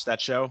haven't watched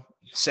that show.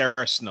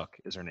 Sarah Snook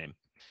is her name.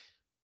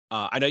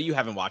 I know you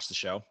haven't watched the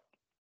show.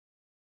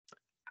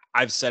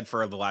 I've said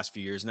for the last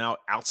few years now,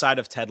 outside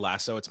of Ted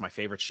Lasso, it's my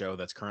favorite show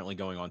that's currently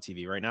going on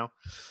TV right now.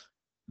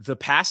 The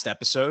past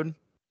episode,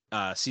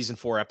 season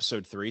 4,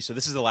 episode 3. So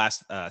this is the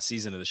last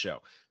season of the show.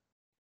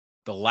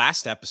 The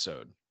last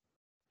episode,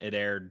 it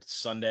aired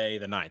Sunday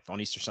the 9th on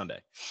Easter Sunday.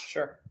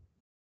 Sure.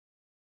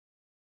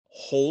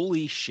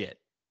 Holy shit.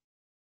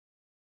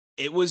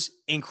 It was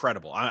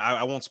incredible.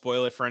 I won't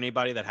spoil it for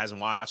anybody that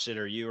hasn't watched it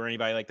or you or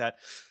anybody like that.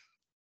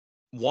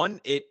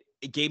 One, it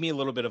gave me a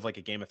little bit of like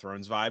a Game of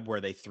Thrones vibe where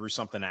they threw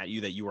something at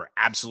you that you were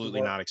absolutely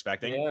not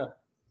expecting. Yeah.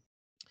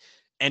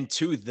 And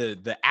two,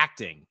 the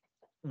acting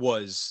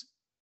was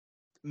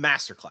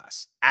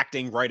masterclass.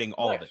 Acting, writing,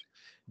 all of it.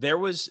 There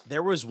was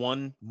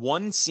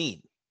one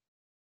scene,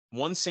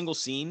 one single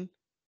scene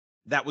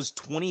that was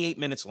 28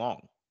 minutes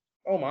long.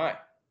 Oh my.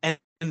 And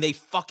they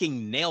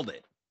fucking nailed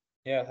it.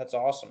 Yeah, that's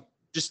awesome.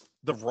 just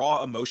the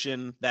raw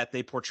emotion that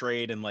they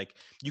portrayed, and like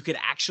you could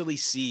actually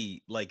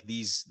see like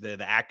the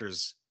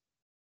actors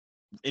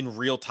in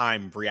real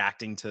time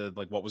reacting to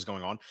like what was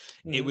going on.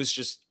 It was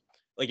just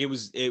like it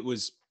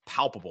was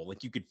palpable.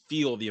 Like you could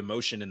feel the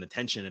emotion and the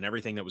tension and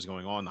everything that was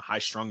going on, the high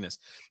strungness.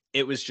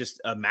 It was just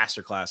a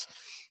masterclass.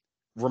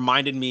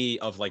 Reminded me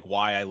of like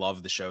why I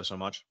love the show so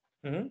much.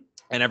 Mm-hmm.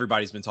 And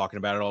everybody's been talking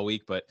about it all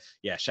week, but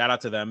yeah, shout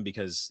out to them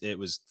because it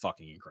was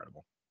fucking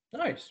incredible.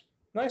 Nice.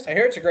 I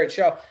hear it's a great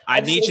show.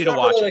 I need you to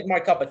watch really it. Like my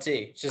cup of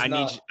tea. It's just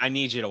I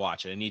need you to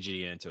watch it. I need you to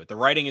get into it. The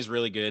writing is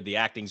really good. The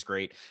acting's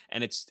great.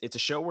 And it's a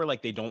show where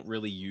like they don't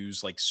really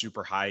use like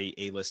super high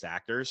A-list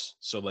actors.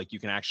 So like you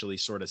can actually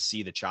sort of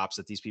see the chops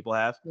that these people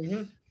have.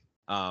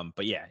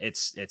 But yeah,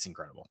 it's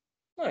incredible.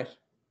 Nice.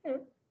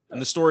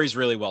 And the story's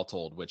really well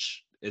told,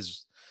 which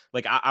is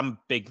like I'm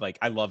big, like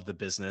I love the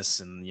business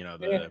and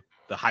the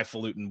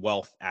highfalutin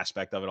wealth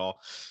aspect of it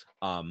all.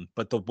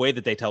 But the way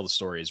that they tell the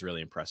story is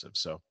really impressive.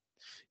 So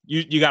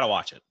you got to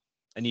watch it.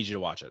 I need you to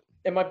watch it.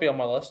 It might be on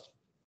my list.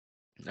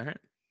 All right.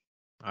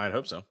 I'd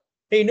hope so.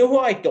 Hey, you know who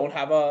I don't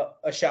have a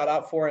shout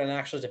out for, and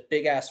actually is a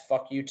big ass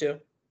fuck you to?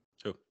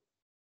 Who?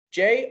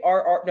 J.K.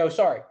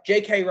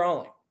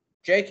 Rowling.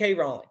 J.K.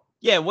 Rowling.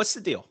 Yeah, what's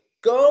the deal?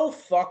 Go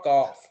fuck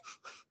off.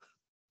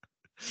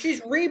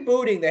 She's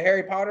rebooting the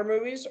Harry Potter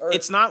movies.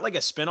 It's not like a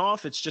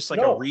spinoff. It's just like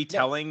a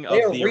retelling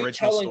of the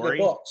original story.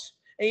 The books.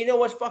 And you know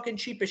what's fucking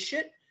cheap as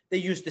shit? They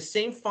use the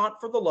same font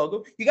for the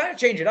logo. You got to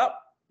change it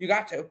up. You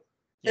got to.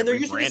 And they're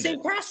using the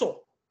same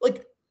castle.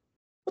 Like,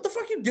 what the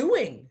fuck are you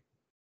doing?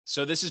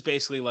 So this is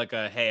basically like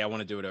a, hey, I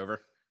want to do it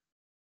over.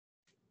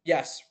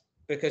 Yes,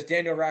 because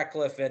Daniel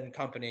Radcliffe and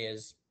company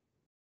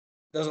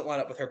doesn't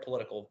line up with her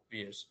political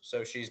views.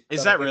 So she's.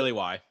 Is that really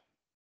why?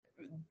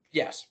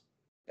 Yes.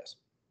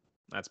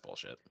 That's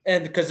bullshit.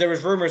 And because there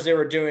was rumors they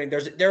were doing,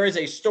 there is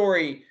a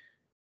story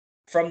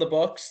from the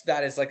books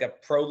that is like a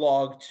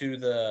prologue to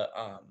the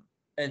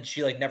and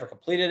she like never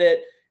completed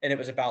it, and it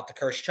was about the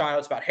cursed child.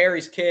 It's about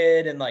Harry's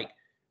kid, and like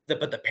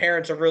but the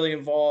parents are really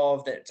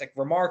involved. And it's like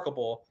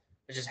remarkable.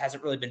 It just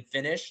hasn't really been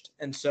finished,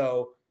 and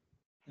so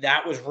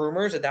that was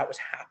rumors that was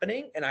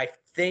happening, and I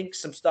think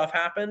some stuff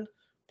happened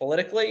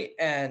politically,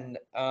 and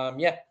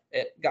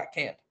it got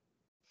canned.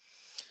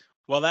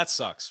 Well, that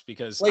sucks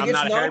because like, I'm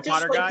not a Harry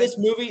Potter guy. This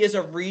movie is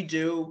a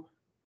redo,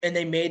 and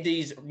they made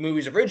these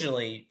movies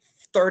originally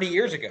 30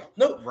 years ago.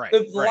 No,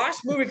 the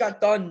last movie got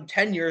done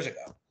 10 years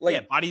ago.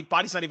 Like, yeah,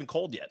 body's not even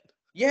cold yet.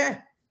 Yeah,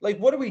 like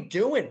what are we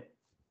doing?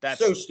 That's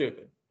so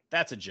stupid.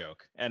 That's a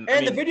joke. And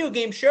the video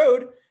game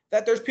showed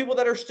that there's people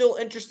that are still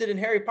interested in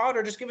Harry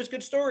Potter. Just give us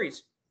good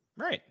stories.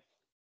 Right.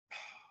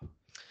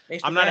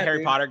 I'm not a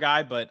Harry Potter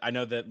guy, but I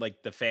know that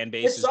like the fan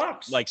base is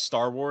like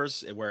Star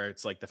Wars, where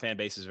it's like the fan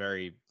base is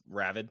very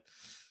rabid.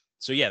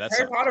 So yeah, that's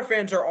Harry Potter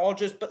fans are all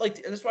just, but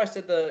like that's why I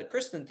said to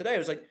Kristen today. I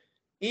was like,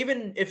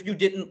 even if you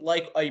didn't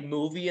like a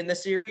movie in the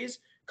series,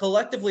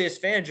 collectively as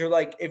fans, you're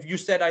like, if you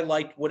said I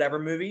liked whatever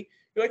movie,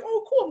 you're like,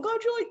 oh cool, I'm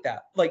glad you like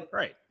that. Like,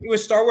 right. It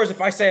was Star Wars.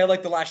 If I say I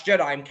like The Last Jedi,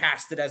 I'm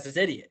casted as this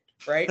idiot,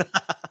 right?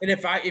 And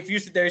if you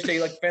sit there and say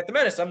you like Phantom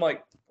Menace, I'm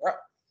like, what?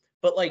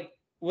 But like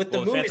with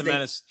the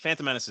movies,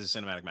 Phantom Menace is a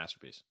cinematic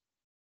masterpiece.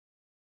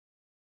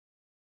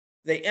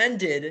 They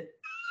ended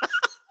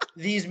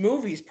these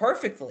movies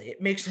perfectly.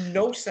 It makes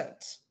no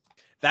sense.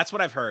 That's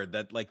what I've heard.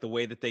 That like the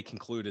way that they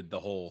concluded the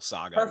whole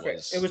saga.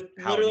 Perfect. It was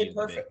literally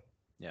perfect.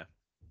 Yeah.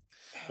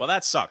 Well,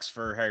 that sucks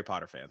for Harry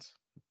Potter fans.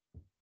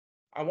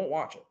 I won't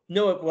watch it.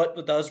 No,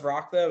 what does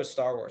rock though is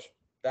Star Wars.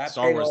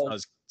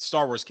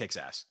 Star Wars kicks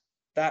ass.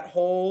 That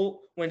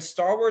whole when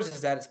Star Wars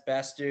is at its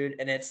best, dude,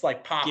 and it's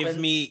like popping.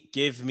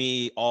 Give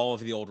me all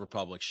of the Old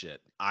Republic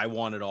shit. I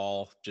want it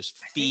all. Just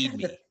feed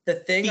me. The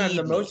thing I'm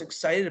the most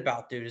excited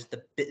about, dude, is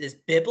this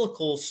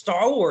biblical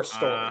Star Wars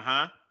story.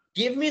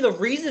 Give me the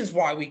reasons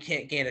why we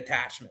can't gain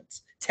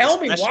attachments. Tell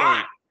me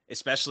why.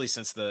 Especially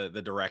since the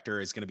director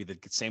is going to be the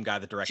same guy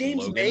that directed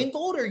James Logan.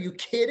 Mangold? Are you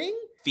kidding?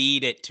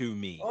 Feed it to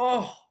me.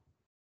 Oh,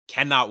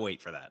 cannot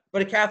wait for that.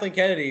 But Kathleen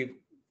Kennedy,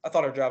 I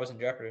thought her job was in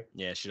jeopardy.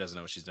 Yeah, she doesn't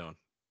know what she's doing.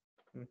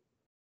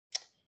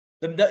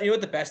 You know what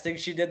the best thing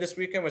she did this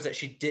weekend was that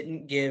she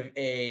didn't give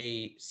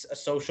a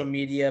social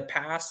media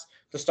pass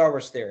to Star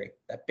Wars Theory.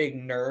 That big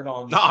nerd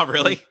on. No,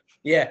 really?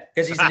 Yeah,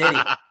 because he's an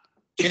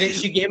idiot.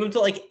 She gave him to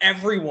like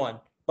everyone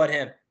but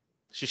him.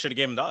 She should have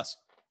given him to us.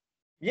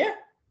 Yeah.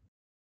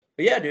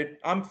 But yeah, dude,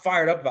 I'm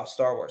fired up about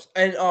Star Wars.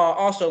 And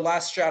also,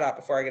 last shout out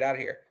before I get out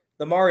of here.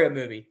 The Mario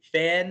movie.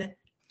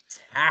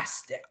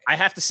 Fantastic. I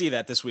have to see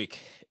that this week.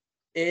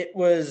 I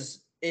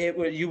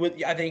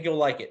think you'll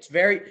like it. It's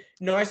very,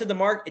 I said the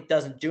mark, it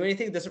doesn't do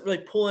anything. It doesn't really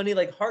pull any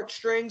like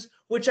heartstrings,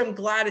 which I'm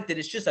glad it did.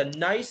 It's just a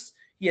nice,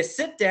 you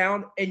sit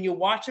down and you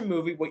watch a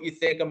movie, what you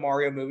think a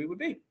Mario movie would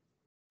be.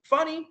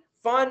 Funny,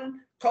 fun,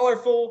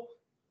 colorful,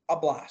 a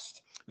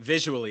blast.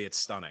 Visually, it's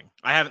stunning.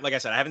 I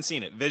haven't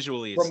seen it.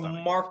 Visually, it's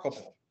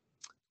remarkable.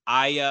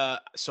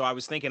 So I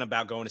was thinking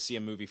about going to see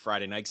a movie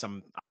Friday night.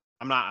 I'm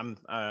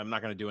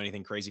not going to do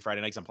anything crazy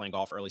Friday night because I'm playing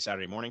golf early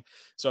Saturday morning.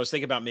 So I was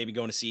thinking about maybe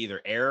going to see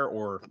either Air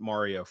or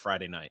Mario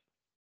Friday night.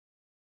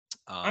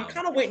 I'm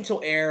kind of waiting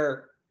until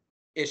Air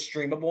is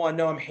streamable. I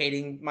know I'm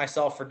hating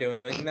myself for doing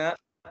that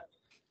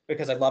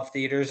because I love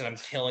theaters and I'm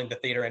killing the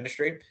theater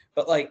industry.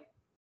 But like,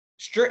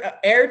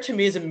 Air to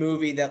me is a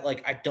movie that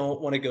like I don't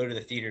want to go to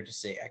the theater to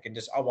see.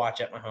 I'll watch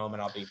it at my home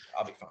and I'll be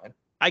fine.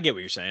 I get what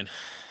you're saying.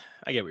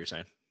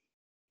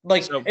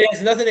 Like, So- it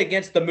has nothing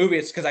against the movie.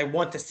 It's because I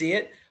want to see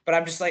it, but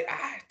I'm just like,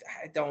 I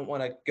don't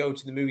want to go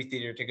to the movie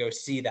theater to go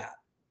see that.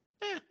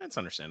 That's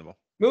understandable.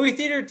 Movie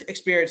theater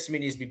experience to me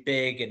needs to be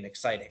big and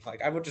exciting.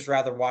 Like, I would just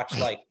rather watch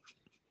like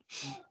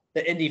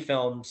the indie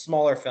films,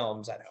 smaller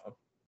films at home.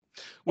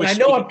 And I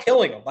know I'm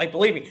killing them. Like,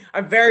 believe me,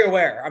 I'm very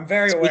aware.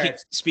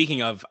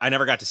 Speaking of, I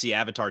never got to see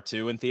Avatar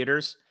 2 in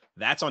theaters.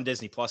 That's on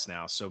Disney Plus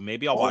now, so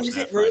maybe I'll watch that. Is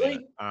it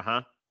really?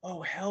 Uh-huh.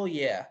 Oh, hell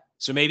yeah.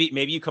 So maybe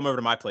you come over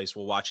to my place.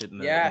 We'll watch it in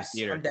the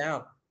theater. I'm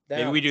down.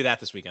 Maybe we do that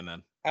this weekend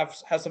then. Have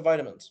some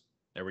vitamins.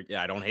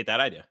 I don't hate that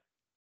idea.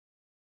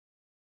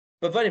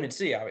 But vitamin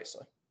C,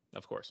 obviously.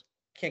 Of course.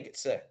 Can't get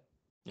sick.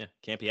 Yeah,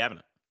 can't be having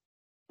it.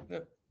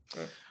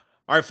 Yeah.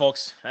 All right,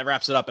 folks. That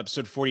wraps it up.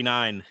 Episode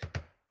 49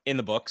 in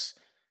the books.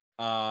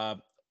 Be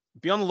on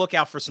the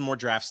lookout for some more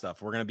draft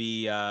stuff. We're gonna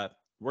be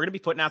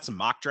putting out some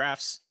mock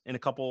drafts over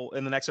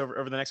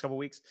the next couple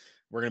weeks.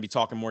 We're gonna be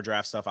talking more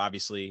draft stuff,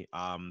 obviously.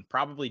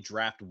 Probably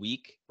draft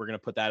week. We're gonna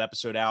put that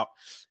episode out,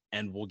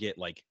 and we'll get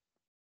like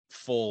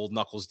full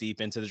knuckles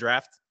deep into the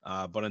draft.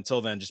 But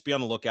until then, just be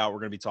on the lookout. We're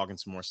gonna be talking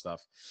some more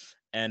stuff.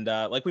 And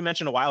like we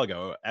mentioned a while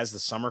ago, as the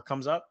summer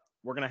comes up,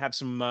 we're gonna have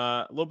some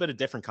a little bit of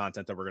different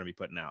content that we're gonna be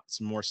putting out.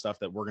 Some more stuff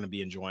that we're gonna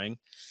be enjoying.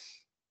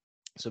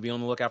 So be on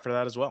the lookout for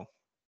that as well.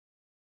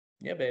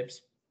 Yeah,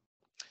 babes.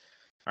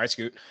 All right,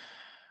 Scoot.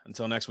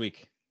 Until next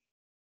week.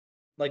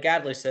 Like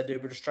Adley said,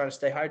 dude, we're just trying to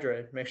stay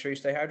hydrated. Make sure you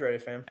stay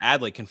hydrated, fam.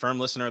 Adley, confirmed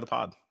listener of the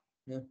pod.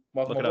 Yeah.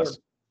 Welcome Look aboard. at us.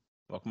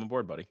 Welcome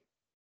aboard, buddy.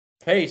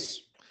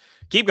 Peace.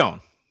 Keep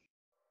going.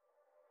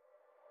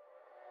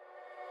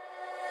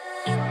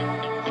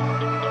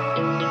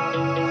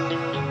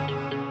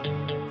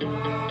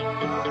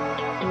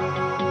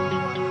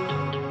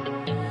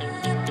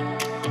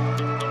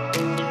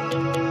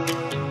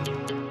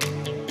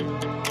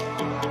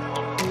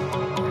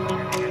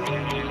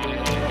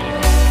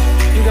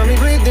 You got me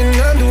breathing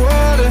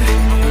underwater.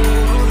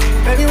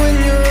 Baby, when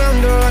you're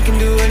around, girl, I can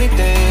do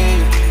anything.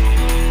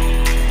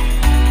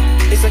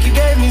 It's like you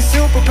gave me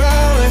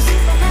superpowers.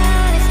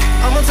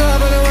 I'm on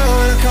top of the world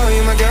and I call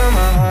you my girl,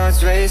 my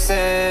heart's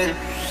racing.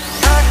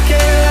 I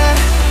can't lie,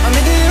 I'm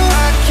into you,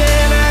 I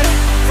can't hide.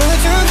 From the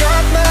truth,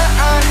 drop my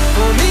eye,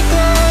 pull me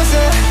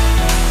closer.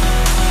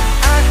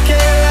 I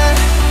can't lie,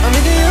 I'm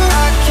into you,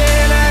 I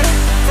can't hide.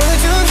 From the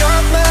truth,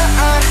 drop my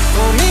eye,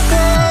 pull me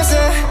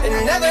closer.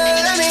 And never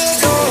let me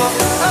go.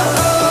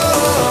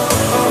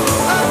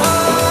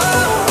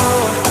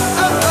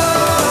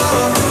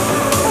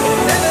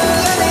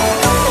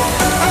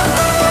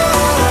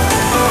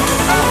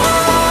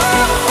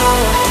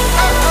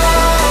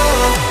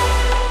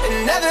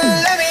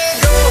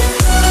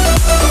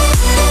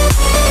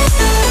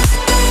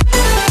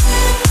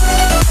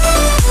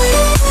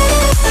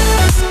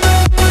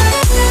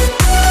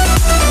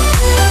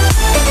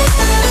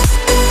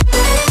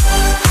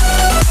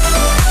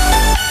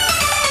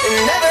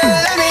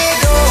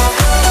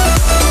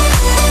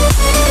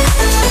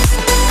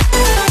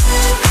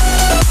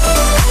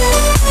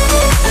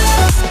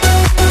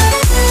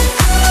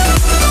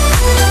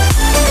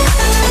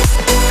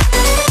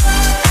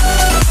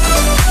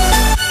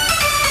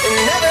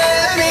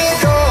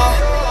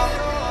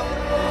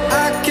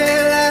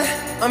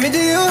 I'm into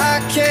you,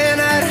 I can't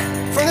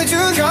hide. From the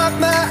truth, drop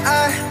my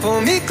eye,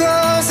 pull me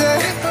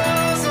closer.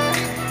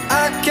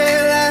 I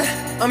can't lie,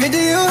 I'm into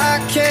you,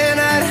 I can't